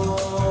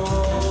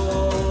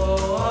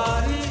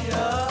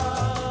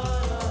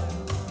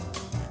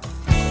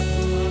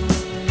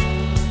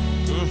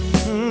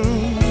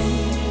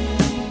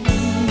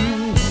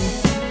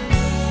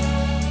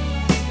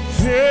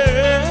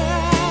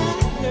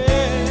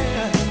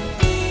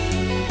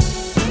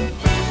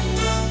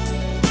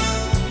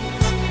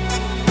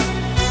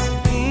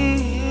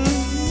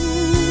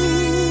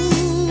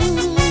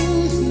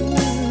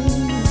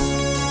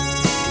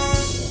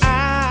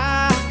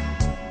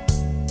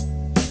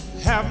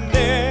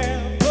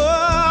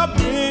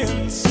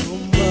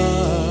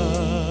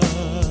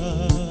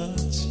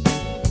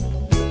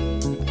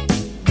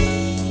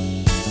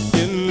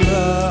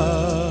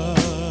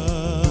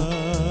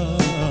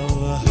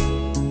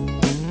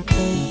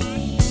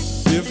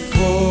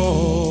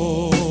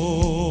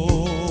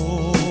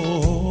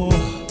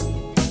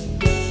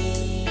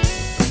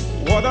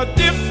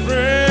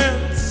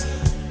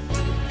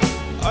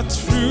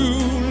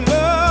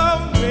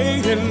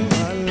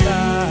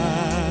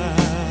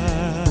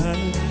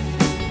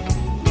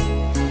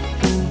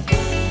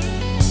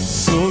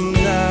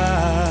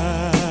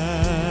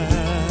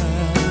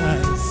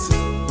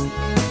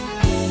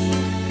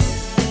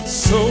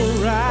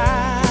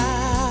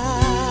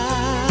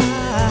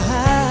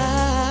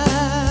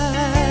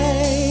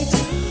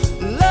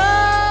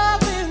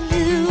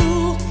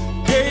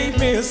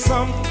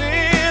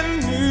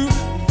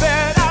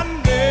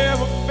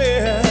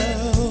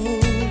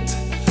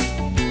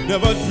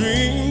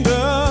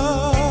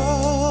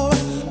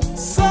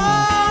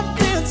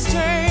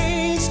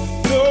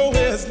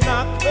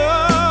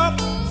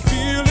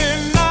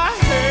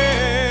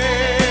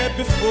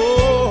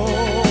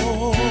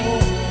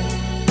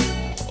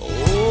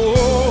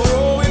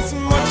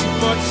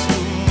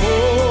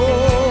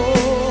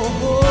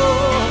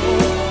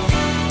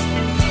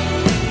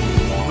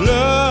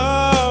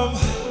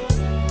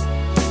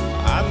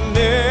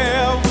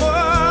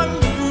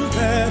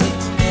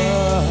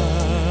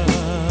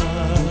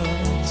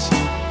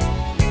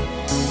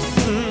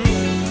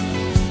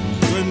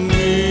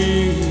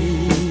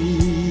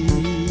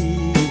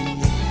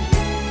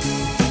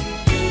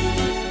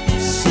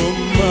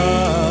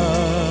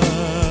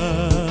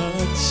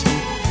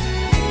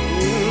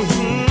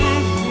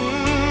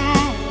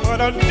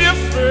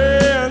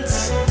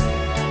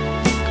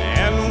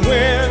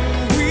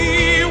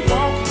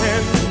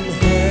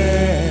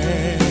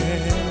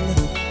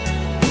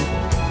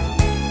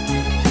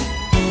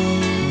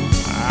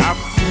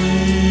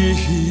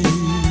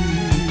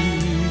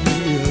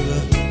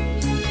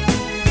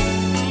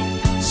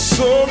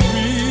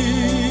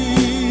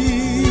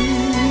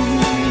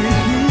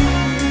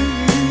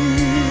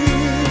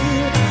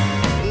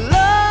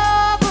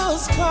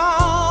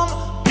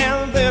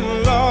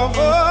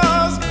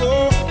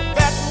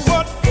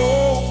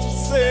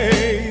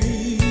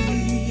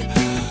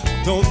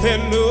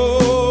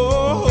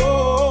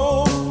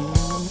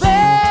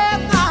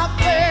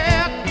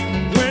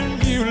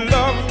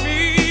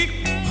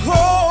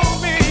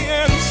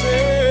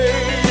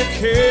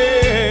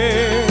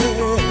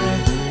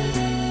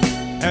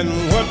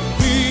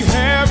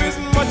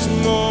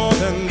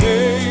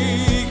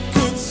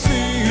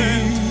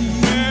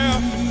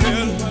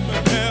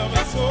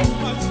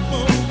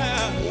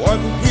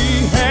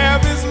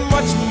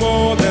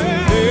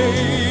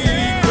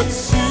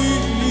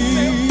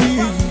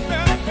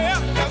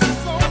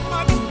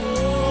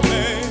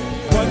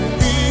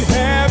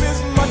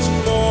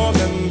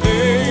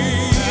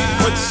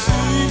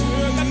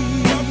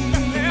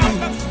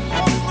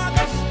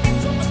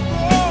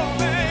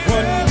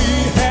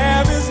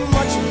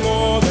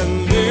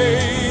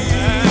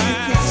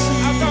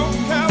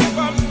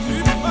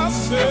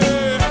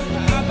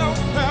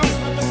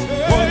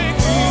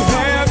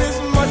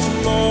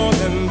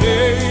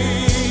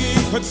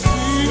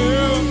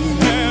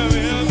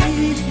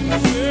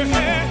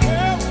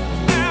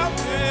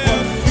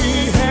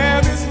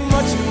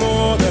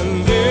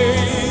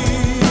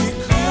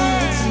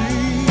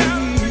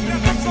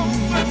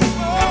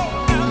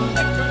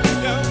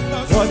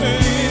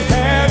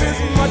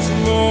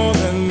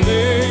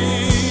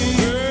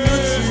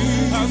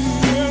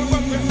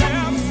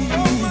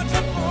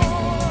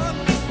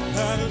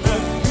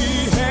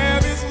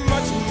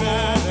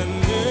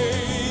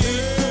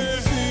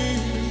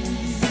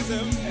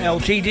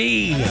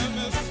 LTD,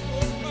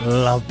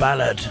 Love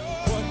Ballad.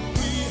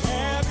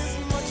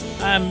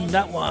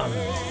 That one,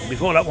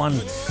 before that one,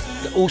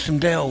 the Awesome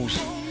Dells,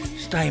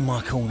 stay in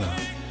my corner.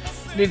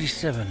 Nearly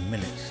 7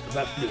 minutes of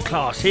absolute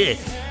class here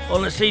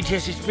on the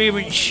CTS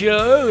Experience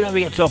Show. Now we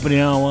get top of the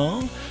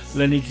hour.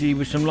 Lenny D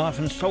with some life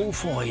and soul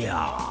for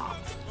ya.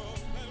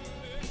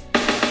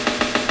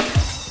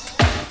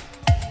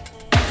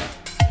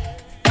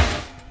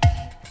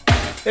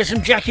 There's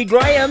some Jackie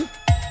Graham.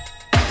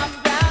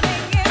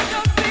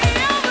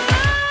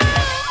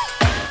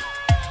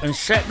 And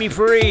Set Me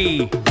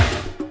Free.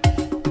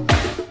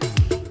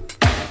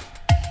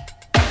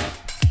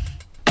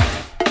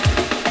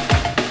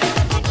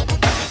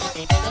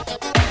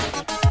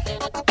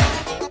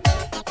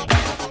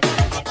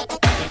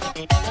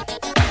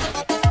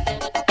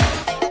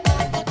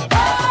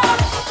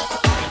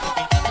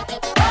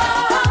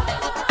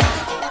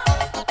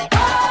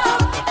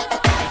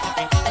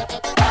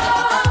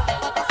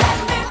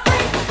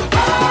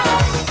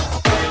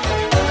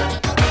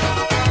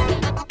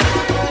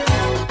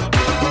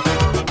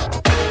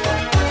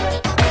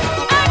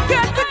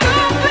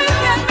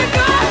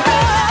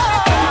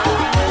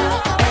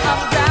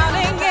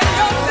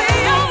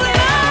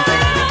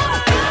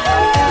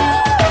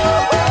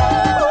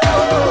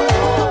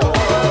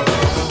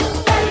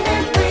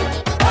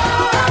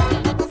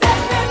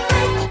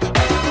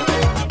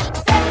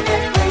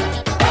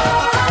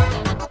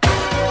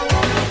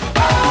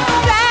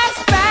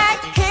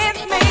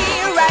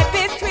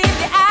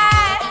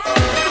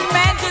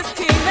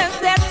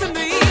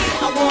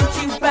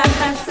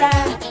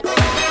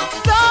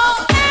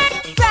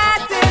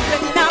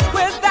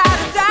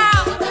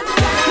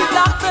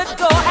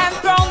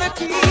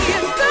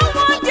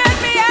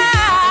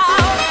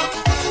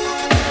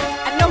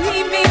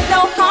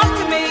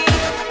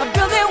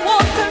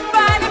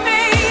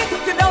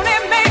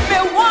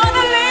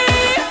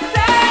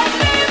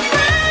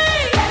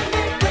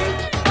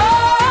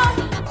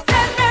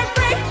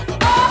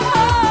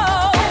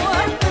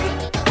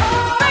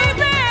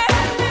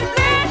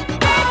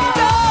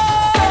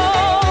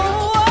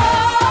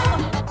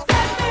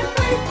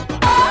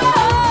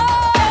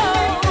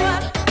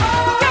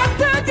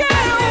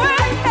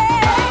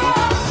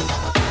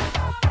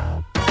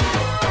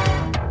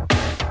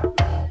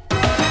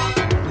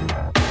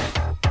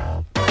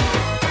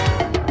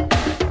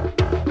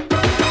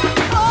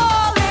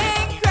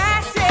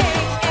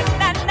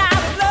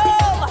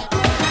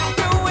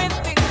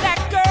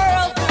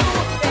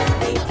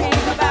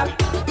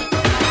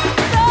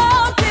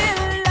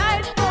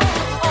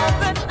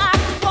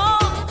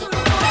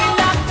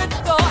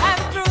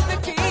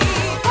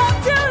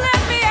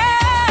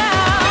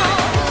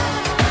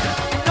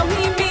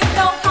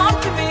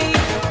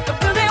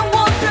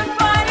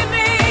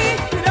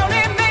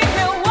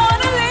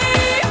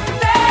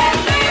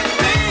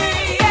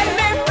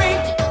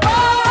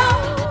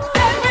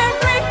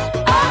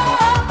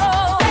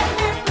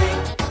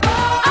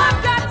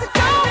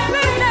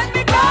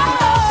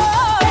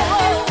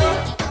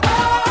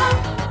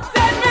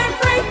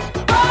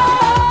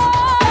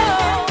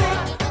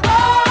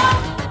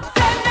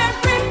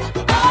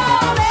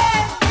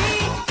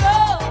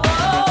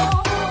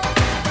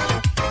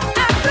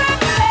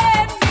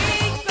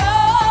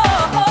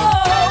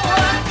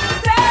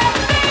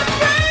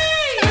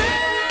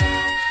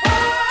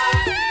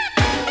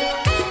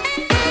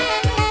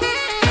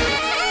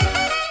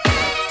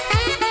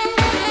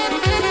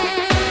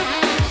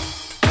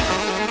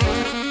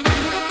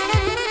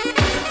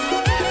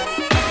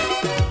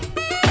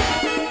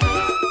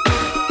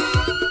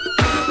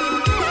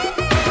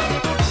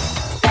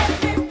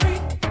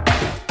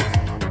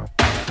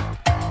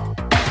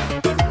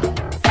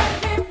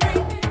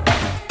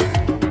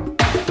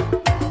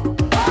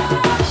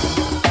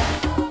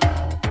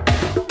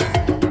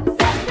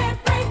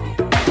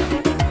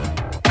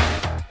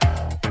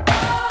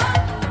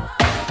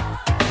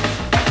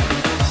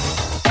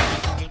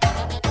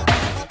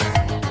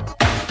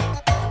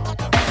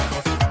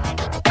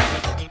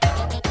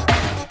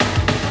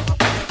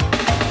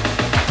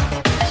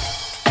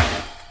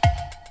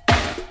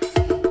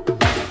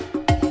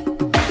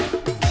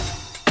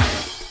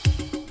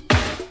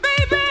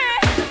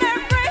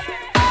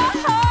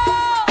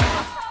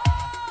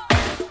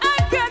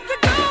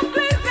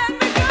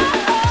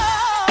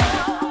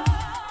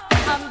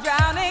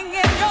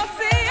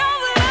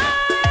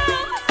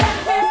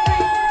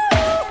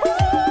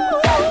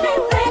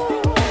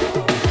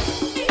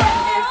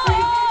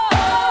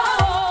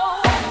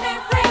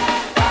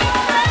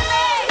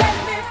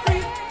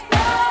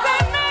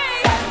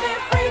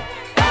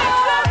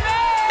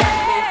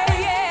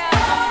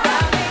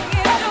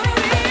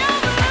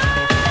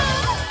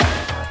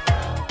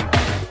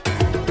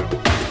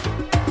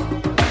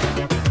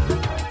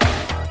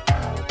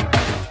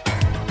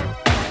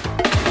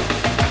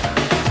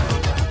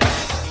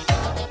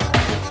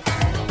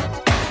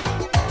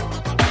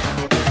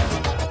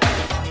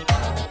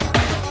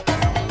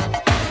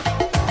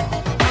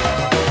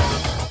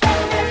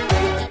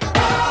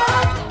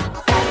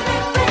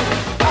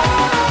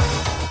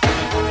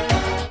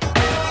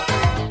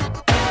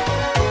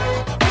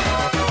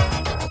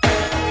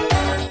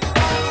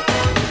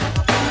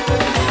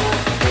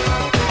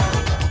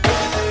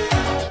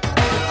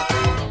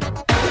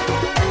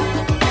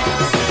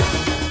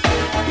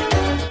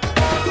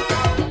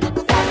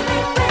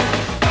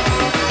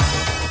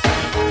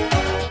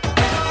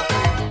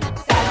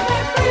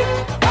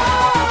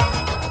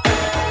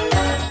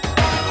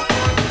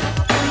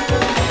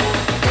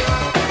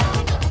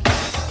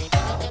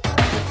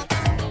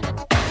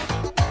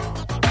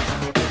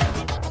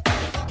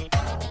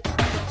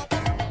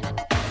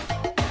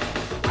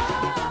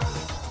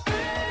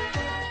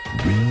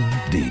 Real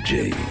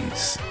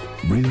DJs,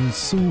 real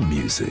soul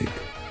music.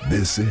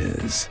 This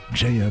is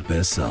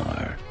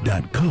jfsr.co.uk.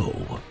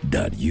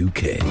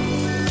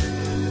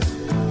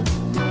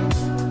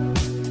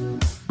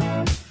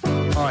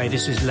 Hi,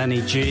 this is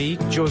Lenny G.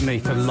 Join me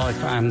for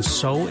Life and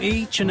Soul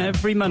each and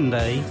every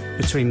Monday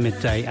between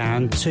midday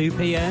and 2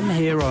 p.m.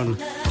 here on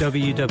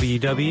www.jfsr.co.uk.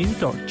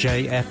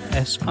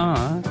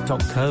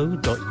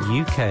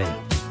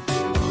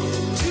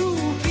 Two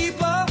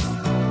people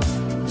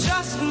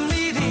just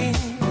meeting,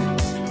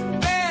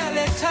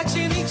 barely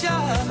touching each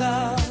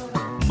other.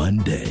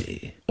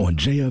 Monday on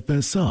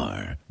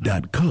jfsr.co.uk.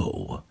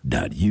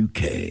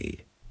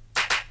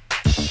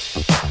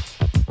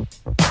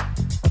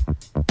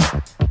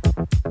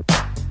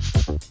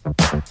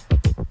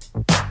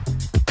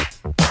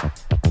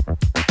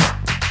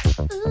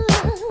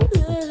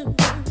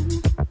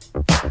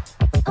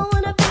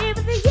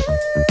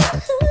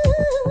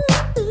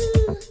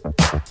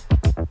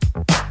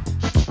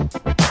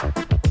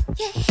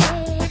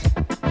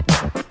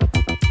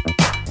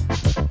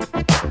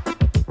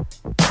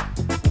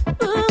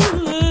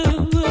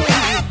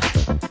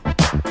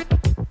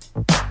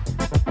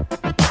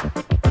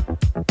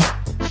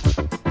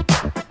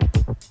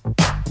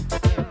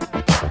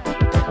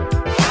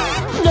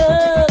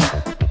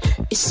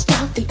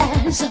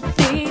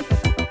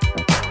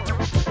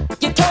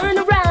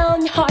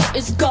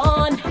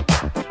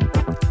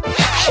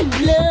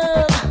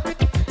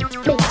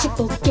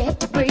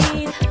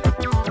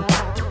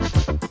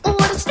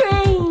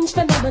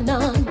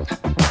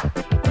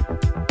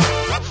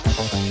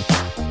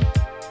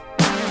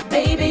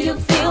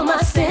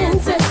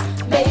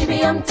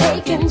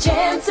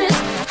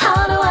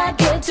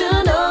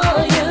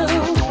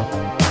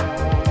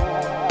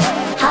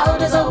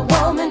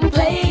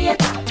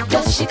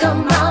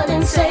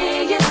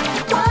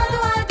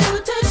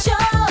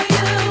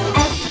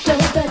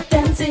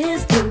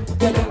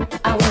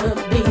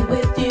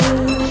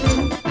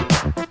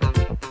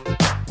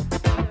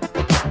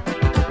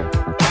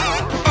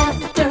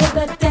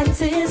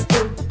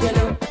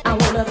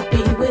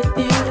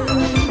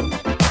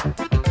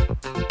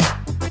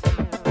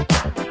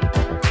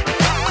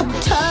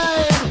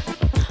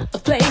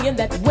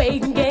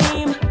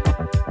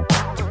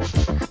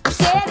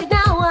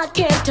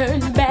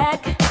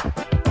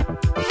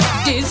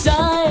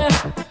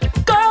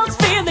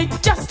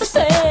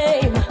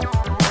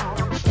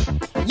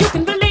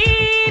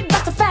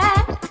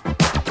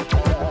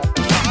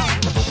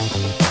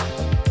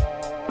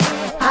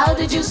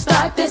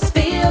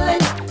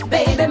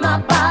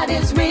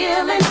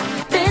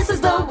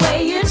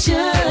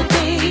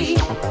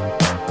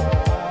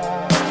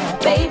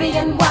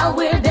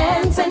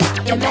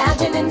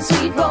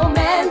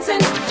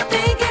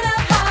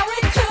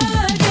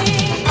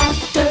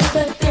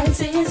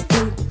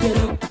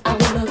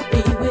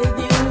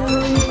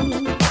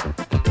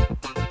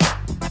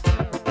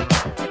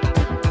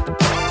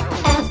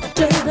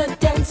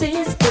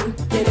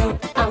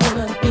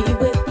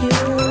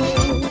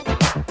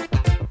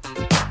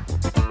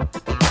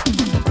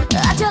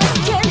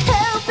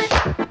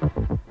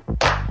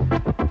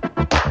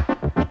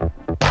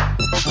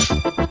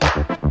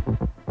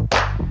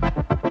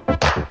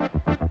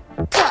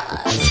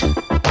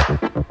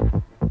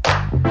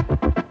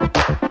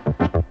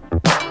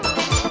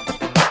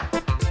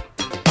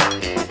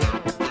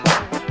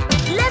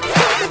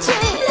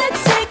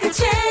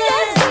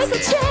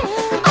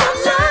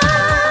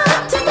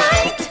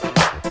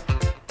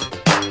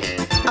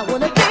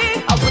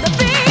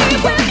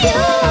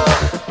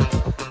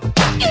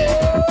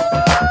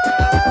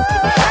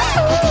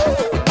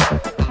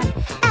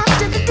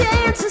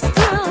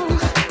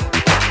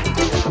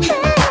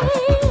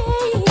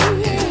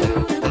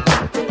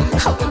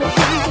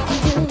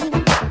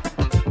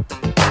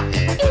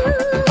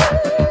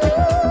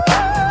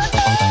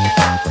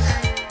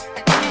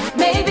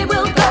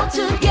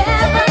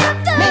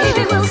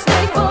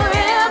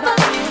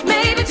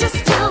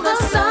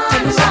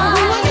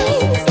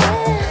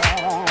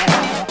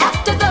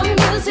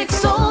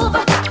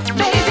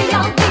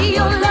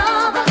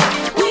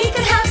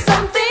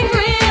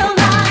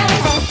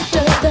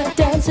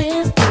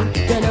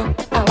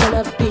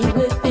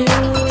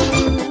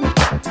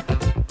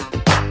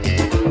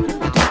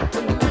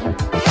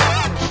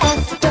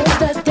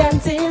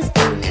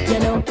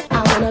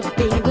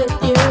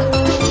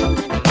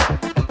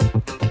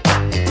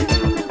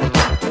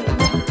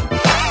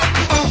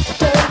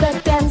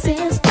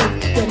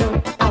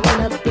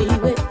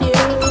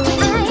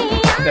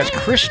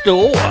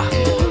 Crystal.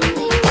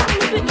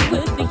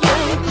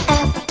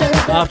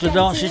 After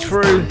dances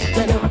through.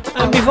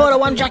 And before the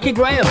one, Jackie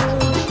Graham.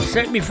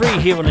 Set Me Free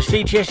here on the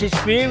CTS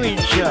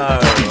Experience Show.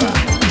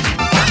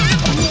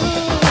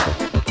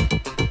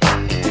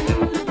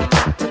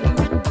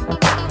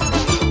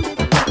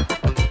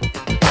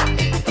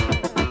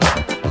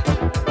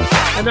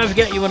 And don't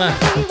forget, you want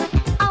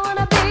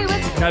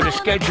to know the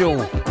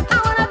schedule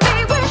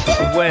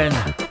of when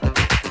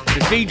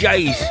the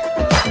DJs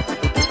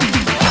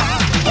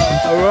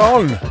are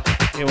on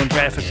here on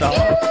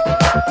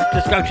JFSR.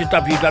 Just go to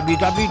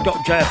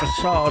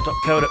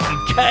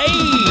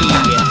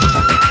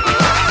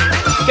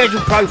www.jfsr.co.uk.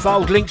 Scheduled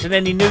profiles, links and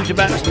any news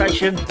about the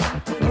station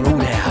are all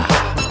there.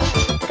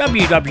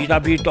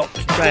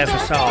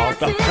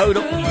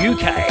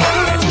 www.jfsr.co.uk.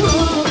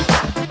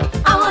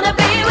 I wanna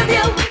be with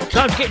you.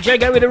 Time to get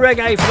Jago with the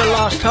reggae for the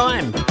last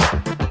time.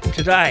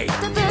 Today,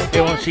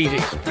 here on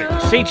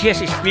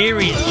CTS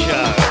Experience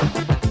Show.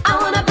 I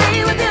wanna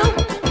be with you.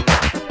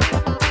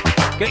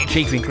 Get your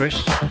teeth in,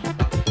 Chris.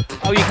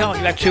 Oh, you can't.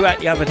 You had 2 out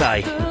the other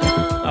day.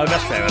 Oh,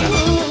 that's fair enough.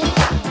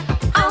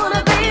 I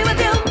wanna be with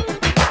you.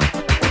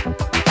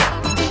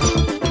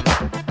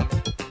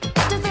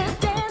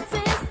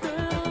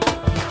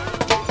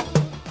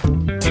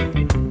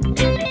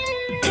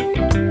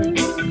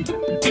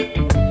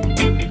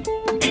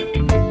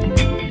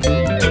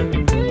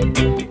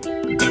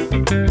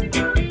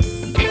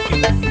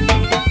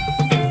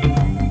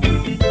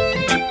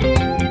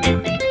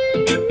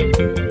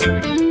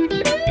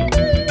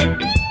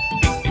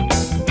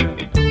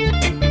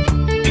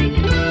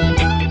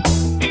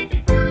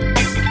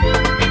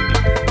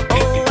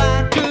 Oh,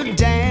 I could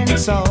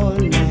dance all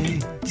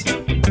night.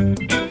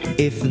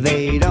 If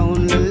they'd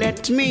only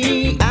let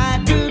me, I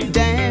could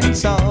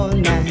dance all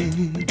night.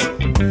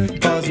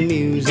 'Cause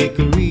music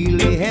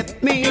really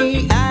helped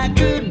me. I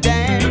could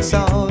dance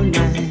all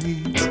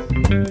night.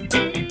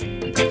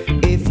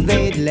 If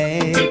they'd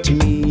let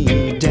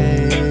me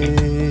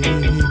dance.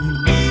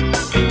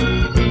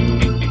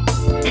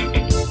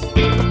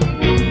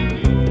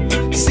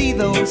 See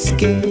those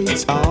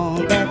kids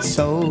on that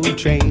Soul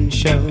Train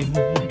show.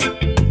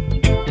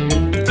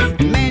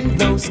 Man,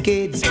 those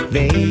kids,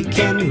 they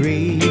can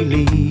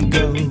really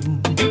go.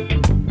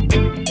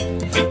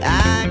 I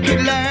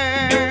could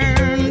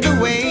learn the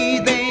way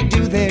they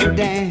do their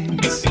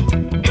dance.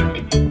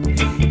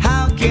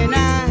 How can I,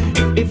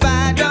 if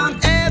I don't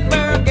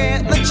ever get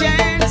the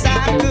chance? I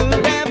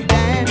could have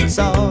danced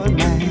all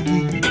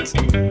night.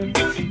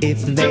 If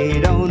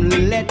they'd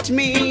only let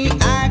me,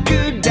 I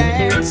could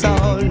dance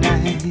all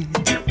night.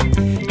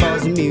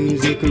 'Cause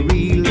music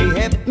really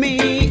helped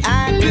me. I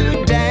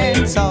could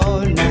dance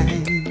all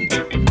night.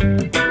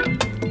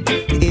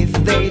 If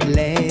they'd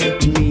let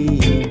me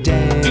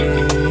dance.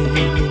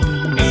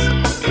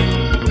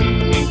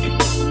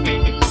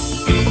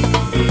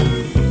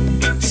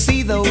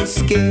 See those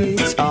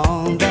kids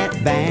on that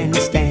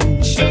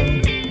bandstand show.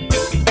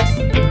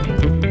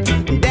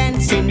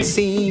 Dancing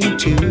seemed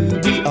to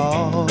be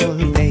all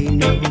they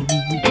know.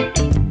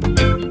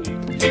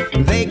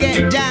 They get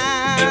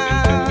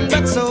down,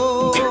 but so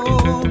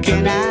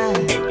can I.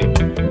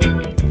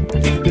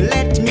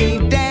 Let me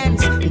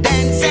dance,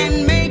 dance and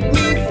make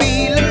me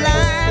feel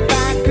alive.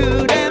 I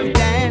could have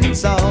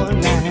danced all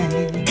night.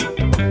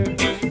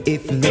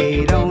 If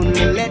they'd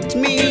only let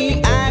me,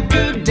 I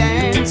could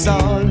dance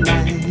all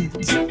night.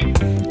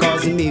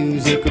 'Cause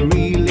music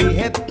really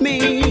helped me.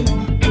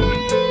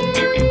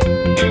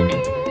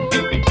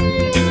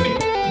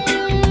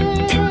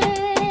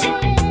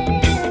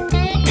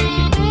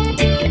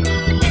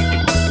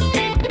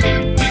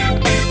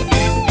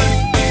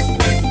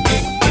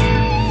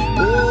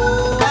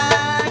 Oh, I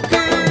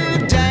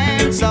could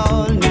dance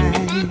all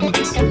night.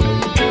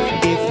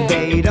 If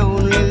they'd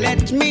only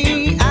let me,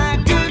 I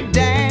could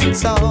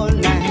dance all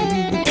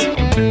night.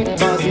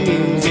 'Cause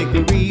music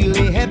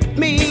really helped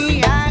me.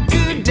 I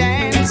could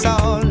dance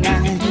all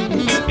night.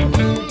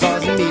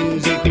 'Cause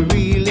music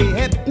really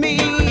helped me.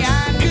 I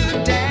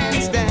could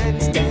dance,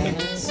 dance,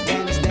 dance,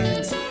 dance,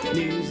 dance.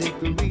 Music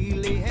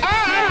really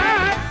helped me.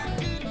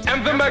 And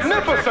the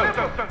magnificent.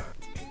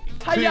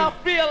 How y'all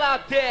feel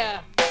out there?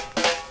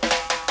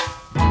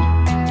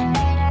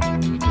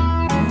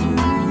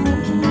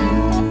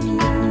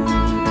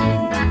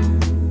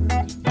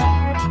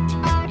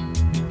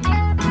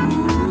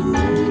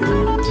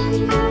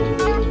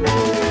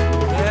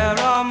 There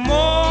are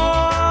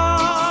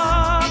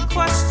more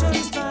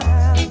questions than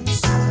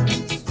answers.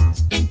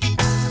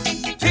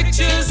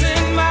 Pictures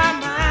in my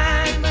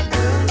mind that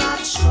will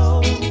not show.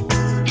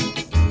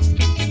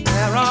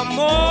 There are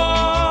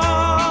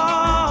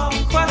more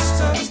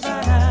questions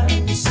than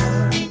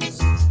answers.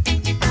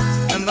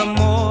 And the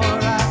more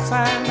I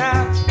find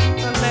out,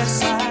 the less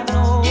I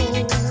know.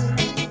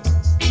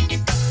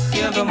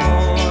 Yeah, the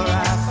more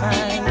I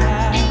find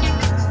out,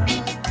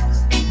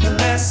 the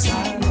less I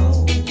know.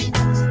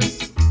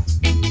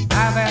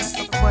 I've asked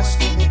the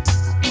question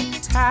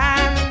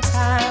time and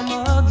time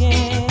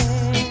again.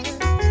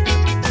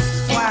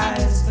 Why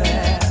is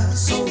there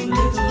so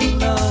little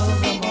love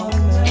among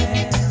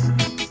men?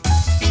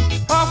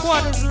 Or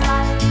what is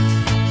life?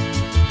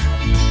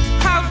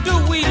 How do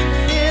we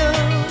live?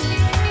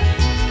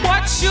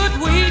 What should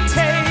we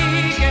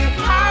take and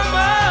how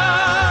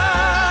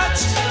much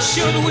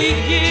should we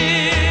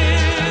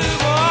give?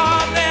 Oh,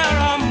 there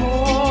are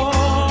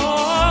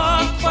more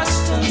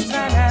questions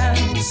than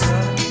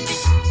answers.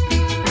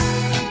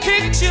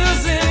 Pictures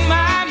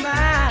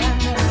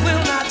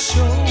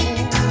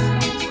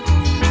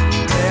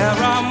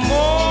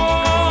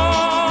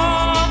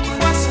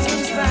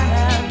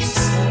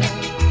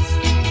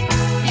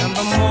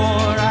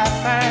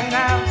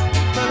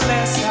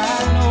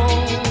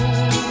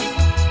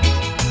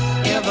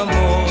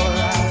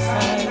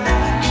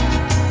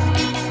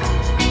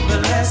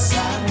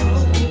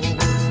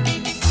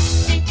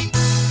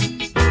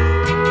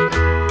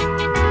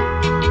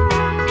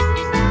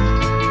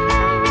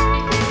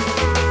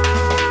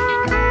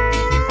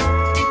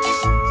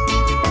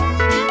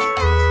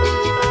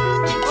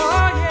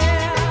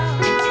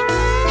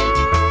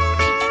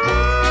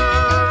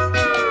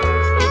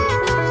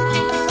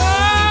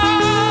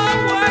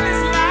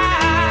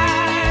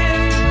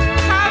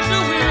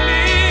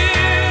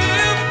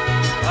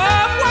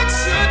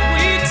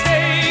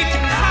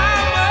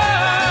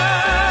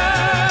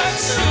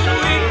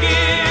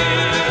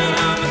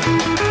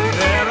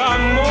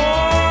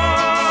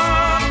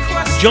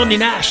Johnny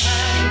Nash.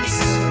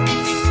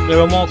 There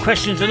are more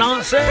questions and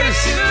answers.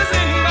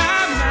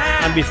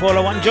 And before I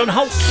want John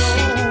Holt.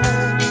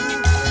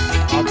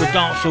 I could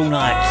dance all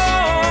night.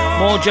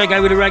 More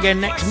Jago with the Reggae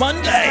next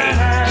Monday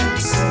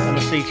on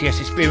the CTS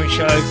Experience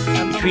Show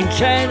between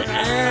 10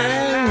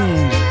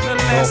 and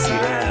 12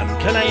 p.m.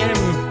 10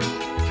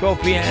 a.m.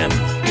 12 p.m.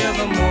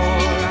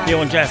 here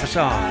on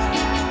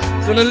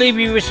JFSR. Gonna leave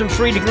you with some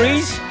 3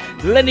 Degrees.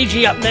 Lenny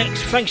G up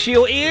next. Thanks for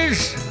your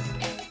ears.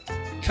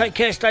 Take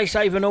care, stay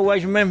safe, and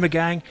always remember,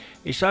 gang,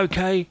 it's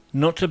okay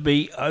not to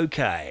be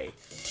okay.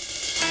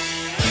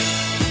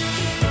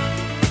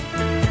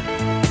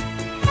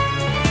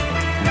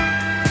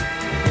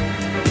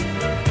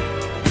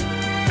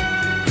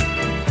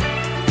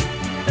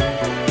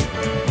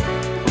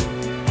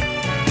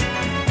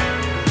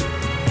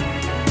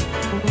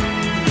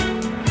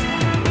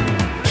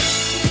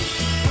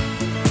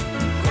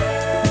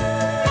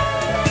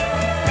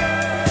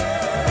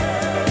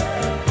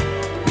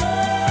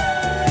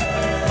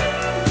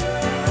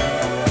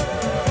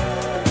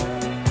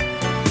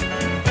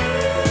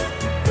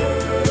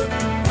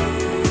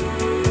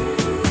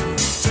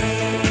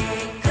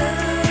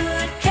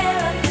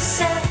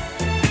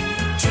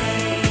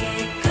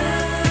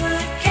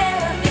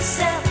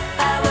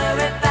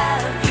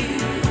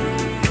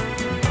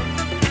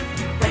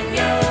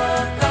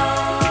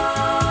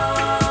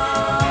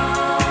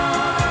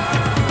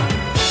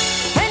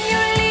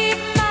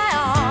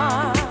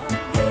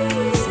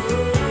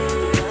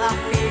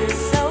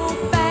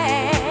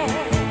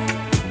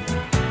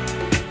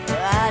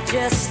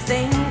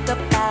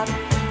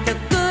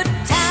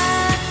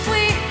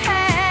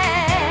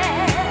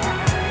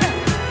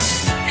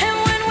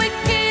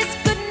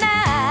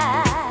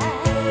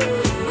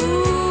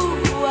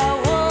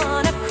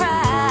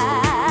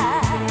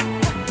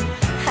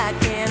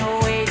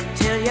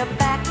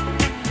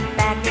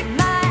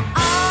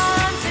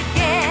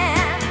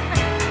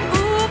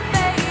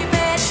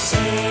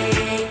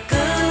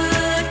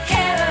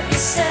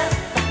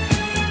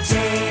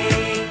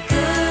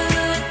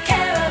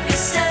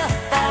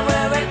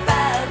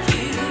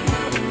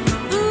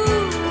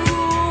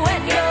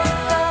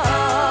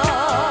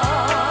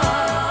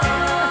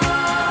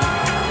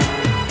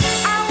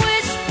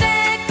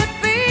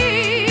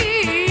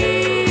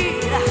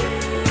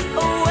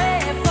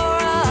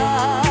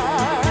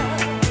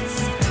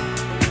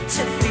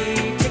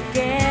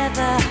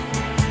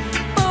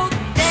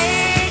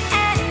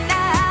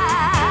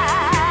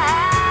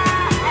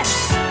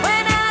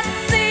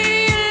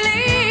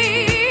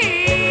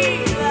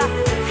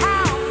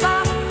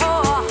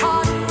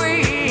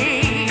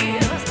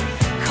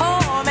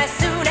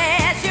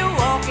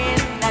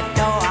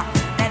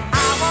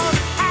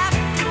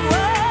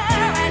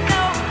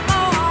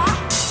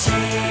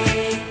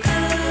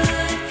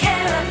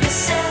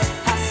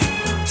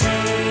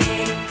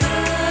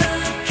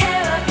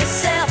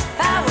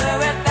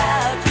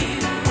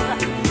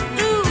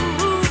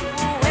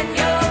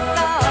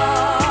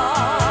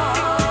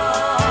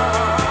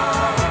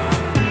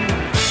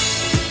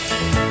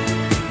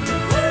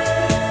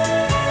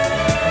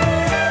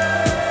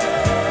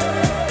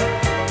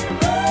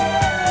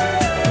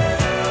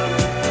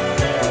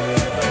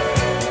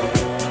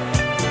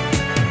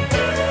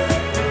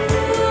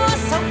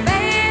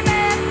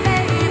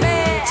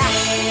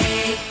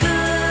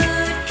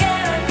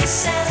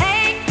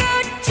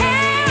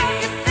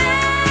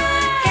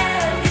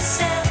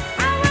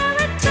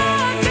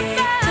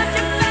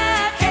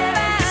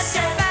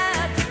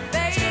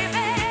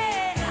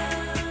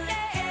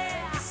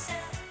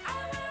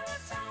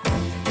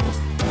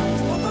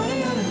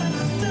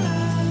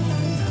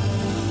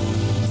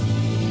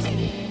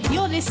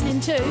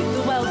 listening to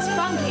the world's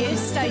funkiest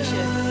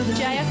station,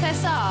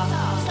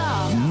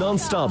 JFSR.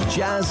 Non-stop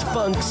jazz,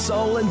 funk,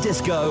 soul and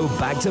disco,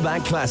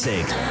 back-to-back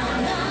classics.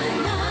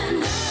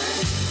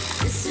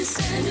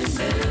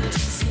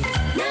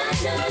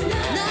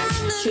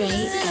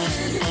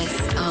 JFSR.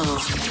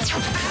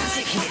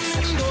 Classic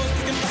hits.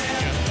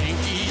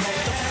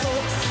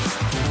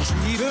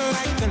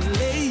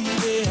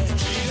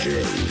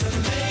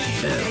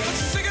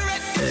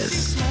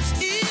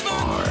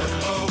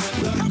 JFSR,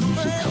 where the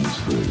music comes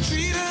first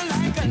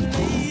and the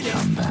people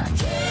come back.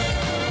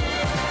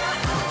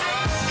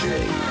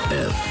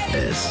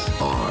 JFSR,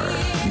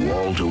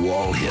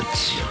 wall-to-wall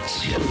hits.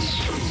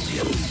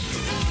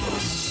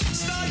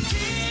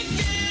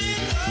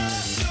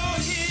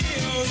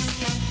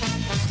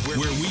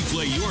 Where we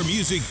play your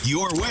music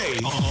your way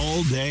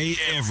all day,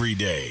 every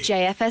day.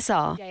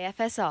 JFSR.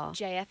 JFSR.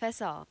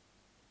 JFSR.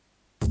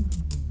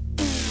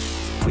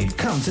 We've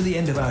come to the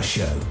end of our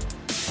show.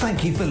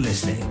 Thank you for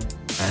listening,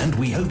 and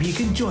we hope you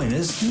can join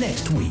us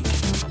next week.